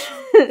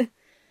Grinch.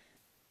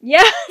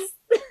 Yes!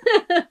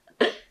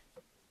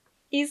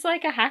 He's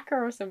like a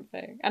hacker or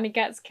something, and he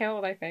gets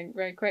killed, I think,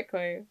 very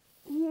quickly.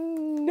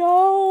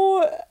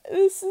 No,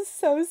 this is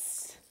so...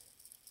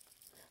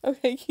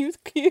 Okay,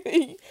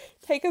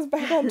 take us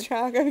back on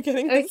track. I'm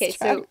getting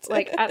distracted. Okay, so,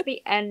 like, at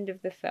the end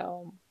of the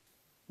film,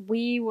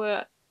 we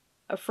were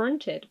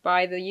affronted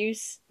by the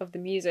use of the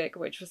music,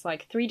 which was,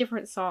 like, 3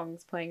 different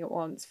songs playing at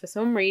once for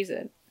some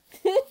reason.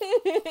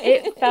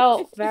 It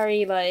felt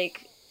very,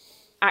 like,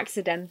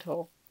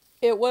 accidental.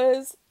 It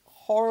was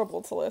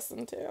horrible to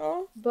listen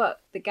to.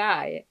 But the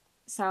guy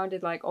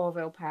sounded like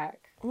Orville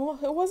Peck. Well,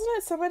 it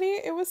wasn't somebody.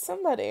 It was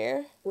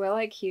somebody. We're,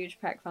 like, huge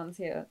Peck fans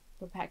here.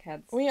 We're Peck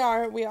heads. We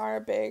are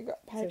a big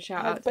Peck So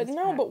shout head. out to But Mr.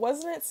 no, Peck. but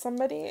wasn't it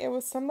somebody? It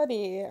was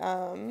somebody.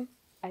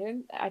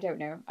 I don't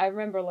know. I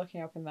remember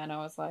looking up and then I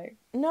was like,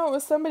 No, it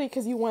was somebody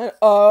because you went,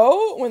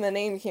 oh, when the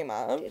name came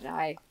up. did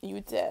I?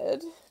 You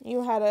did.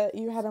 You had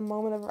a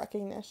moment of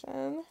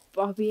recognition.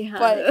 Bobby had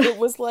But it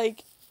was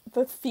like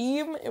the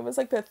theme. It was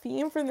like the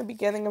theme from the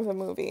beginning of the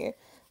movie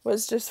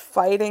was just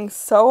fighting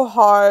so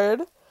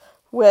hard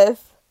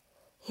with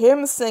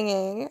him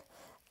singing,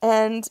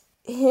 and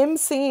him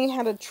singing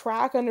had a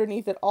track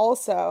underneath it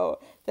also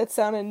that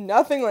sounded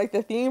nothing like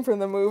the theme from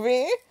the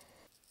movie.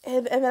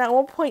 And then at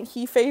one point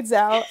he fades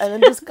out and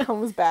then just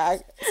comes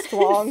back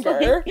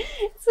stronger.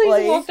 It's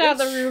like he walked out of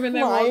the room and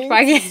then walked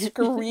back in.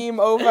 Scream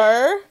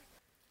over.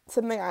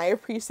 Something I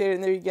appreciated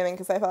in the beginning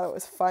because I thought it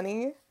was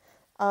funny.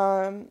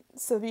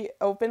 So the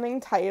opening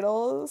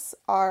titles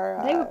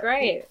are... They were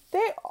great.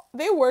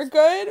 They were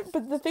good,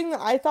 but the thing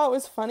that I thought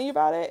was funny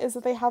about it is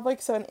that they have,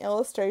 like, so an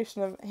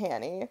illustration of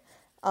Hanny.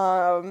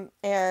 And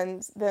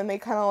then they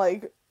kind of,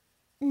 like,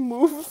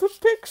 move the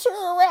picture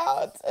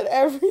around in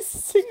every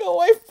single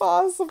way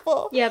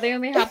possible. Yeah, they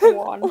only had the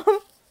one.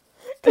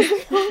 Because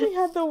they only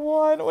had the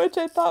one, which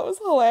I thought was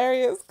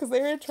hilarious, because they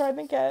were trying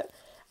to get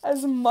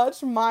as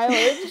much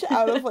mileage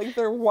out of, like,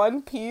 their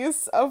one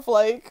piece of,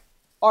 like,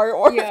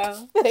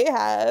 artwork they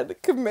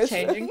had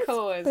commissioned. Changing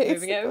colours,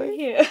 basically. moving it over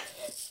here.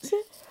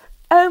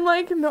 And,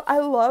 like, no, I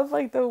love,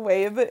 like, the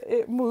way that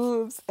it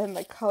moves and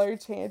the color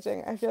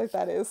changing. I feel like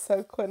that is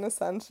so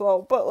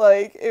quintessential. But,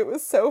 like, it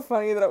was so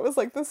funny that it was,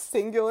 like, the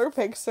singular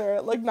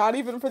picture. Like, not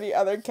even for the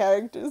other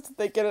characters did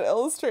they get an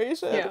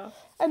illustration. Yeah.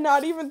 And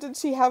not even did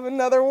she have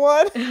another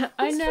one. I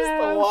It's know.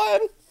 just the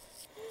one.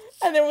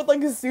 And then would,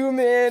 like, zoom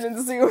in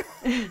and zoom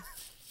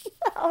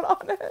out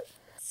on it.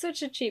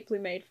 Such a cheaply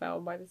made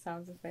film by the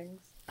sounds of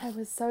things. I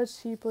was so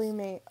cheaply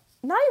made.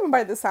 Not even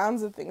by the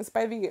sounds of things,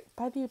 by the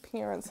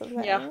appearance of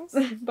things. Yeah,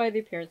 by the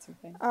appearance of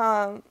things.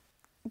 I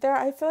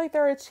feel like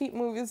there are cheap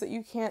movies that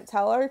you can't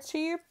tell are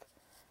cheap.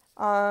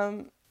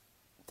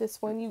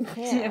 This one you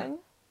can. Yeah.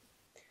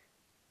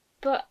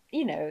 But,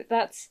 you know,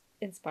 that's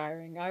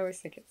inspiring. I always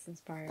think it's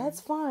inspiring. That's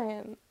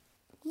fine.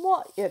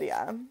 Well,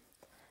 yeah.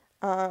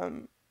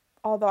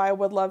 Although I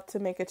would love to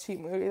make a cheap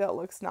movie that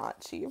looks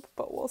not cheap,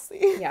 but we'll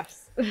see.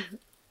 Yes.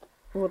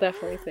 We'll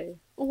definitely see.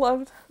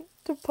 Love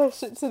to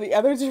push it to the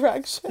other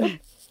direction.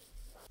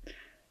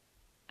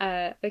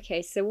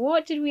 Okay, so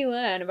what did we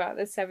learn about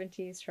the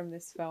 70s from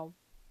this film?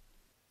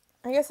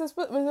 I guess was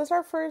this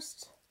our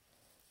first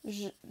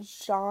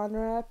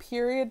genre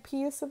period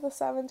piece of the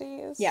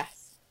 70s?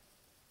 Yes.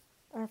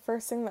 Our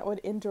first thing that would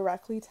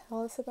indirectly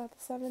tell us about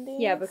the 70s?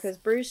 Yeah, because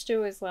Brewster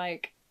was,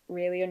 like,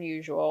 really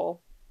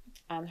unusual,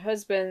 and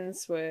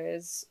Husbands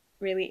was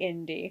really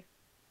indie.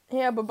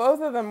 Yeah, but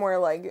both of them were,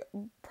 like,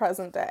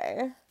 present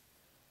day.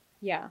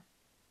 Yeah.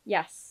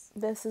 Yes.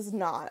 This is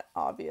not,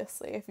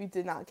 obviously. If you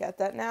did not get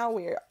that now,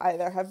 we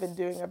either have been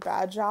doing a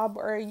bad job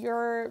or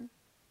you're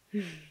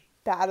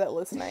bad at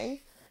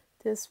listening.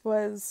 This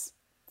was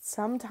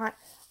sometime.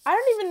 I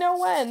don't even know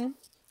when.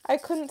 I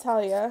couldn't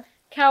tell you.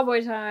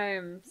 Cowboy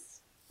times.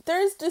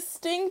 There's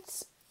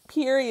distinct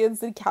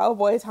periods in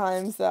cowboy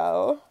times,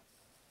 though.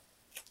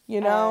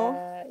 You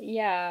know?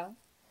 Yeah.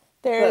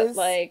 There's...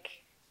 But, like...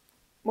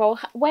 Well,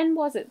 when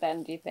was it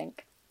then, do you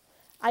think?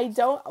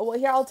 Well,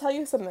 here, I'll tell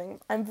you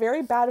something. I'm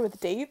very bad with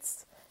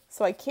dates,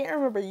 so I can't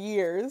remember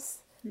years,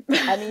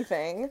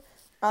 anything.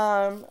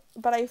 But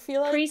I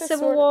feel like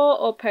Pre-Civil War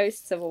or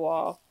post-Civil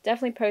War?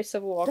 Definitely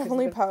post-Civil War.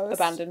 Definitely post.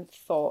 Abandoned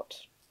thought.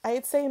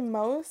 I'd say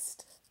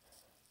most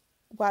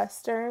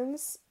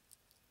Westerns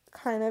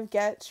kind of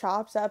get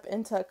chopped up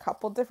into a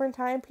couple different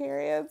time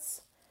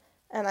periods.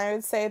 And I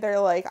would say they're,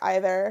 like,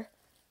 either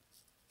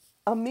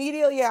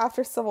immediately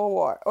after Civil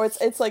War, or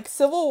it's like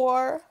Civil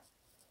War,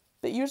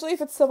 but usually if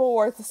it's Civil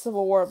War, it's a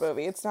Civil War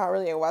movie. It's not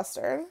really a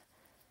Western.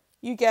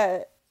 You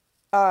get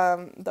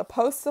the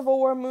post-Civil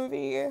War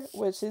movie,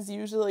 which is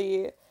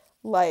usually,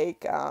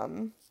 like,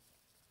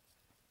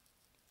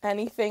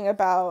 anything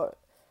about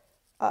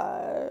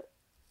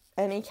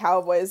any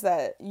cowboys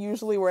that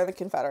usually were in the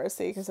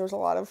Confederacy, because there's a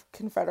lot of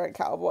Confederate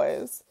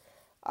cowboys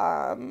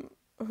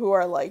who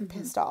are, like,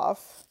 pissed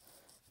off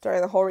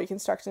during the whole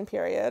Reconstruction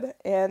period.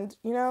 And,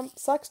 you know,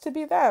 sucks to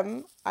be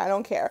them. I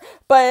don't care.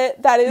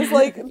 But that is,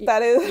 like,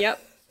 that is...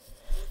 Yep.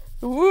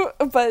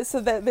 But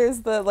so that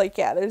there's the, like,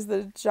 yeah, there's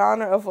the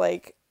genre of,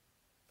 like,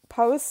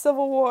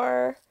 post-Civil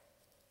War,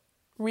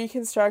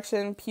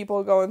 Reconstruction,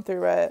 people going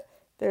through it.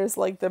 There's,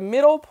 like, the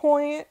middle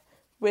point,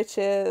 which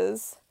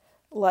is,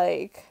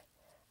 like,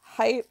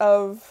 height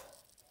of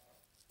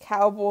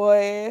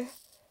cowboy,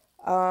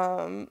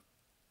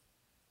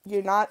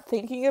 you're not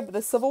thinking it, but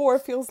the Civil War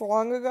feels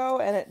long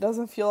ago, and it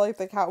doesn't feel like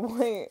the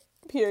cowboy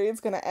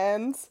period's gonna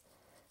end.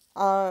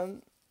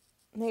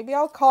 Maybe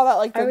I'll call that,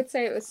 like, I would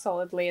say it was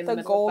solidly in the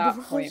middle gold of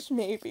that rush, point.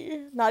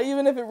 maybe. Not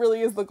even if it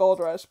really is the gold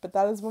rush, but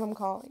that is what I'm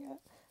calling it.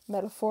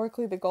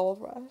 Metaphorically, the gold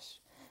rush.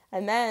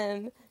 And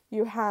then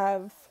you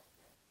have...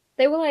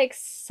 They were, like,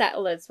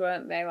 settlers,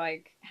 weren't they?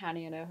 Like,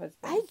 Hanny and her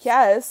husband. I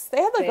guess.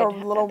 They had, like, a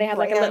little They had,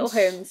 like, a little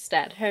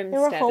homestead. They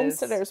were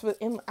homesteaders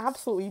with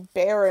absolutely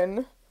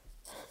barren...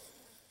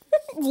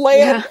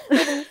 land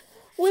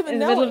with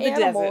no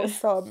animals,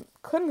 so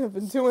couldn't have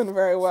been doing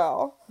very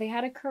well. They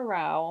had a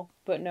corral,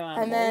 but no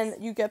animals. And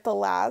then you get the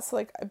last,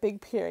 like, a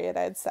big period,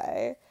 I'd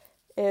say,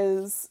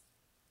 is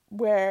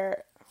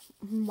where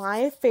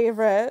my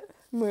favorite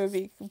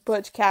movie,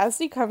 Butch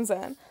Cassidy, comes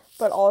in,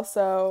 but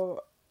also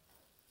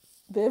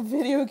the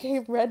video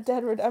game Red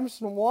Dead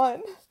Redemption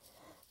 1,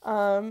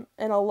 and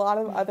a lot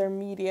of other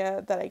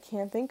media that I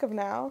can't think of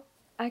now.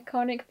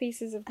 Iconic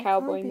pieces of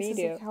cowboy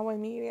media.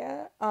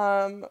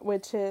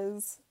 Which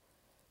is,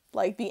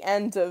 like, the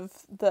end of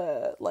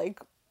the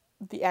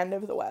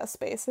West,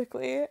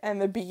 basically, and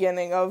the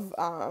beginning of,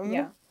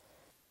 Yeah.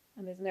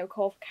 And there's no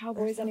call for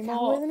cowboys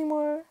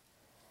anymore.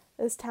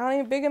 This town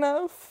ain't big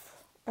enough.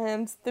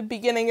 And the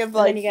beginning of,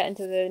 like... And then you get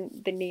into the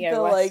like,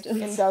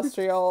 neo-westerns.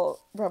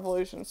 industrial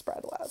revolution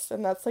spread west.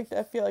 And that's, like,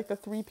 I feel like the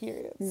three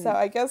periods. So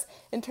I guess,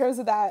 in terms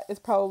of that, it's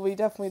probably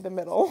definitely the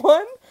middle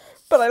one.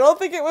 But I don't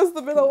think it was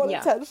the middle one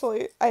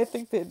intentionally. I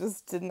think they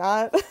just did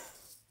not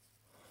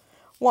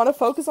want to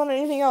focus on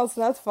anything else,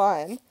 and that's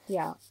fine.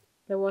 Yeah.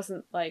 There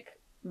wasn't, like,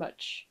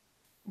 much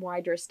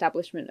wider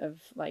establishment of,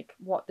 like,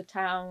 what the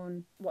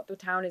town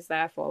is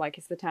there for. Like,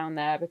 is the town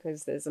there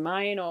because there's a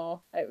mine,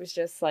 or it was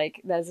just, like,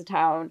 there's a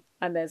town,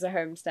 and there's a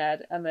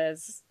homestead, and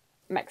there's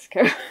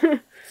Mexico.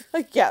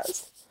 I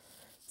guess.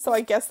 So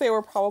I guess they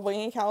were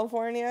probably in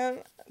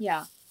California?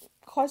 Yeah.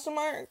 Question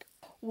mark.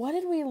 What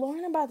did we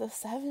learn about the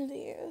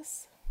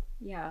 70s?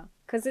 Yeah,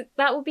 because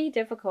that would be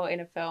difficult in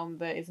a film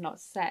that is not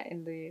set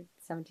in the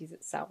 70s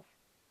itself.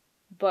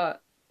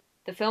 But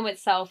the film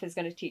itself is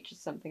going to teach us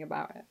something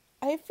about it.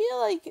 I feel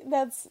like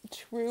that's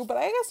true, but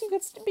I guess you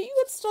could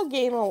still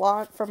gain a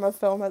lot from a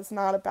film that's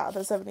not about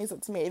the 70s,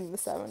 that's made in the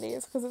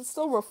 70s, because it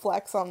still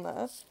reflects on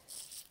the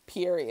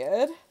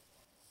period.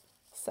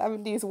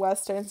 70s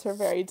Westerns are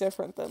very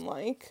different than,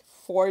 like,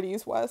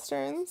 40s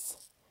Westerns,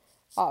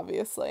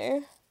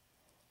 obviously.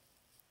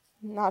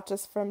 Not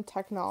just from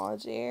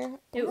technology.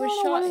 It was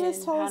shot in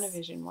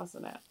Panavision,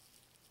 wasn't it?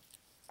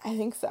 I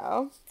think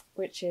so.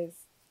 Which is,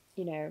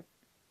 you know,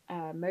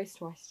 most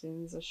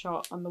Westerns are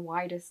shot on the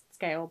widest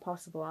scale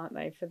possible, aren't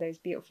they? For those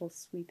beautiful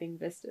sweeping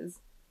vistas.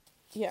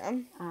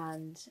 Yeah.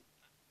 And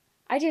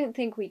I didn't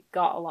think we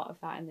got a lot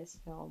of that in this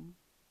film.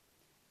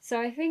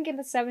 So I think in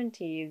the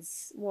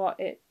 70s, what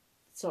it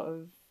sort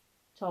of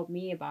told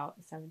me about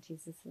the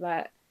 70s is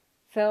that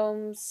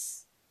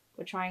films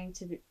were trying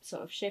to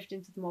sort of shift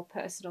into the more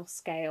personal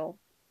scale.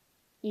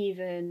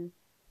 Even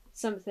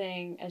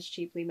something as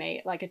cheaply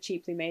made, like a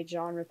cheaply made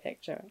genre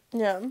picture.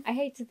 Yeah. I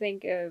hate to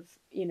think of,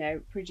 you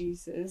know,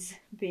 producers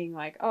being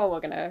like, oh, we're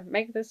gonna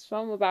make this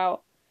film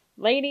about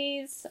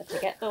ladies to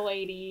get the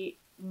lady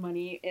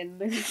money in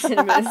the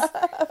cinemas.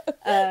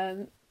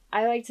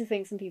 I like to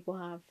think some people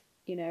have,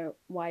 you know,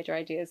 wider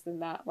ideas than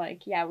that.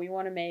 Like, yeah, we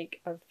want to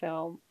make a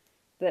film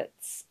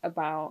that's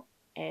about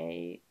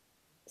a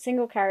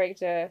single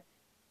character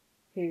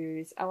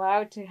who's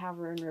allowed to have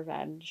her own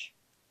revenge,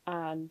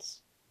 and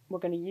we're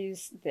going to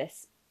use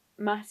this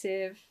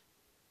massive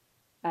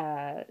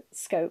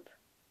scope,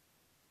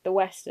 the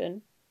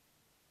Western,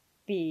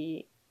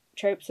 the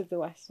tropes of the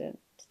Western,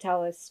 to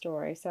tell this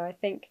story. So I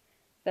think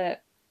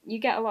that you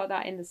get a lot of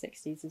that in the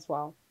 60s as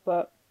well,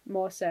 but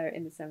more so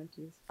in the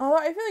 70s. Although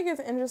I feel like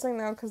it's interesting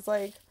though, because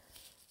like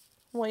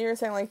what you were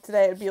saying, like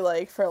today it'd be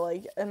like for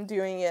like I'm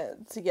doing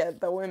it to get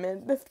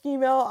the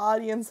female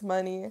audience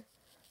money,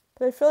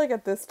 but I feel like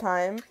at this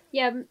time,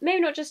 Yeah,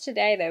 maybe not just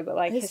today though, but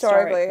like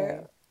historically.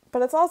 historically.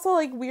 But it's also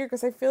like weird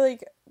because I feel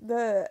like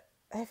the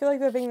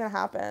thing that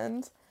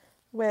happened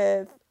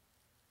with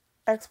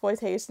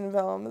exploitation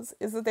films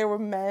is that they were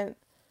meant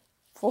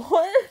for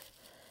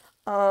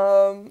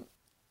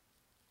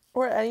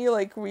or any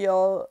like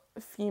real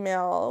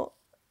female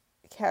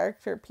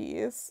character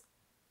piece.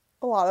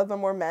 A lot of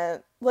them were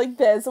meant like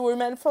this, were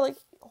meant for like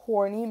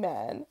horny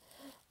men.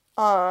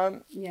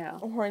 Yeah.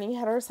 Horny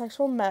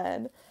heterosexual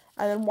men,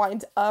 and then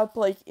wind up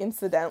like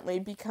incidentally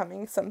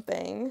becoming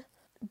something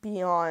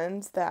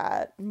beyond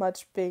that,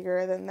 much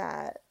bigger than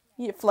that.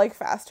 Like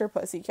Faster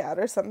Pussycat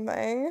or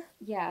something.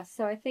 Yeah,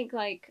 so I think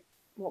like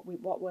what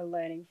we're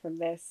learning from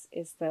this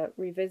is that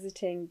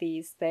revisiting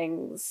these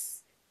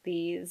things,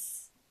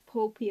 these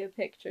pulpier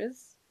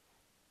pictures,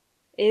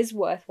 is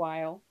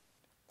worthwhile.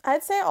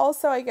 I'd say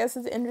also, I guess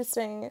it's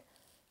interesting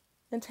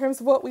in terms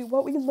of what we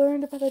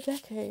learned about the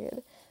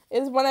decade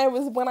is when I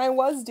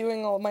was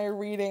doing all my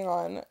reading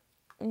on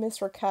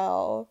Miss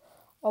Raquel,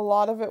 a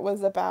lot of it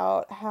was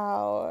about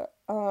how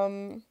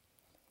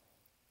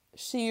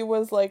she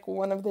was like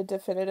one of the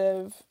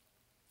definitive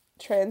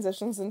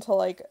transitions into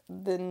like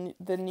the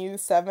new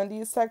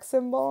 70s sex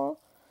symbol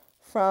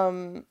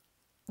from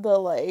the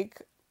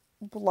like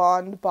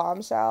blonde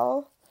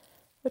bombshell,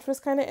 which was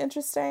kind of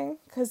interesting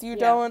because you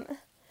don't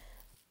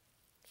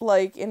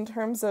like in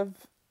terms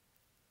of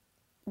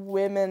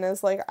women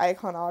as like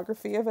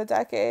iconography of a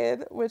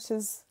decade, which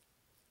is,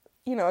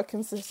 you know, a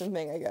consistent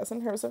thing, I guess,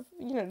 in terms of,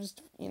 you know,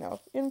 just, you know,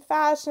 in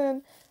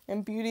fashion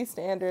and beauty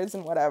standards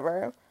and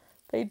whatever.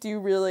 They do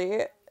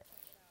really...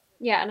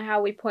 Yeah, and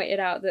how we pointed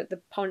out that the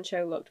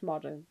poncho looked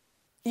modern.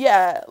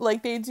 Yeah,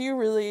 like, they do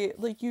really...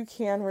 Like, you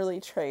can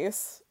really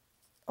trace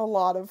a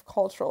lot of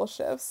cultural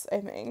shifts, I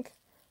think,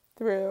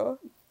 through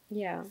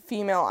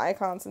female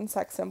icons and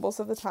sex symbols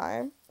of the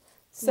time.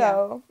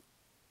 So,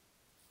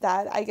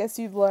 that, I guess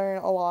you'd learn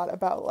a lot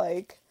about,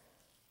 like...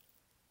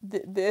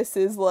 this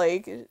is,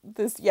 like...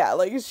 This, yeah,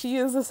 like, she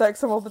is a sex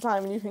symbol of the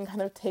time, and you can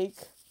kind of take...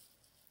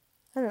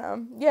 I don't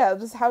know. Yeah,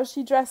 just how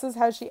she dresses,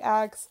 how she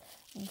acts,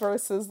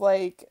 versus,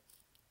 like,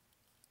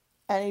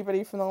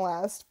 anybody from the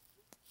last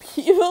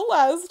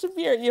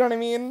period, you know what I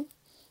mean?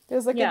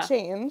 There's, like, a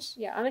change.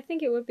 Yeah, and I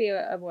think it would be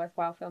a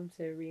worthwhile film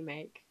to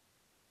remake.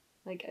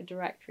 Like, a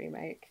direct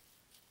remake.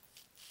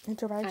 A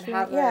direct remake, remake, and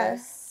have her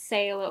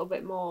say a little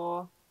bit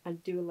more,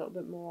 and do a little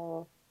bit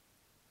more.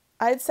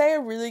 I'd say a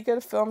really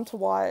good film to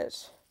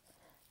watch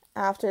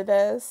after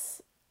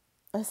this,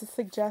 as a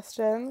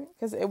suggestion,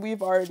 because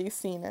we've already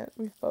seen it.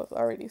 We've both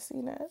already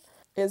seen it.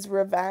 Is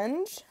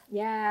Revenge.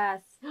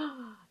 Yes.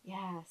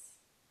 Yes.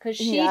 Because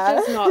she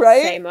does not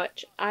say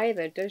much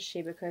either, does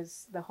she?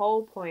 Because the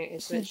whole point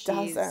is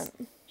that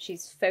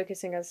she's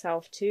focusing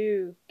herself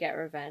to get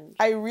revenge.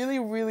 I really,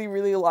 really,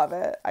 really love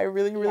it. I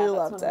really, really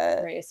loved it. It's one of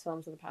the greatest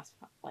films of the past,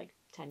 like,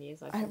 10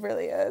 years, I think. It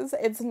really is.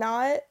 It's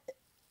not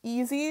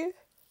easy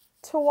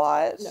to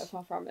watch. No,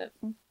 far from it.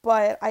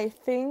 But I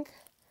think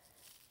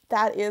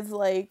that is,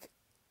 like...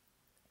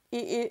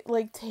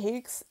 It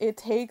takes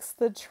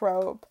the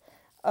trope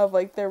of,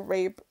 like, the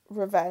rape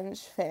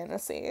revenge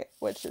fantasy,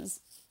 which is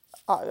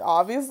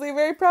obviously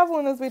very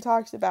prevalent, as we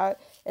talked about,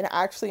 and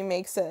actually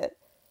makes it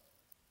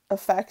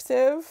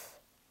effective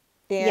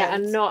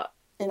and not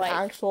an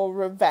actual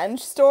revenge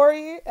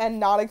story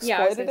and not exploitative.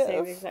 Yeah, I was going to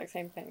say the exact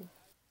same thing.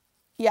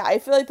 Yeah, I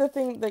feel like the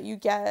thing that you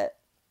get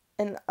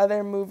in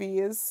other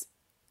movies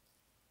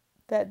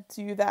that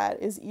do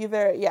that is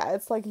either,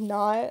 it's, like,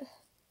 not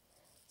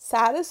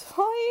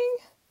satisfying,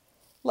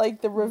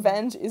 like, the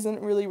revenge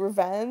isn't really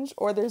revenge,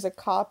 or there's a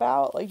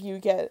cop-out, like, you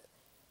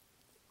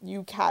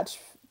catch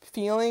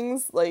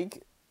feelings,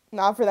 like,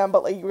 not for them,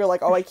 but, like, you're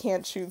like, oh, I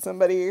can't shoot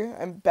somebody,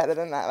 I'm better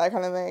than that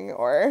kind of thing,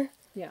 or...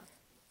 Yeah.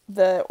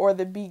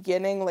 The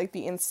beginning, like,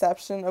 the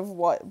inception of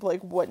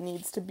what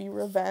needs to be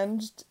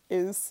revenged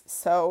is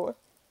so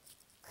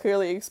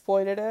clearly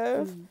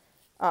exploitative,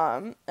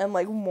 and,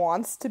 like,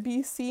 wants to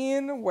be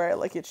seen, where,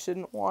 like, it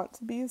shouldn't want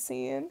to be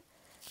seen.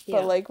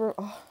 But, like,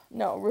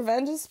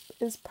 Revenge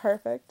is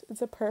perfect.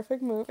 It's a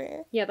perfect movie.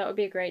 Yeah, that would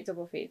be a great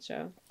double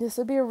feature. This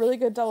would be a really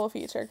good double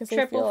feature.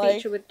 Triple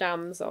feature with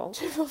Damsel.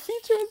 Triple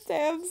feature with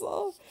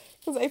Damsel.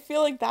 Because I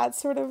feel like that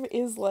sort of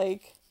is,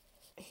 like...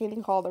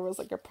 Hayden Calder was,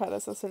 like, a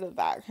predecessor to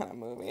that kind of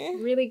movie.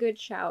 Really good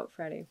shout,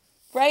 Freddie.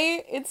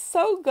 Right? It's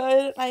so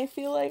good. And I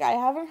feel like I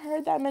haven't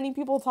heard that many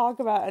people talk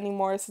about it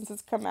anymore since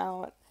it's come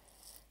out,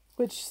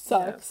 which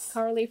sucks. Yeah.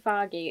 Carly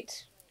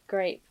Fargate.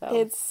 Great film.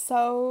 It's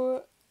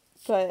so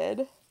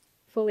good.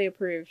 Fully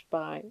approved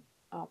by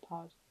our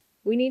pod.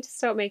 We need to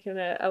start making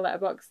a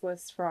Letterboxd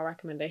list for our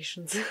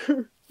recommendations.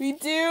 We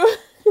do.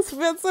 We've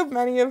got so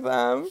many of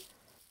them.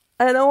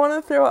 I don't want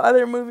to throw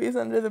other movies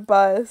under the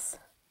bus,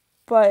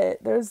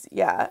 but there's,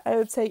 I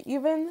would say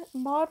even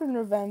modern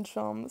revenge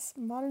films,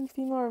 modern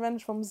female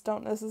revenge films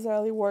don't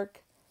necessarily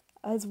work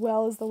as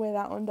well as the way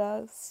that one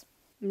does.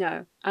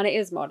 No, and it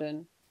is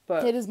modern,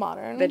 but it is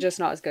modern. They're just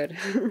not as good.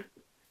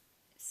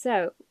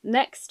 So,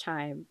 next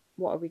time,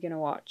 what are we going to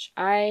watch?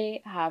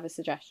 I have a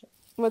suggestion.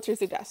 What's your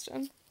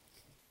suggestion?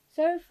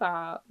 So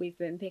far, we've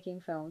been picking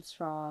films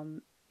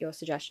from your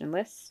suggestion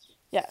list.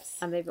 Yes.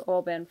 And they've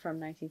all been from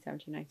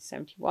 1970 to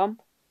 1971.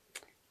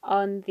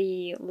 On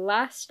the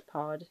last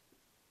pod,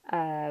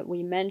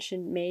 we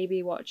mentioned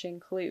maybe watching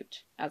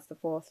Klute as the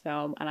fourth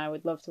film, and I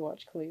would love to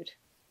watch Klute.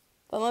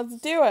 Then let's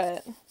do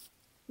it.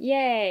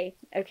 Yay!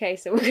 Okay,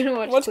 so we're going to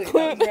watch Klute. Klute.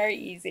 That was very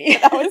easy.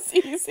 That was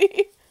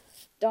easy.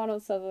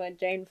 Donald Sutherland,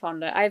 Jane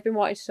Fonda. I've been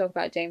wanting to talk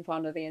about Jane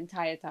Fonda the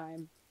entire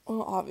time.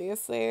 Well,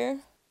 obviously.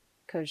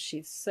 Because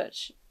she's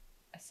such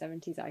a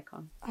 70s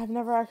icon. I've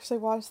never actually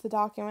watched the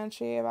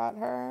documentary about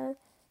her.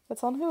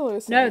 It's on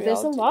Hulu. So no,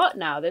 there's a lot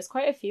now. There's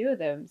quite a few of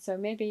them. So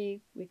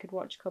maybe we could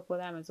watch a couple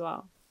of them as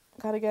well.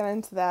 Gotta get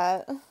into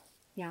that.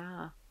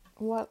 Yeah.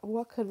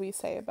 What could we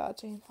say about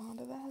Jane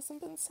Fonda that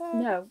hasn't been said?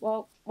 No,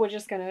 well, we're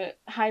just going to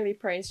highly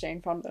praise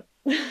Jane Fonda.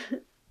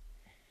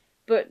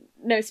 But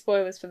no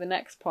spoilers for the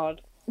next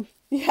pod.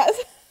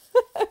 Yes.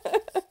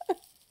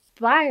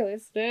 Bye,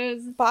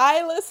 listeners.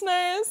 Bye,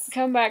 listeners.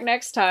 Come back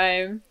next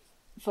time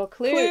for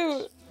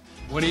Klute.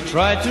 When he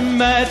tried to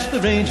match the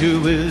ranger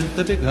with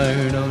the big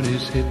iron on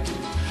his hip,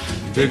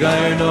 big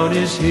iron on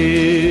his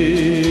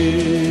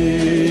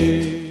hip.